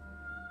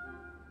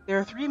 There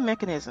are 3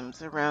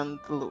 mechanisms around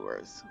the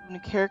lures. When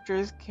a character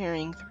is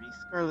carrying 3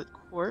 scarlet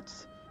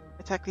quartz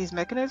attack these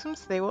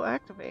mechanisms, they will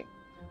activate.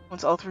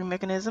 Once all 3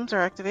 mechanisms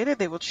are activated,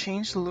 they will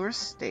change the lure's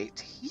state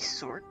to heat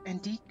sort and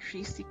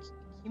decrease the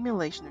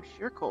accumulation of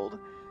sheer cold.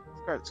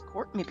 Scarlet's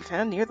quartz may be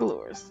found near the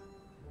lures.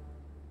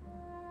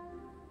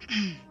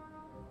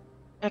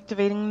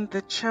 Activating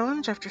the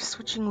challenge after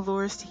switching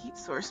lures to heat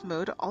source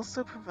mode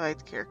also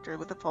provides character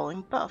with the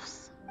following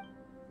buffs.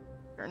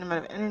 Certain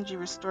amount of energy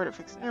restored at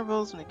fixed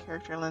intervals when a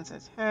character lands an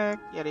attack,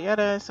 yada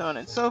yada, so on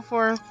and so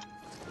forth.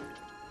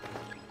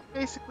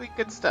 Basically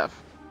good stuff.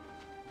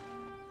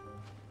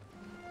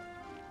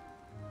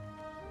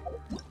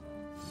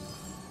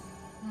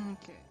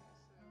 Okay,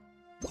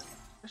 so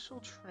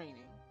special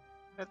training.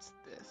 That's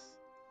this.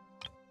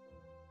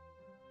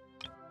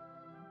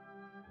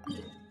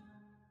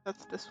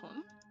 That's this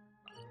one.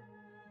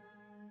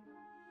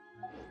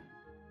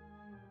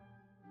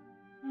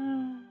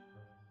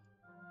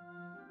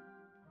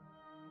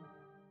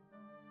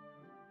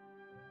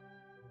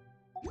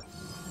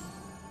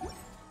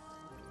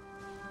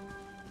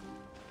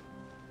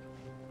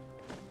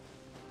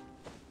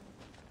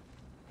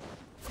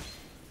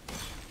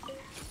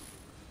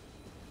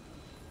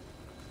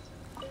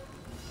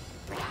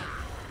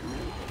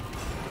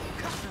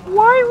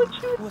 Why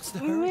would you? What's the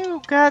hurry?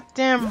 You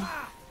goddamn.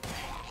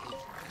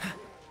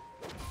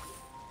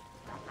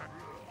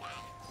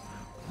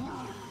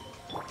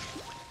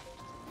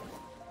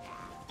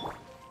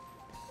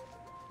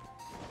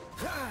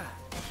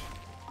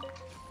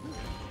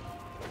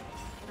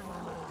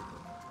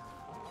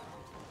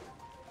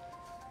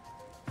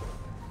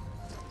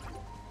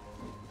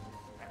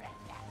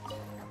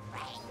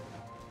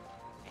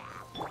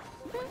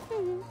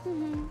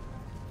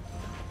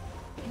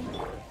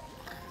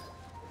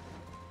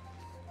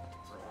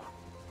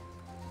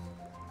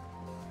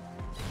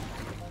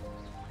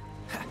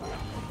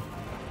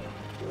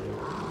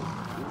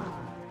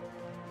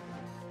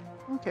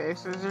 Okay,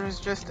 so there's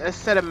just a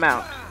set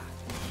amount.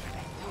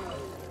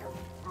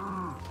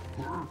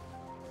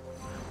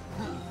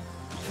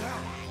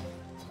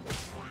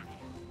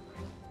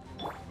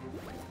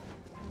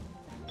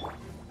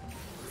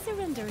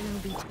 Surrender and it'll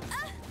be.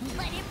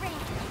 Let it rain.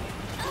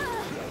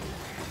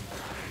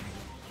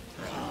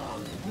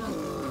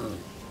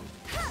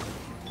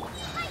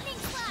 Lightning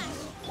flash.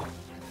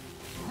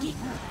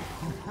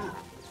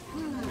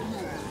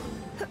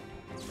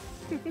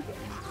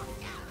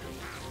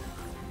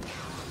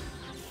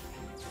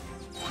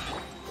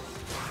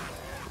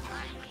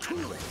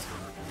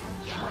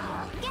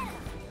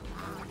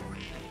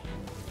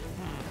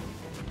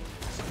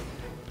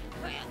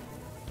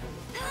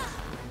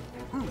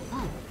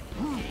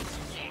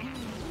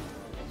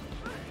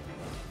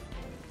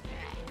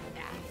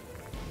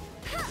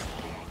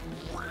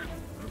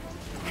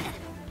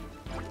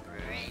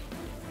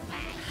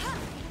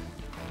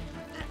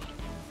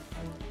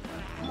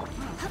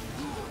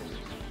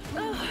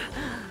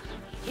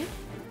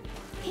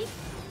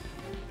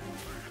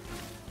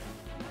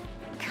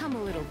 Come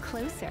a little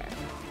closer.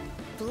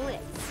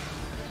 Blitz.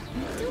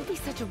 Don't be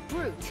such a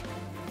brute.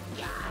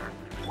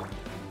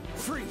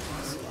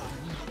 Freeze!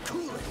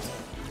 Cool it!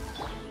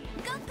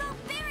 Go,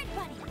 Barret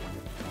Buddy!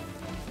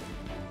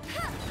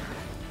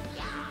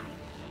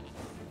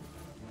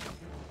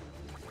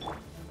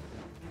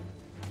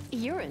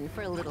 You're in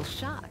for a little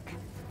shock.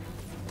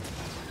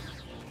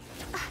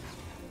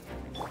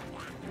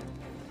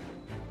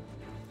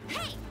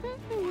 Hey!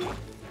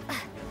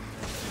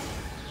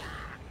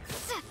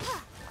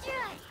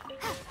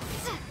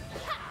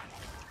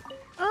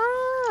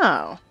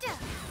 Oh.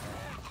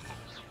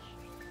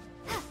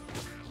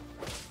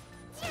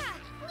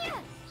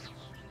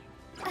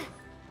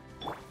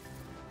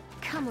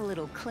 Come a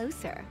little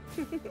closer.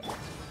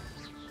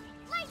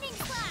 Lightning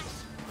flash!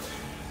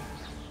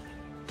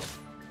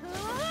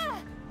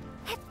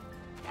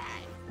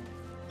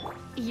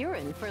 You're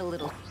in for a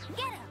little.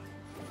 Get him!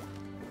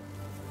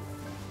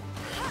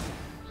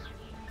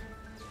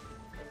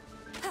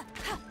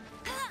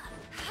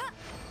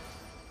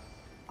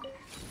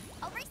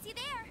 I'll race you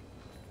there.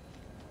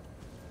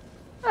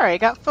 Alright,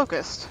 got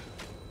focused.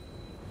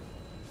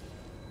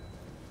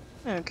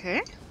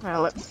 Okay,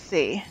 now let's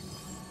see.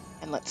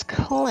 And let's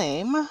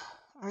claim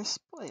our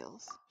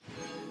spoils.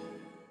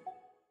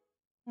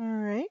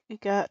 Alright, we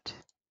got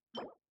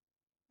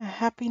a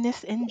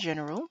happiness in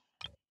general.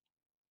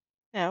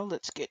 Now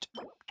let's get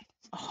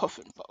a huff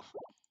and puff.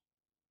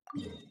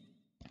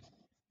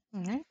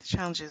 Alright, the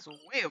challenge is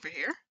way over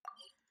here.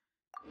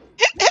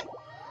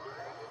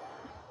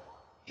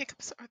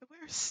 Hiccups are the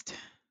worst.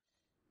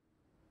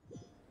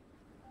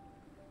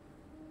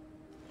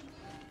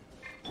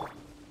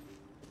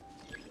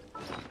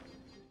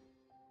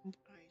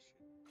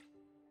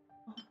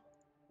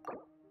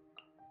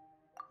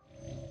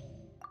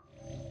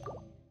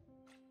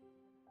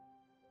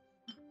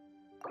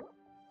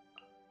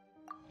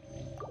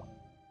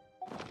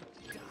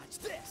 Dodge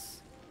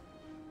this.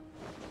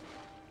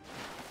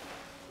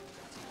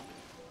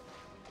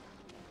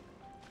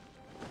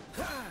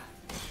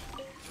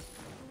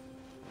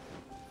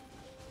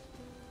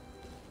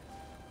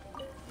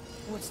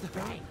 What's the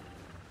hurry?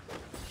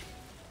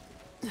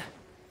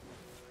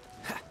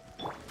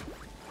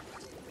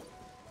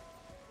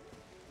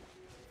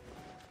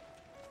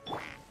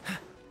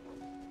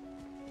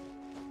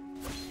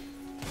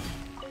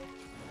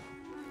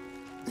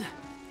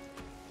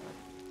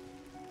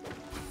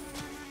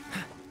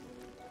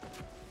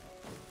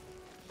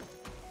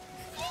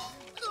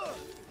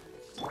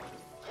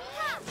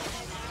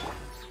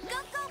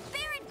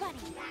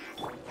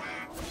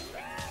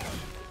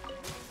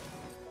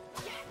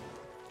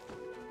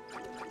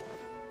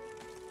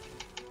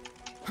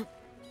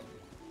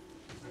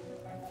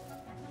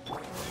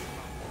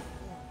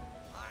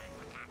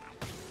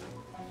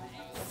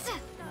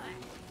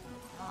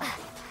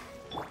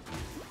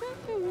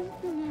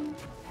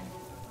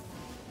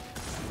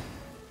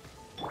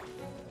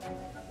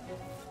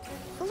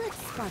 Let's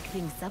spark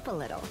things up a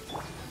little.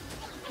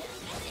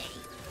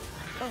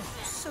 Oh,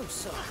 so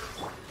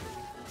soft.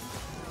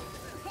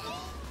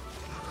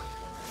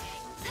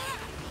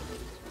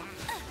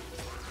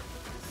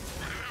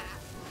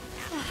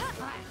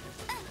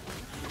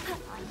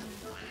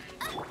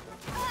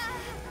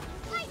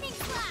 Lightning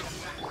slash!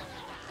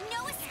 No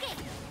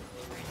escape!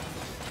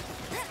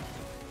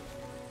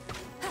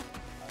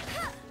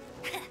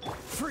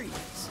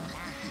 Freeze.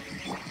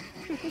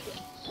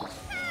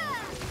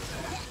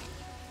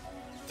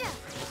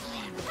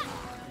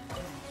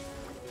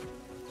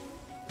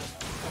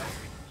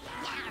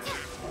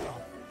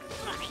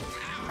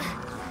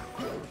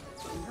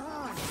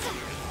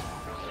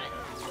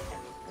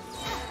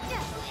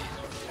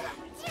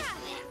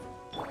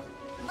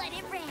 Let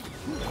it rain!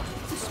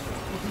 This will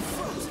be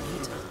frozen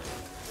in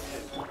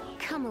time.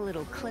 Come a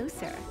little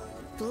closer.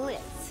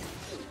 Blitz.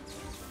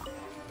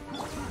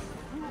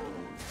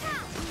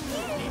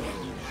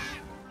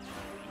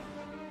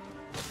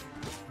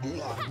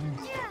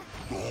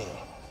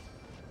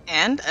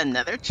 And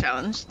another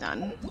challenge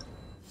done.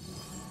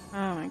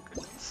 Oh my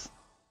goodness.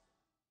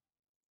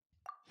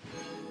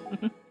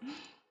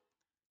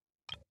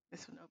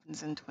 This one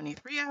opens in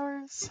 23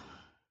 hours.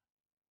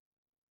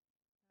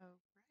 Oh, right.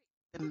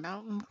 The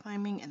mountain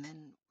climbing and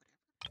then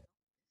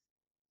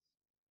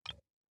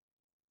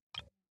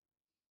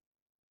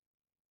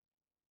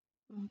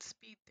whatever.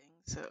 Speed thing,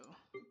 so.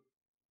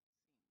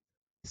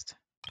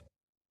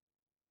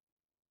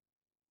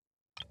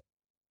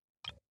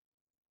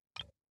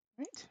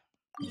 Right.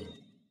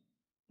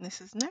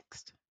 This is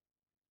next.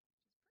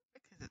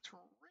 Because it's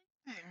right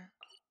there.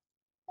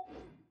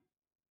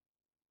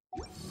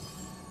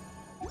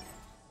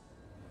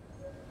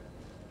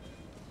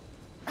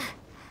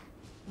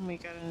 And we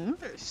got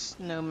another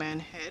snowman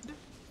head.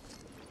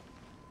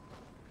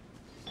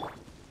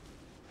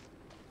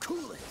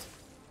 Cool it.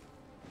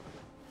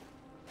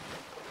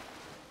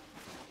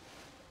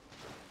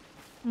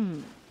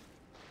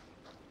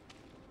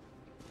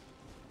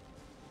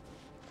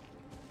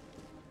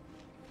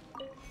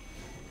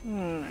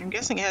 I'm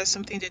guessing it has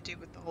something to do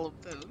with all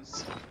of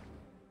those.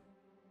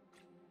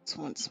 Let's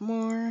once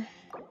more.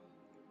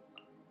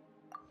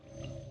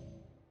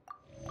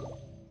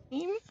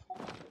 Theme.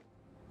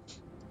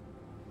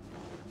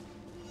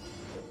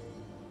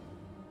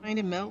 Find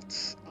and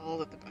melt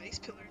all of the ice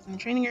pillars in the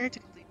training area to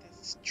complete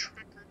this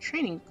tracker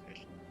training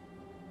question.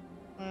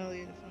 While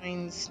you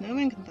define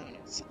snowman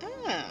components.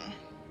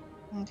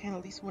 Maintain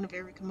at least one of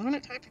every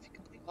component type if you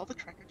complete all the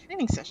tracker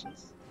training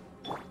sessions.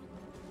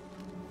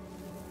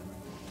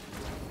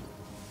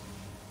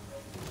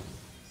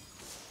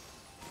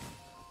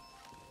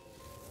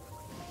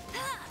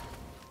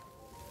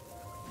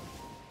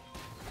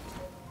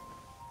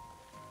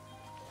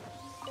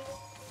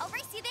 I'll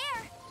race you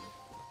there.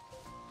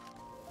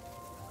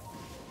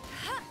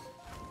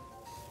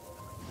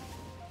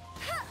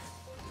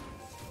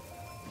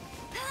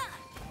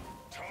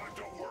 Time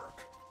to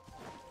work.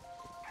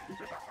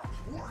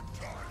 Work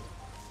time.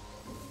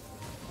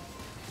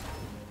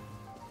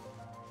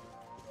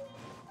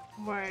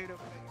 wide open.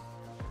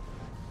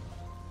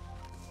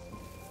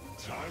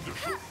 Time to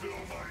fulfill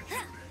my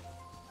duty.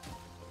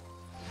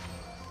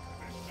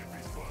 This should be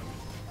fun.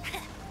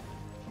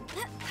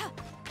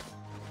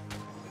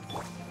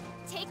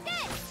 Take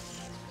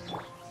this!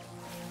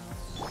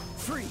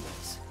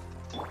 Freeze!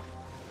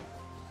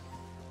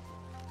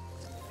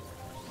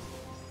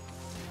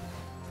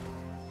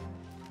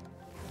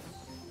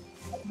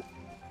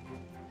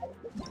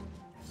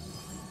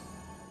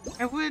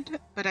 I would,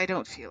 but I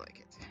don't feel like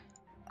it.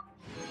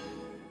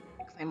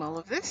 I claim all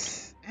of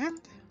this, and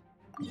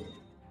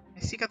I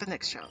seek out the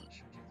next challenge,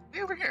 which is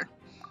way over here.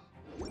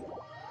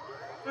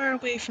 Far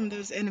away from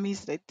those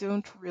enemies that I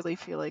don't really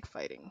feel like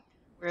fighting.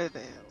 Where the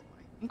hell?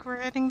 I think we're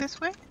heading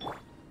this way?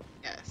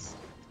 Yes.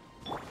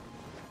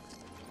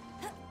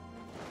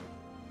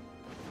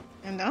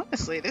 And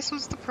honestly, this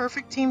was the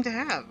perfect team to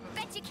have.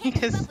 Bet you can't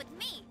keep up with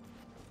me!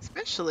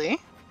 Especially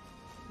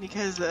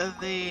because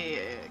the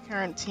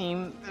current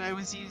team that I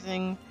was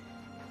using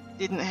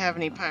didn't have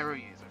any pyro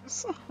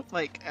users.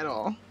 Like, at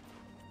all.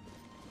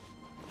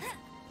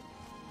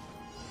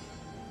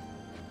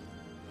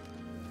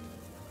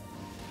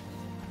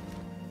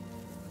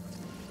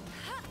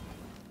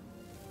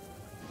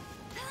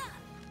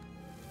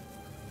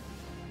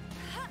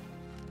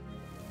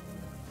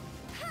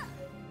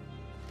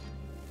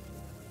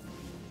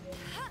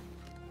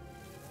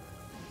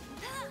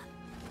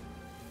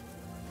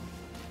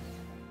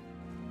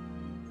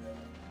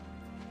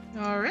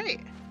 Alright.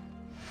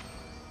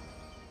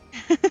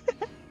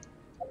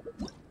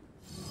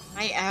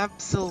 I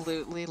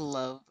absolutely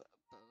love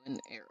bow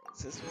and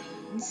arrows as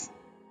weapons.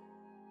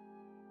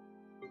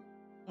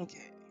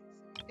 Okay,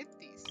 so hit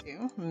these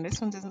two. And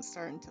this one doesn't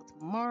start until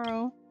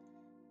tomorrow.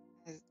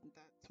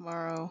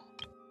 Tomorrow.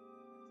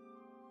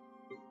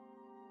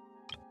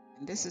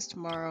 And this is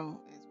tomorrow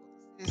as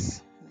well as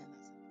this. And then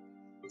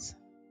that's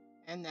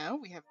and now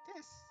we have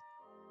this.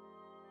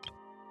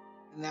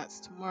 And that's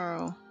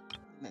tomorrow.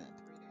 And then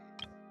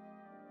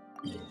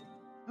in 3 days.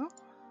 Oh, let's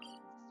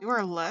do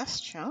our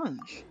last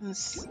challenge.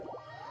 This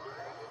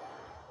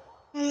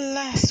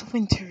last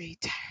wintry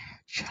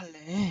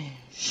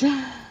challenge.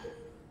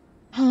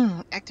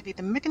 Activate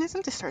the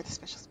mechanism to start the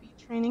special speed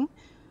training.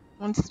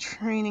 Once the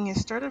training is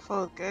started,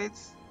 follow the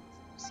guides.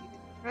 Proceed to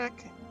the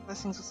track.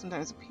 Blessings will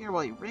sometimes appear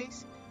while you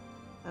race.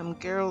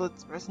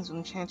 Geralt's presence will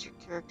enhance your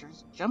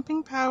character's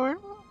jumping power.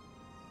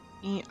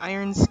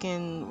 Iron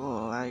Skin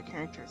will allow your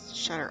characters to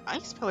shatter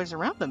ice pillars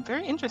around them.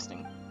 Very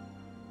interesting.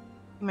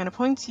 The amount of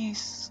points you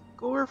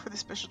score for the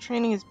special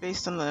training is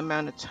based on the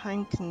amount of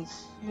time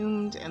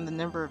consumed and the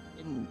number of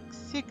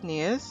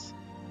insignias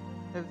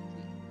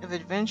of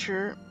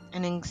adventure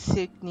and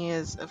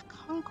insignias of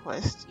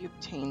conquest you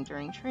obtain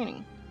during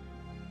training.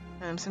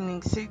 Some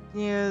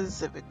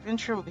insignias of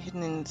adventure will be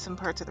hidden in some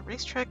parts of the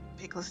racetrack.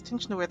 Pay close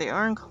attention to where they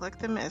are and collect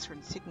them. As for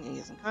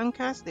insignias and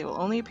conquest, they will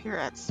only appear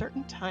at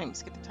certain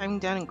times. Get the timing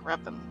down and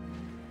grab them.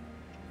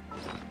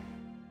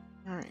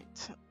 Alright.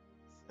 So,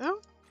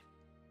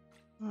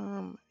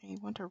 I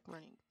want a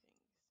running thing.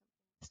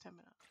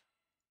 Stamina.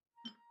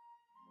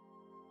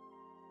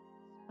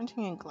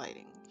 Sprinting and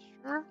gliding.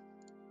 Sure.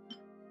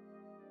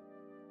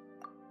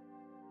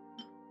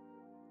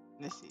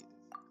 This is.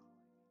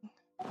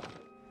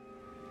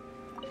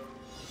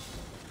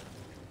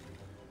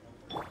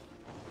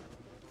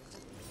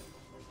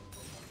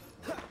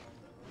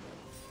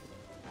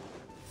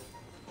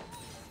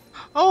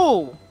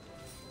 Oh!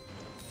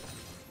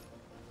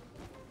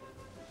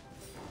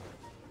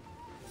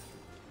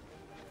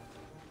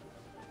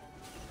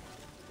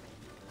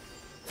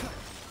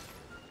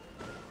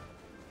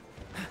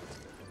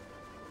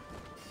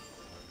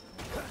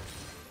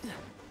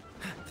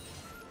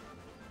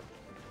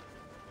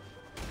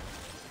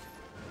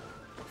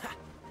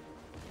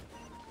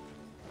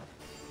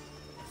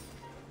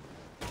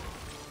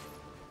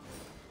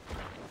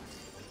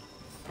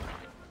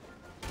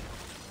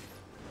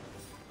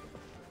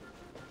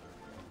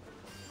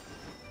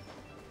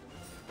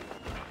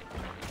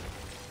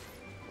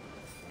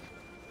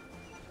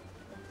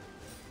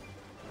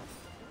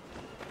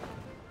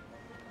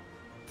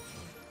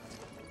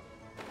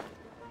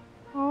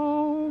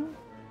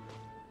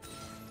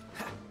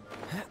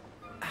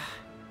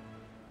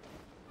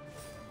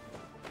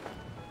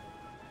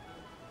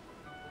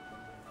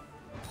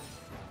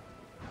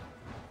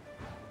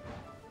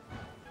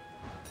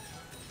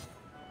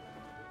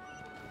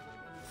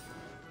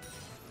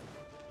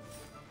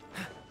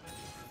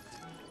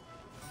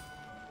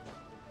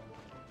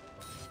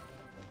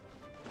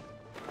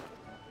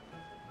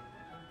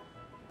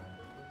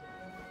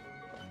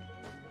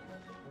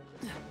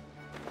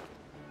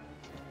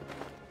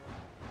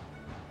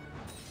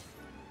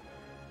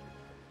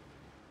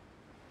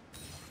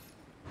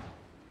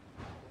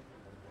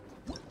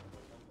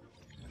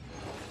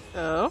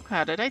 So,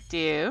 how did I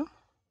do?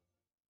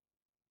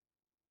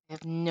 I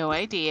have no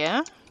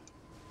idea.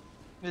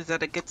 Was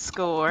that a good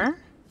score?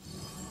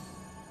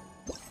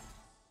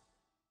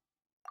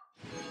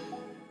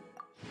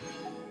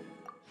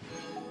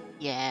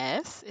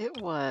 Yes, it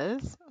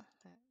was.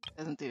 That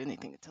doesn't do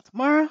anything until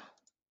tomorrow.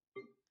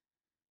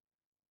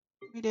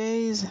 3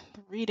 days,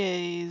 3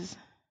 days.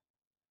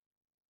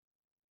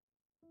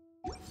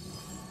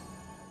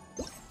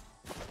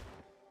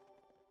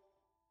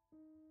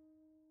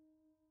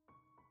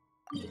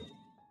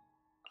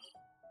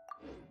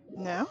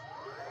 Now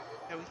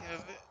that we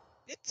have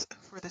bits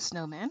for the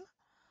snowman,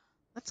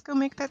 let's go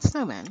make that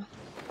snowman.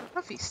 A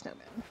puffy snowman.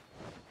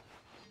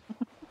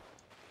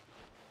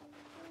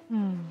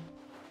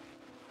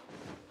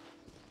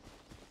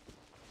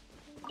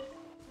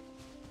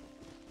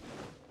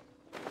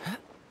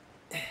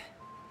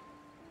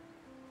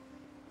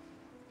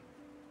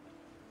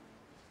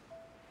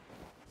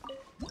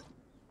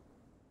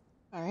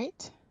 All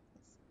right.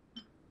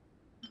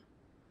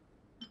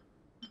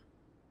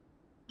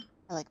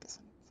 I like this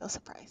one. So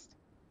surprised.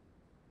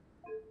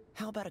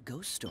 How about a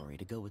ghost story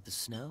to go with the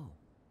snow?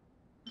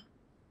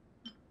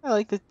 I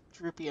like the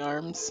droopy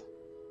arms.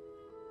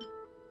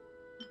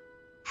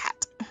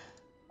 Hat.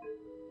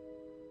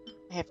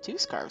 I have 2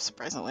 scarves,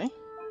 surprisingly.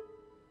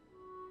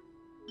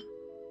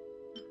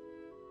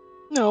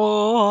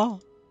 No.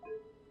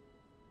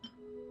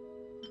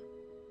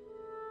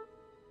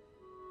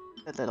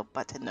 The little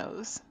button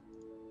nose.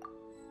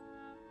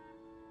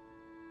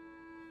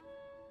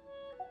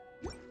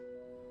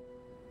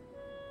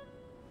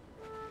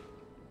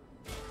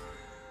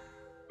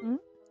 Hmm?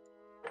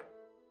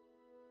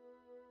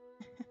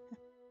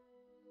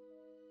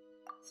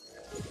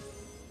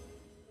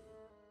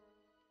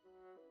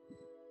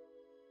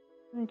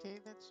 Okay,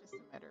 that's just a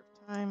matter of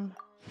time.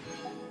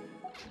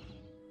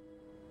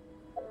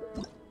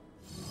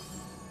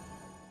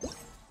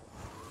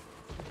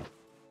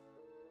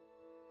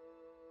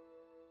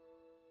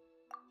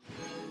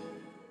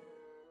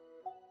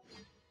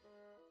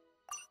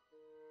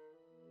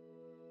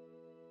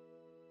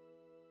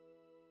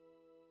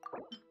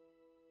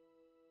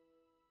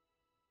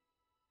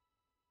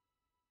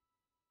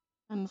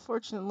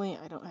 Unfortunately,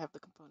 I don't have the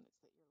components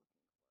that you're looking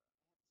for.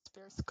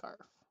 Spare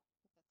scarf.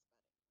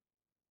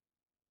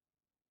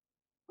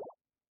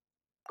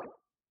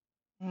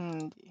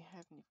 And you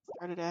haven't even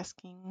started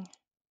asking.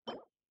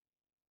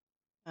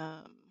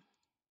 To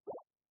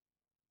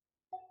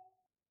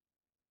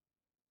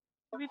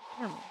be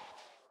determined.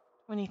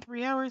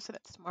 23 hours, so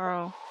that's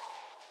tomorrow.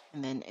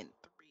 And then in 3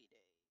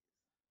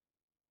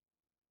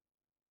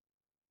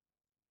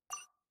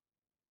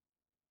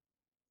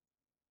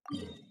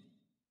 days.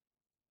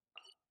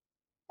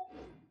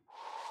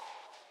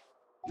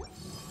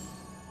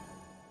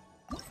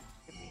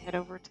 If we head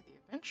over to the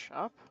event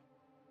shop,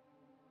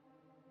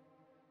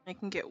 I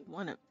can get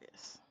one of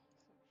this.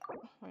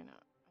 So why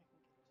not?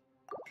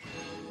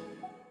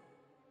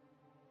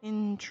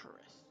 Interesting.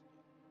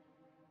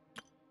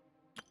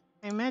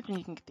 I imagine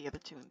you can get the other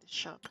 2 in this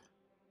shop.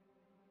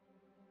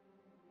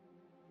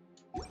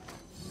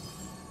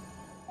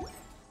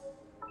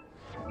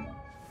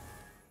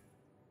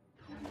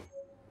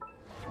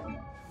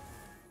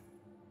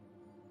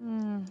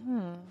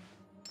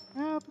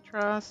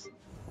 Albatross.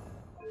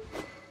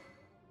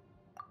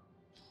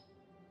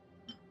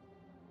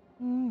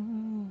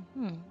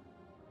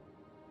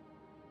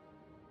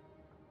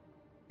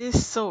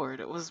 This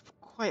sword was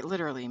quite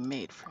literally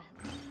made for him.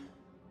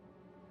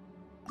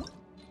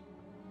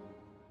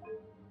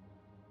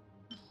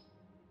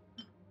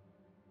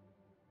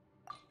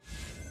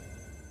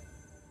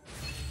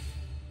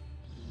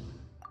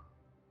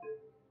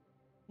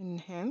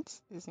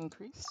 Enhance is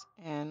increased,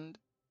 and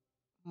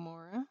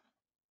Mora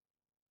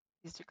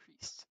is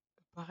decreased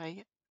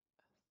by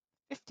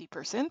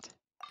 50%.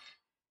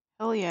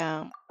 Hell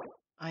yeah,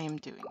 I am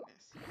doing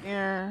this.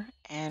 There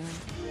and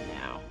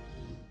now.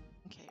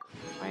 Okay,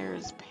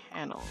 requires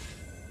panels.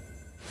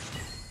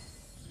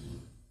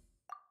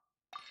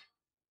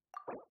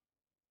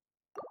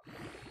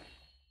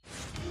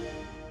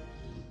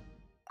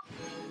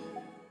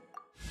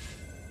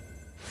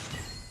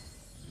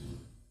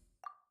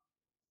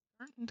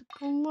 Starting to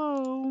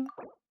glow.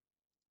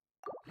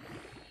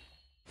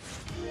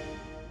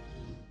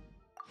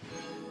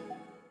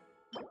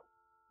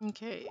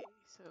 Okay,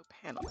 so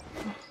panel.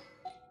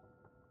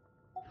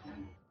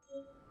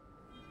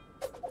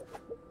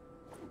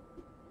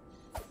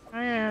 Oh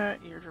yeah,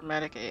 you're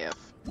dramatic AF.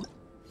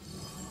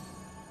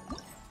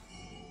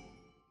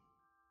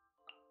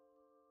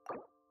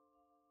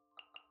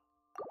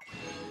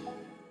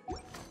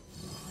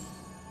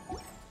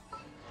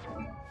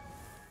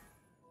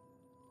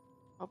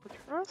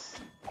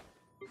 Albatross?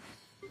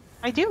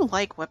 I do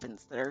like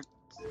weapons that are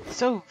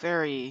so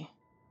very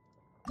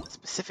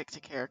specific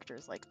to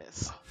characters like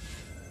this.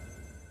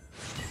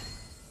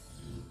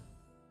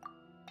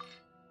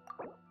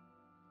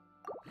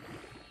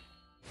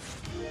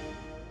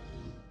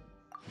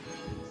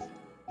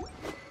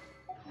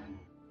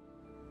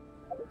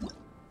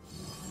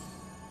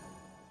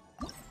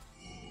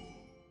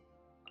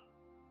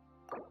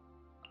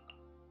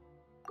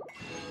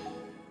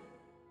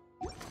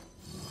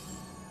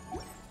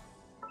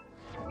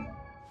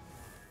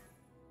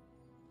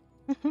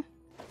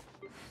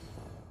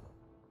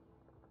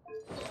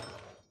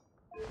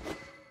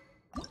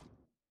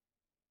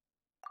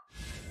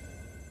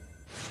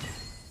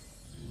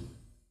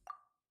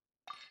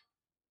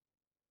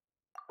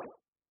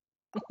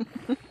 Now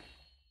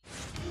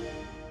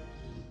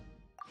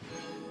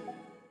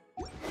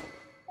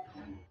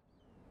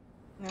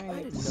I I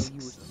need didn't know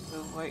you 6 of the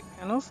white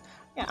panels.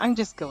 Yeah, I'm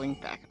just going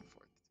back and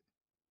forth.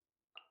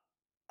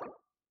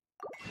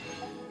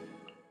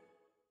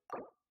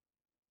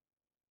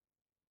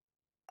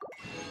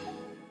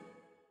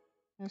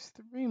 There's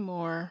 3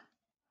 more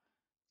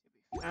to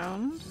be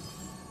found.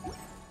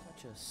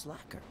 Such a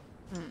slacker.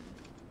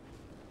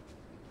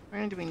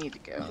 Where do we need to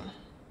go?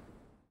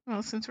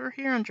 Well, since we're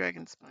here on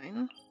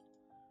Dragonspine,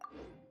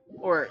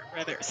 or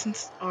rather,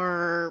 since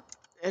our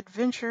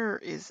adventure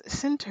is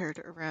centered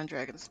around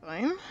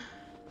Dragonspine,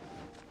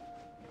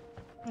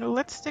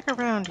 let's stick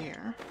around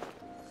here.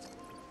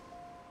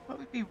 What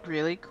would be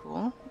really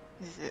cool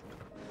is it...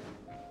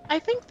 I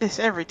think this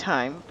every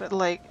time, but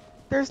like,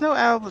 there's no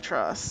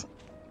Albatross.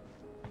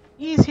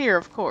 He's here,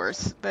 of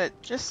course, but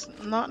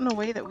just not in a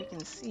way that we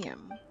can see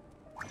him.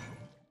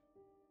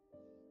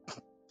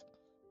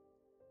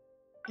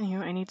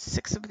 Anyway, I need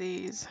 6 of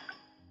these.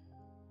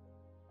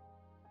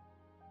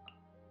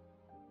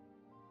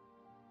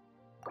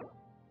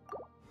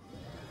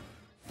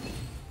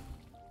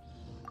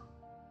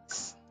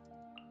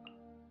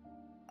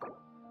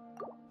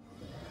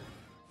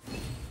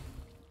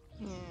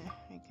 Yeah, I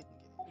couldn't get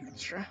an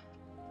extra.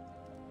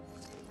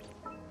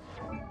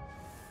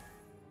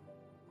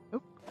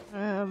 Nope.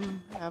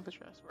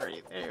 Albatross, where are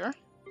you? There you are.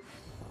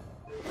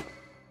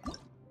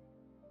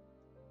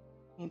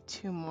 Need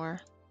 2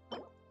 more.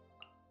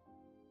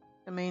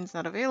 Domain's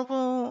not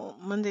available.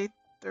 Monday,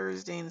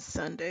 Thursday, and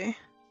Sunday.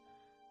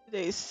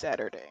 Today's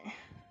Saturday.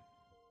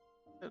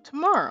 So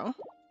tomorrow.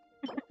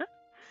 And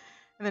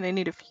then I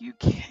need a few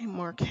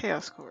more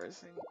Chaos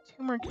Cores. I need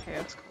 2 more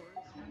Chaos Cores.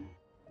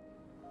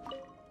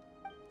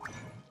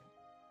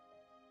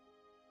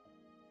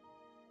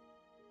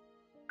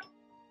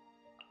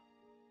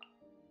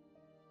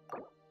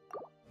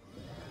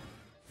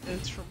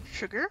 It's from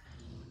Sugar.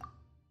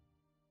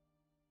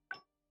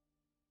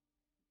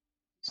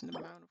 It's an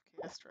amount of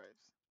Chaos Drives.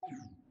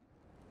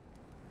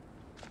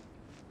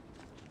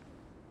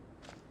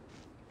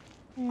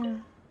 Yeah.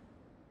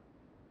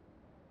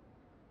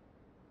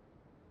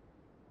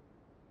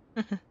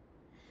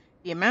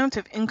 The amount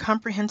of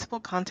incomprehensible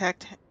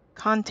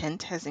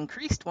content has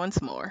increased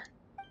once more.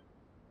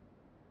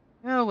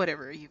 Oh,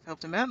 whatever. You've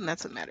helped him out, and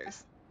that's what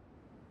matters.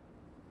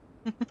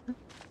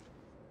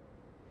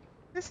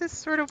 This is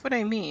sort of what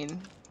I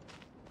mean.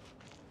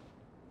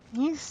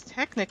 He's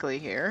technically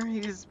here.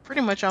 He's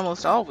pretty much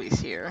almost always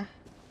here.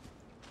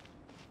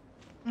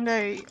 And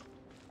I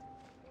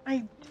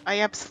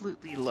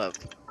absolutely love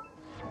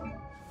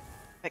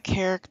that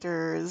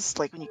characters,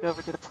 like when you go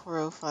over to the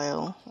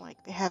profile,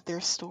 like they have their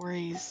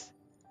stories.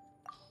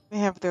 They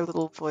have their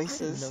little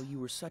voices. I didn't know you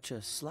were such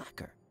a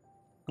slacker.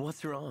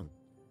 What's wrong?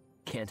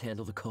 Can't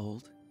handle the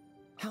cold?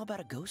 How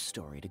about a ghost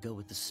story to go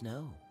with the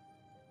snow?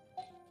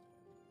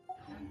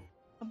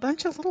 A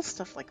bunch of little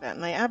stuff like that,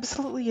 and I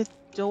absolutely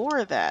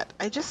adore that.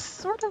 I just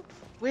sort of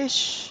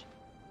wish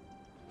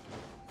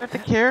that the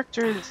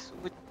characters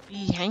would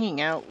be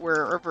hanging out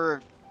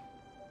wherever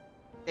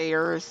they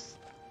are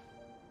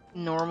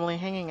normally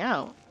hanging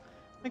out.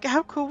 Like,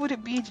 how cool would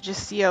it be to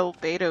just see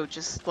Albedo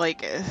just,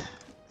 like,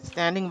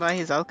 standing by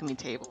his alchemy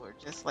table, or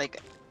just,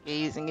 like,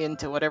 gazing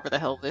into whatever the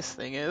hell this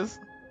thing is?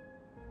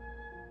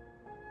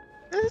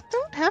 They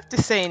don't have to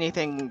say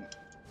anything,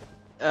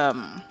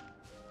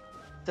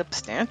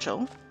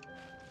 substantial.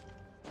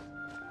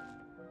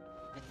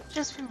 It'd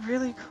just be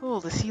really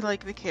cool to see,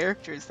 like, the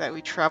characters that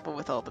we travel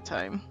with all the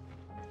time.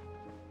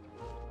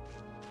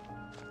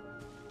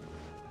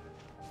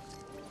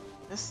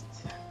 Just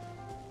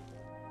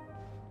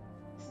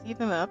see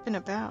them up and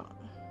about.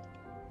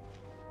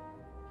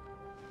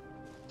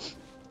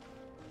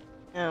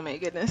 Oh my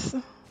goodness.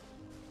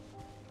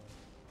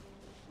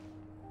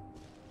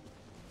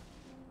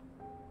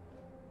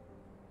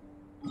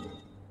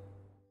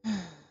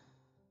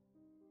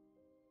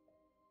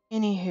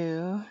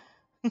 Anywho,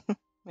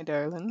 my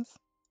darlings,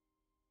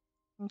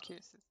 I'm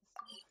curious if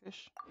this is a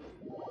fish.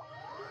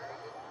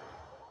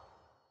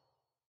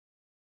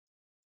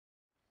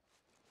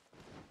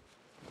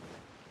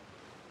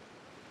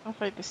 I'll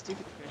fight the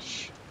stupid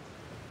fish.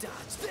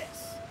 Dodge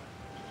this!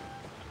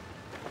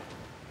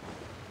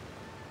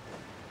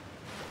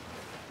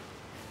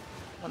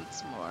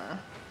 Once more.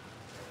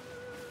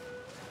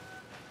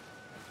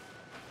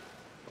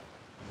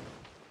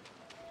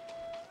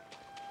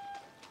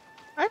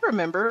 I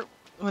remember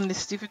when the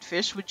stupid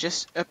fish would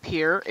just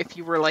appear if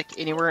you were like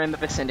anywhere in the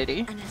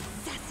vicinity. An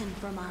assassin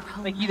from our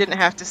home. Like you didn't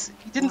have to,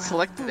 you didn't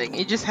select the thing.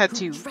 You just had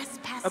to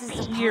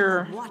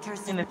appear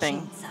in the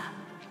thing.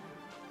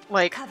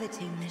 Like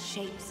coveting the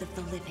shapes of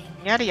the living.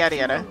 Yada yada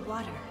yada.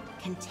 Water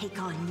can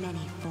take on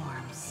many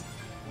forms.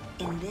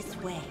 In this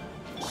way,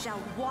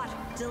 shall water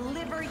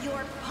deliver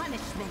your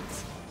punishment.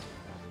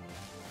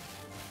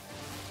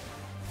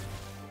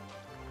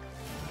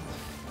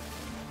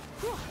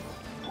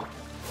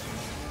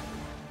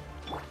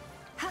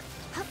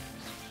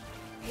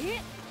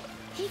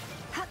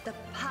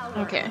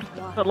 Okay,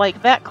 but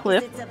like that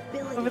cliff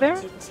over there,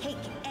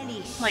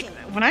 any Like, shape.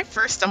 when I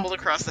first stumbled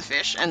across the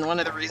fish, and one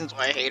of the reasons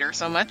why I hate her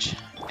so much,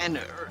 and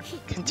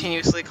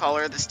continuously call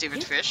her the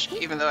stupid fish,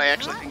 even though I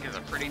actually think is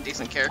a pretty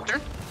decent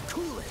character.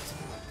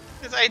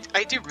 Because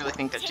I do really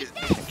think that she's a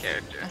decent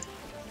character.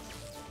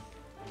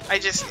 I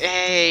just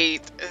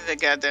hate the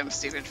goddamn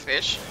stupid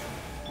fish.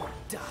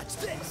 Dodge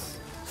this.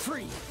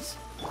 Freeze.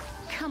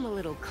 Come a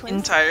little closer.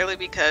 Entirely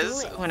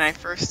because when I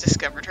first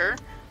discovered her,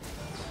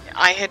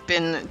 I had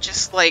been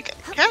just like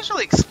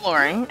casually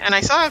exploring, and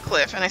I saw a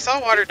cliff, and I saw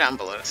water down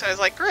below, so I was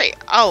like, great,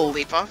 I'll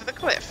leap off the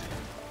cliff.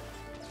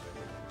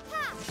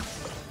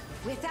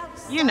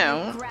 You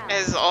know,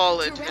 as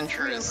all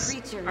adventurers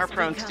are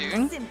prone to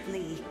doing.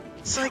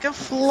 So I go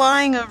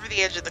flying over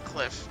the edge of the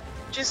cliff,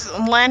 just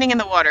landing in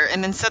the water,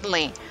 and then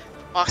suddenly,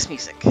 boss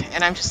music,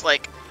 and I'm just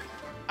like,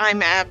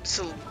 I'm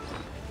absolutely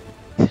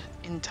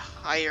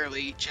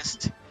entirely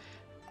just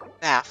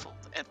baffled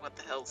at what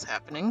the hell's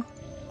happening.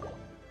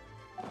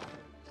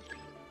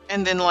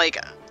 And then, like,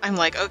 I'm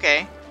like,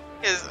 okay,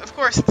 because of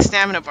course the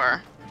stamina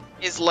bar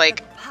is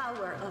like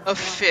a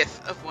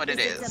fifth of what it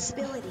is. Its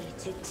ability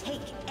to take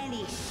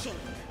any shape.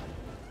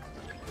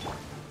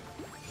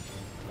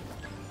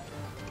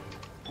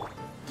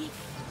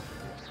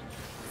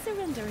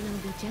 Surrender and I'll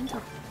be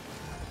gentle.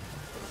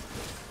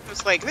 It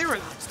was like, they were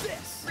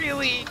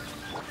really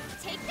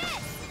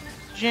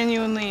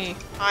genuinely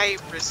high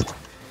risk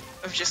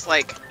of just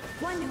like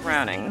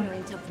drowning. One who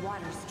is ignorant of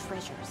water's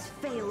treasures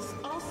fails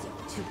also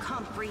to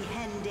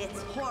comprehend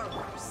its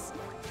horrors.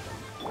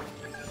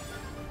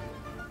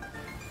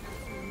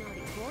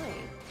 Naughty boy.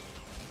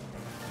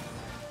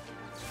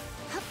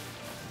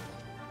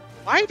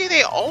 Why do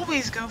they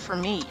always go for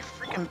me,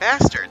 freaking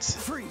bastards?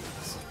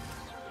 Freeze.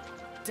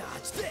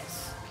 Dodge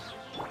this.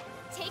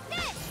 Take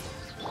this!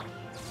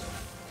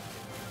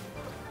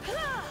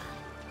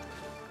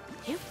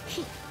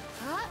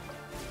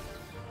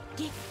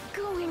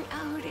 Going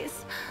out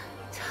is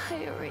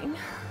tiring.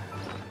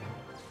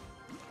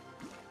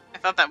 I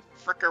thought that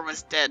fricker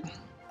was dead.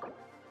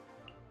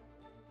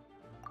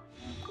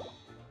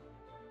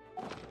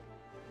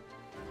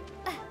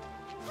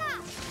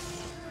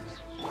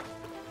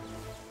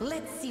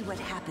 Let's see what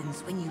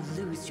happens when you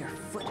lose your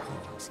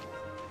foothold.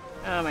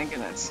 Oh my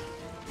goodness.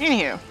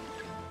 Anywho.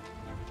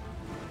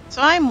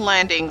 So I'm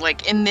landing,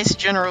 like, in this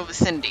general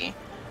vicinity.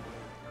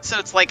 So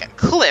it's like a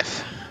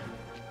cliff.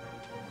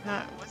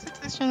 Was it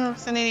this general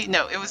vicinity?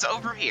 No, it was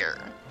over here.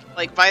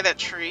 Like, by that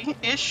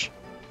tree-ish.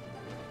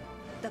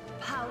 The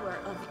power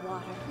of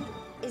water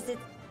is it.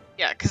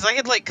 Yeah, because I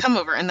had, like, come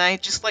over, and I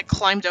just, like,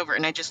 climbed over,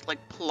 and I just, like,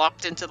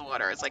 plopped into the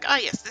water. It's like, ah,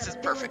 yes, this is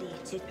perfect.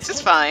 This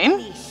is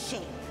fine.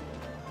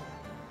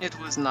 It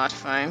was not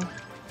fine.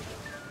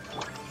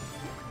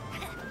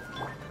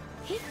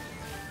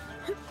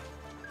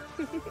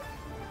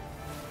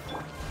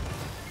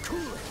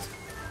 Cool it.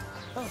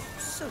 Oh,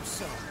 so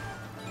sorry.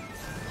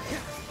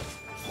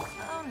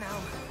 Oh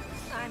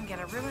no, I'm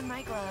gonna ruin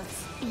my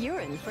gloves. You're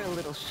in for a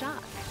little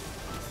shock.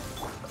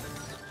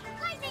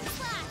 Lightning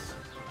flash!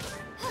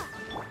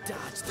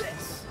 Dodge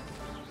this.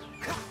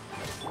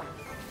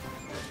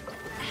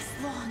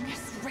 As long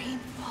as rain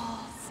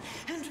falls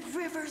and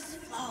rivers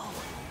flow,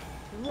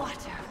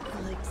 water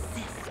will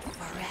exist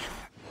forever.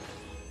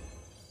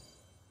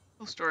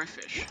 Full story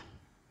fish.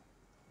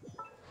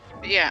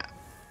 But yeah,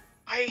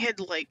 I had,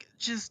 like,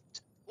 just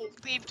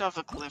leaped off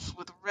a cliff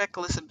with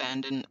reckless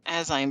abandon,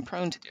 as I am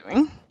prone to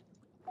doing.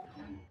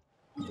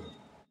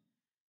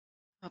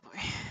 Oh boy.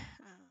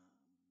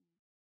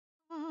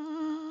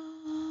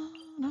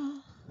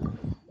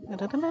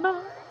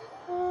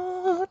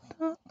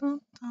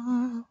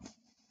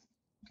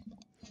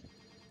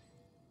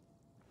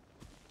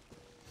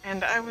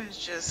 And I was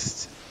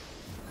just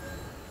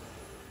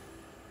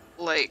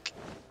like,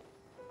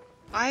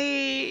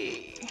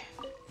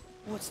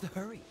 What's the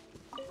hurry?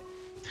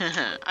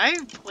 I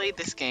played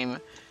this game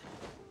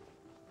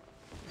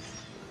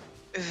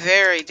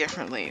very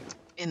differently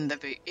in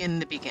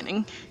the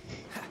beginning.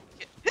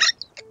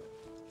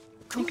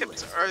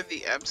 Hiccups are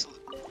the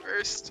absolute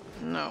worst.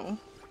 No.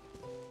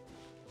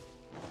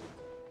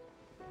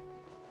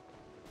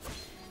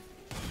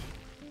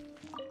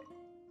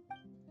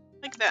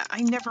 Like that,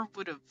 I never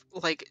would have,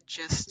 like,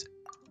 just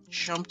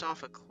jumped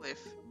off a cliff.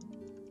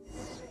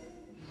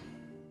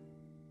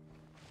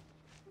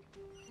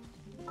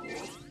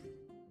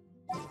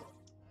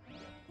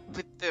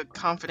 With the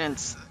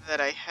confidence that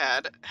I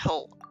had.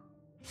 Hell,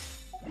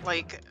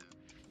 like,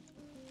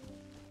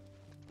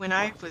 when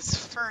I was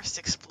first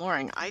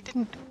exploring, I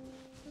didn't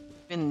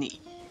even need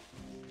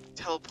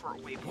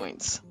teleport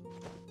waypoints.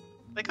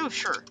 Like, oh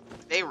sure,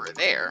 they were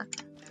there.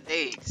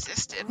 They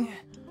existed.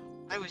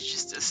 I was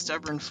just a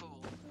stubborn fool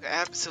who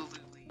absolutely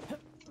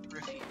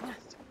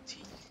refused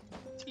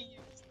to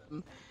use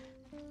them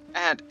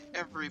at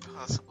every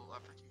possible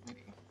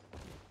opportunity.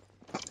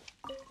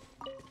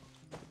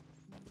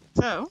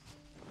 So,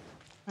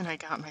 when I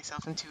got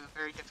myself into a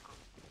very difficult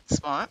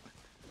spot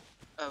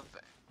of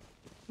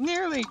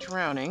nearly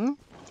drowning,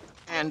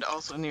 and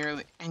also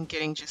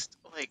getting just,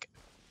 like,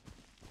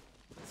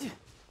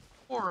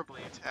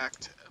 horribly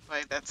attacked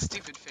by that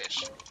stupid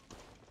fish.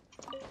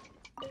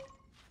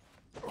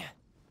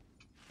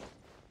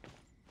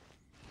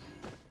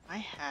 I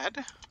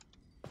had.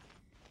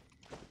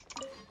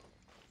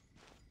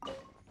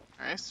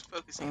 I was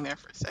focusing there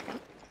for a second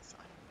because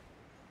I'm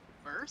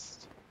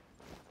first.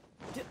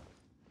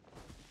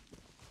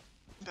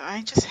 But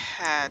I just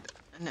had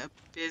an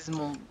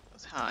abysmal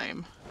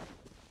time.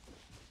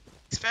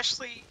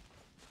 Especially,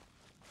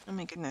 oh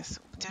my goodness,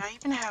 did I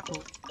even have,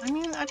 I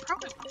mean, I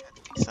probably would have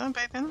had Lisa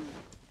by then.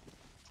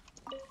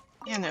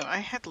 Yeah, no, I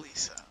had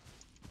Lisa.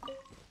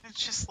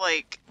 It's just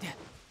like, you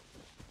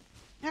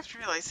have to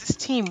realize this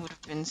team would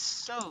have been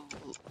so,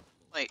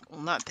 like,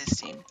 well, not this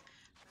team,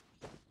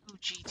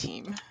 OG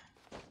team.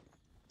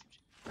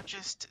 Were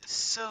just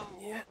so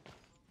level.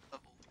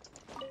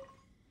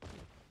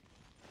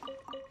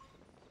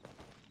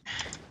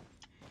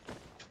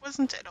 It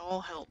wasn't at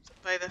all helped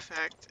by the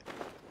fact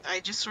I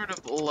just sort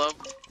of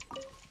loved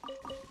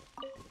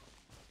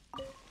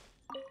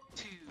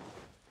to,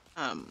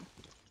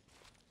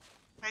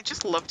 I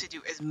just loved to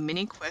do as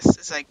many quests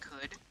as I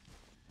could,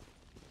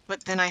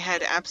 but then I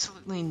had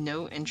absolutely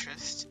no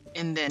interest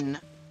in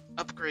then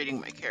upgrading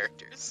my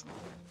characters.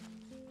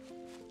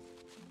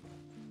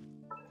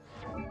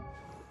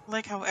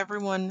 Like how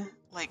everyone,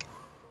 like,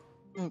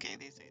 okay,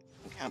 these days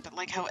don't count, but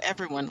like how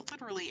everyone,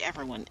 literally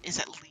everyone, is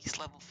at least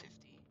level 50.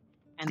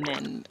 And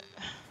then,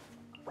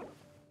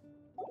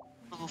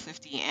 level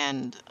 50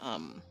 and,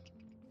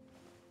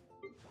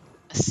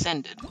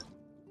 ascended.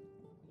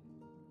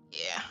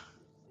 Yeah.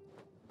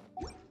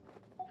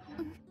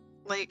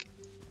 Like,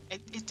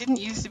 it didn't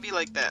used to be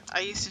like that.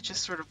 I used to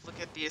just sort of look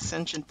at the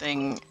ascension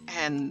thing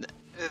and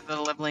the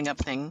leveling up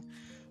thing,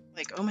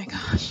 like, oh my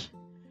gosh.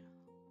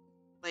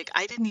 Like,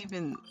 I didn't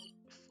even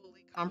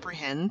fully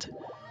comprehend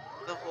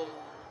the whole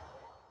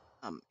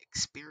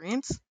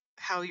experience,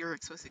 how you're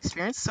supposed to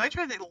experience. So I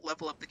tried to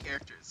level up the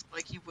characters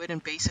like you would in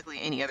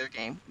basically any other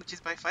game, which is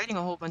by fighting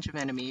a whole bunch of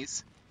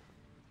enemies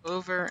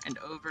over and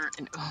over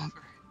and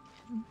over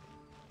again.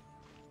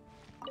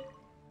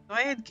 So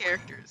I had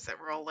characters that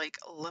were all like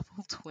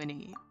level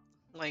 20,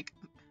 like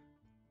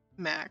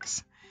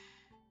max,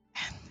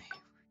 and they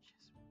were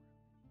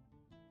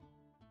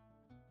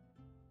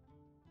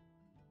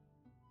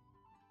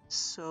just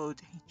so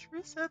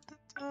dangerous at the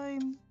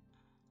time.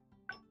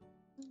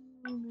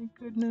 Oh my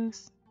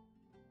goodness.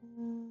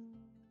 Yeah,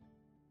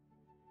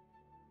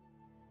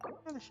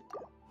 this should do.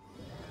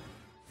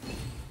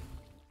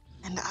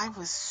 And I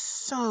was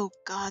so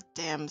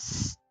goddamn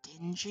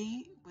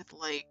stingy with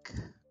like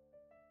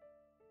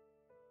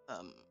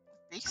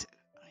basic.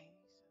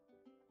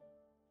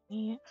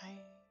 I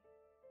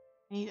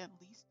need at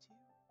least 2.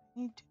 I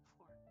need 2,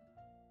 4.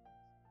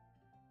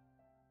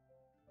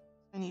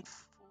 I need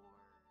 4.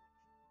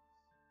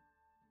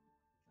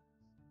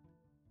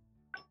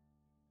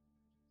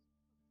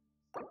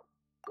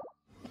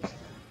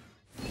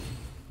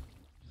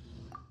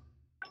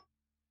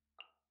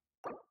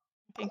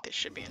 I think this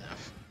should be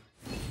enough.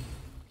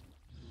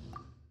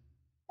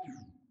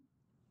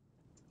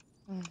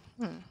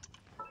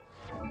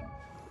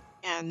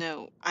 Yeah,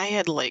 no, I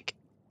had like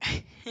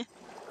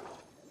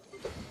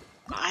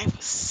I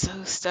was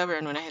so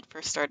stubborn when I had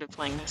first started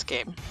playing this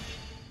game.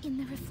 In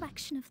the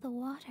reflection of the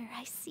water,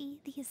 I see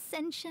the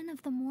ascension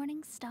of the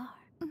morning star.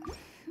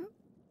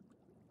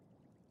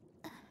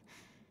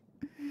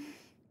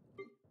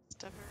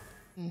 Stubborn.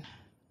 Let's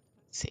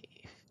see.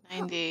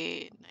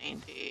 90,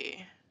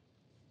 90.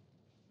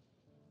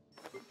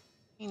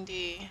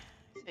 90.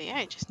 So yeah,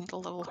 I just need to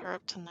level her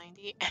up to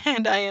 90,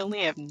 and I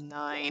only have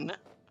 9.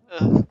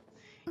 Ugh.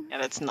 Yeah,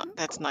 that's not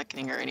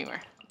getting her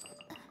anywhere.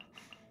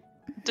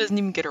 Doesn't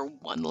even get her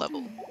 1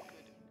 level.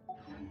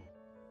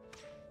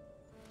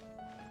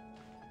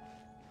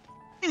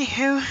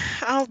 Anywho,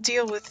 I'll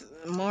deal with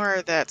more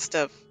of that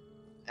stuff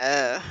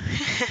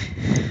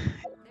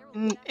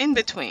in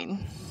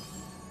between.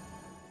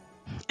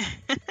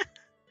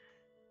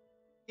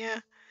 Yeah.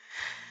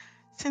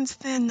 Since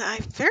then, I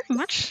very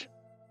much...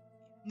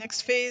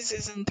 Next phase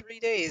is in 3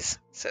 days,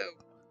 so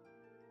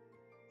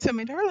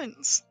my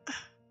darlings.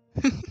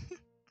 The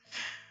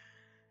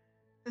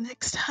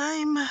next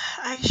time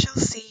I shall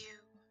see you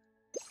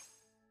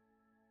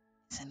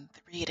is in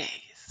 3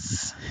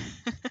 days.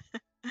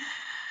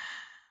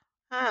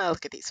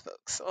 Look at these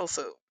folks.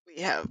 Also,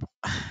 we have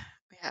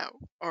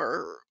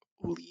our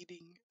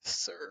leading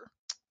sir.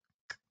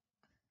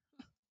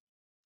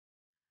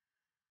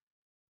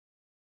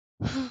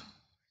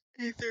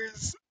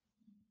 Aether's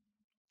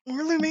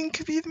Orlumin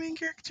could be the main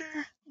character.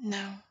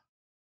 No.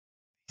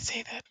 They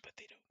say that, but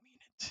they don't mean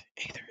it.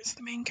 Aether is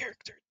the main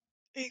character.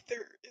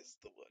 Aether is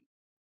the one.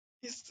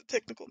 He's the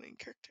technical main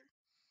character.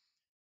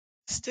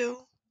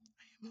 Still, I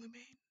am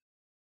Lumaine.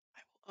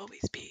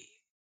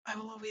 I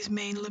will always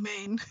main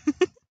Lumaine.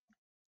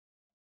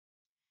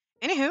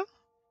 Anywho,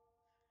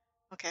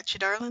 I'll catch you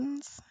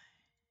darlings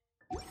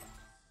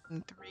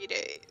in 3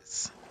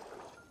 days.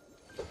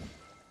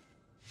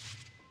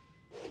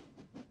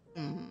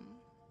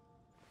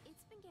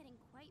 It's been getting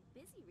quite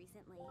busy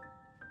recently.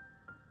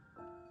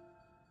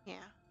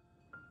 Yeah.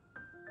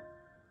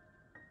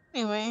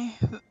 Anyway,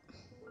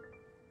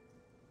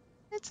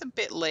 It's a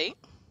bit late,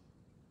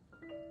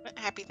 but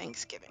happy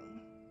Thanksgiving.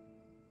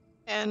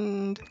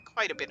 And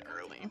quite a bit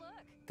early.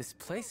 This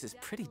place is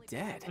pretty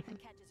dead.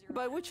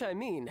 By which I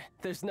mean,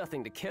 there's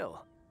nothing to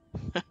kill.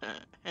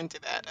 And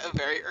to that, a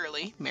very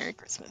early Merry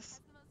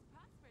Christmas.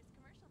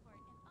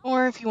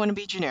 Or if you want to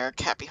be generic,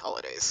 Happy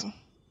Holidays.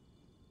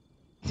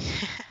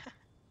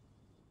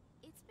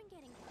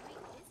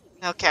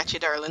 I'll catch you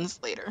darlings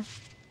later.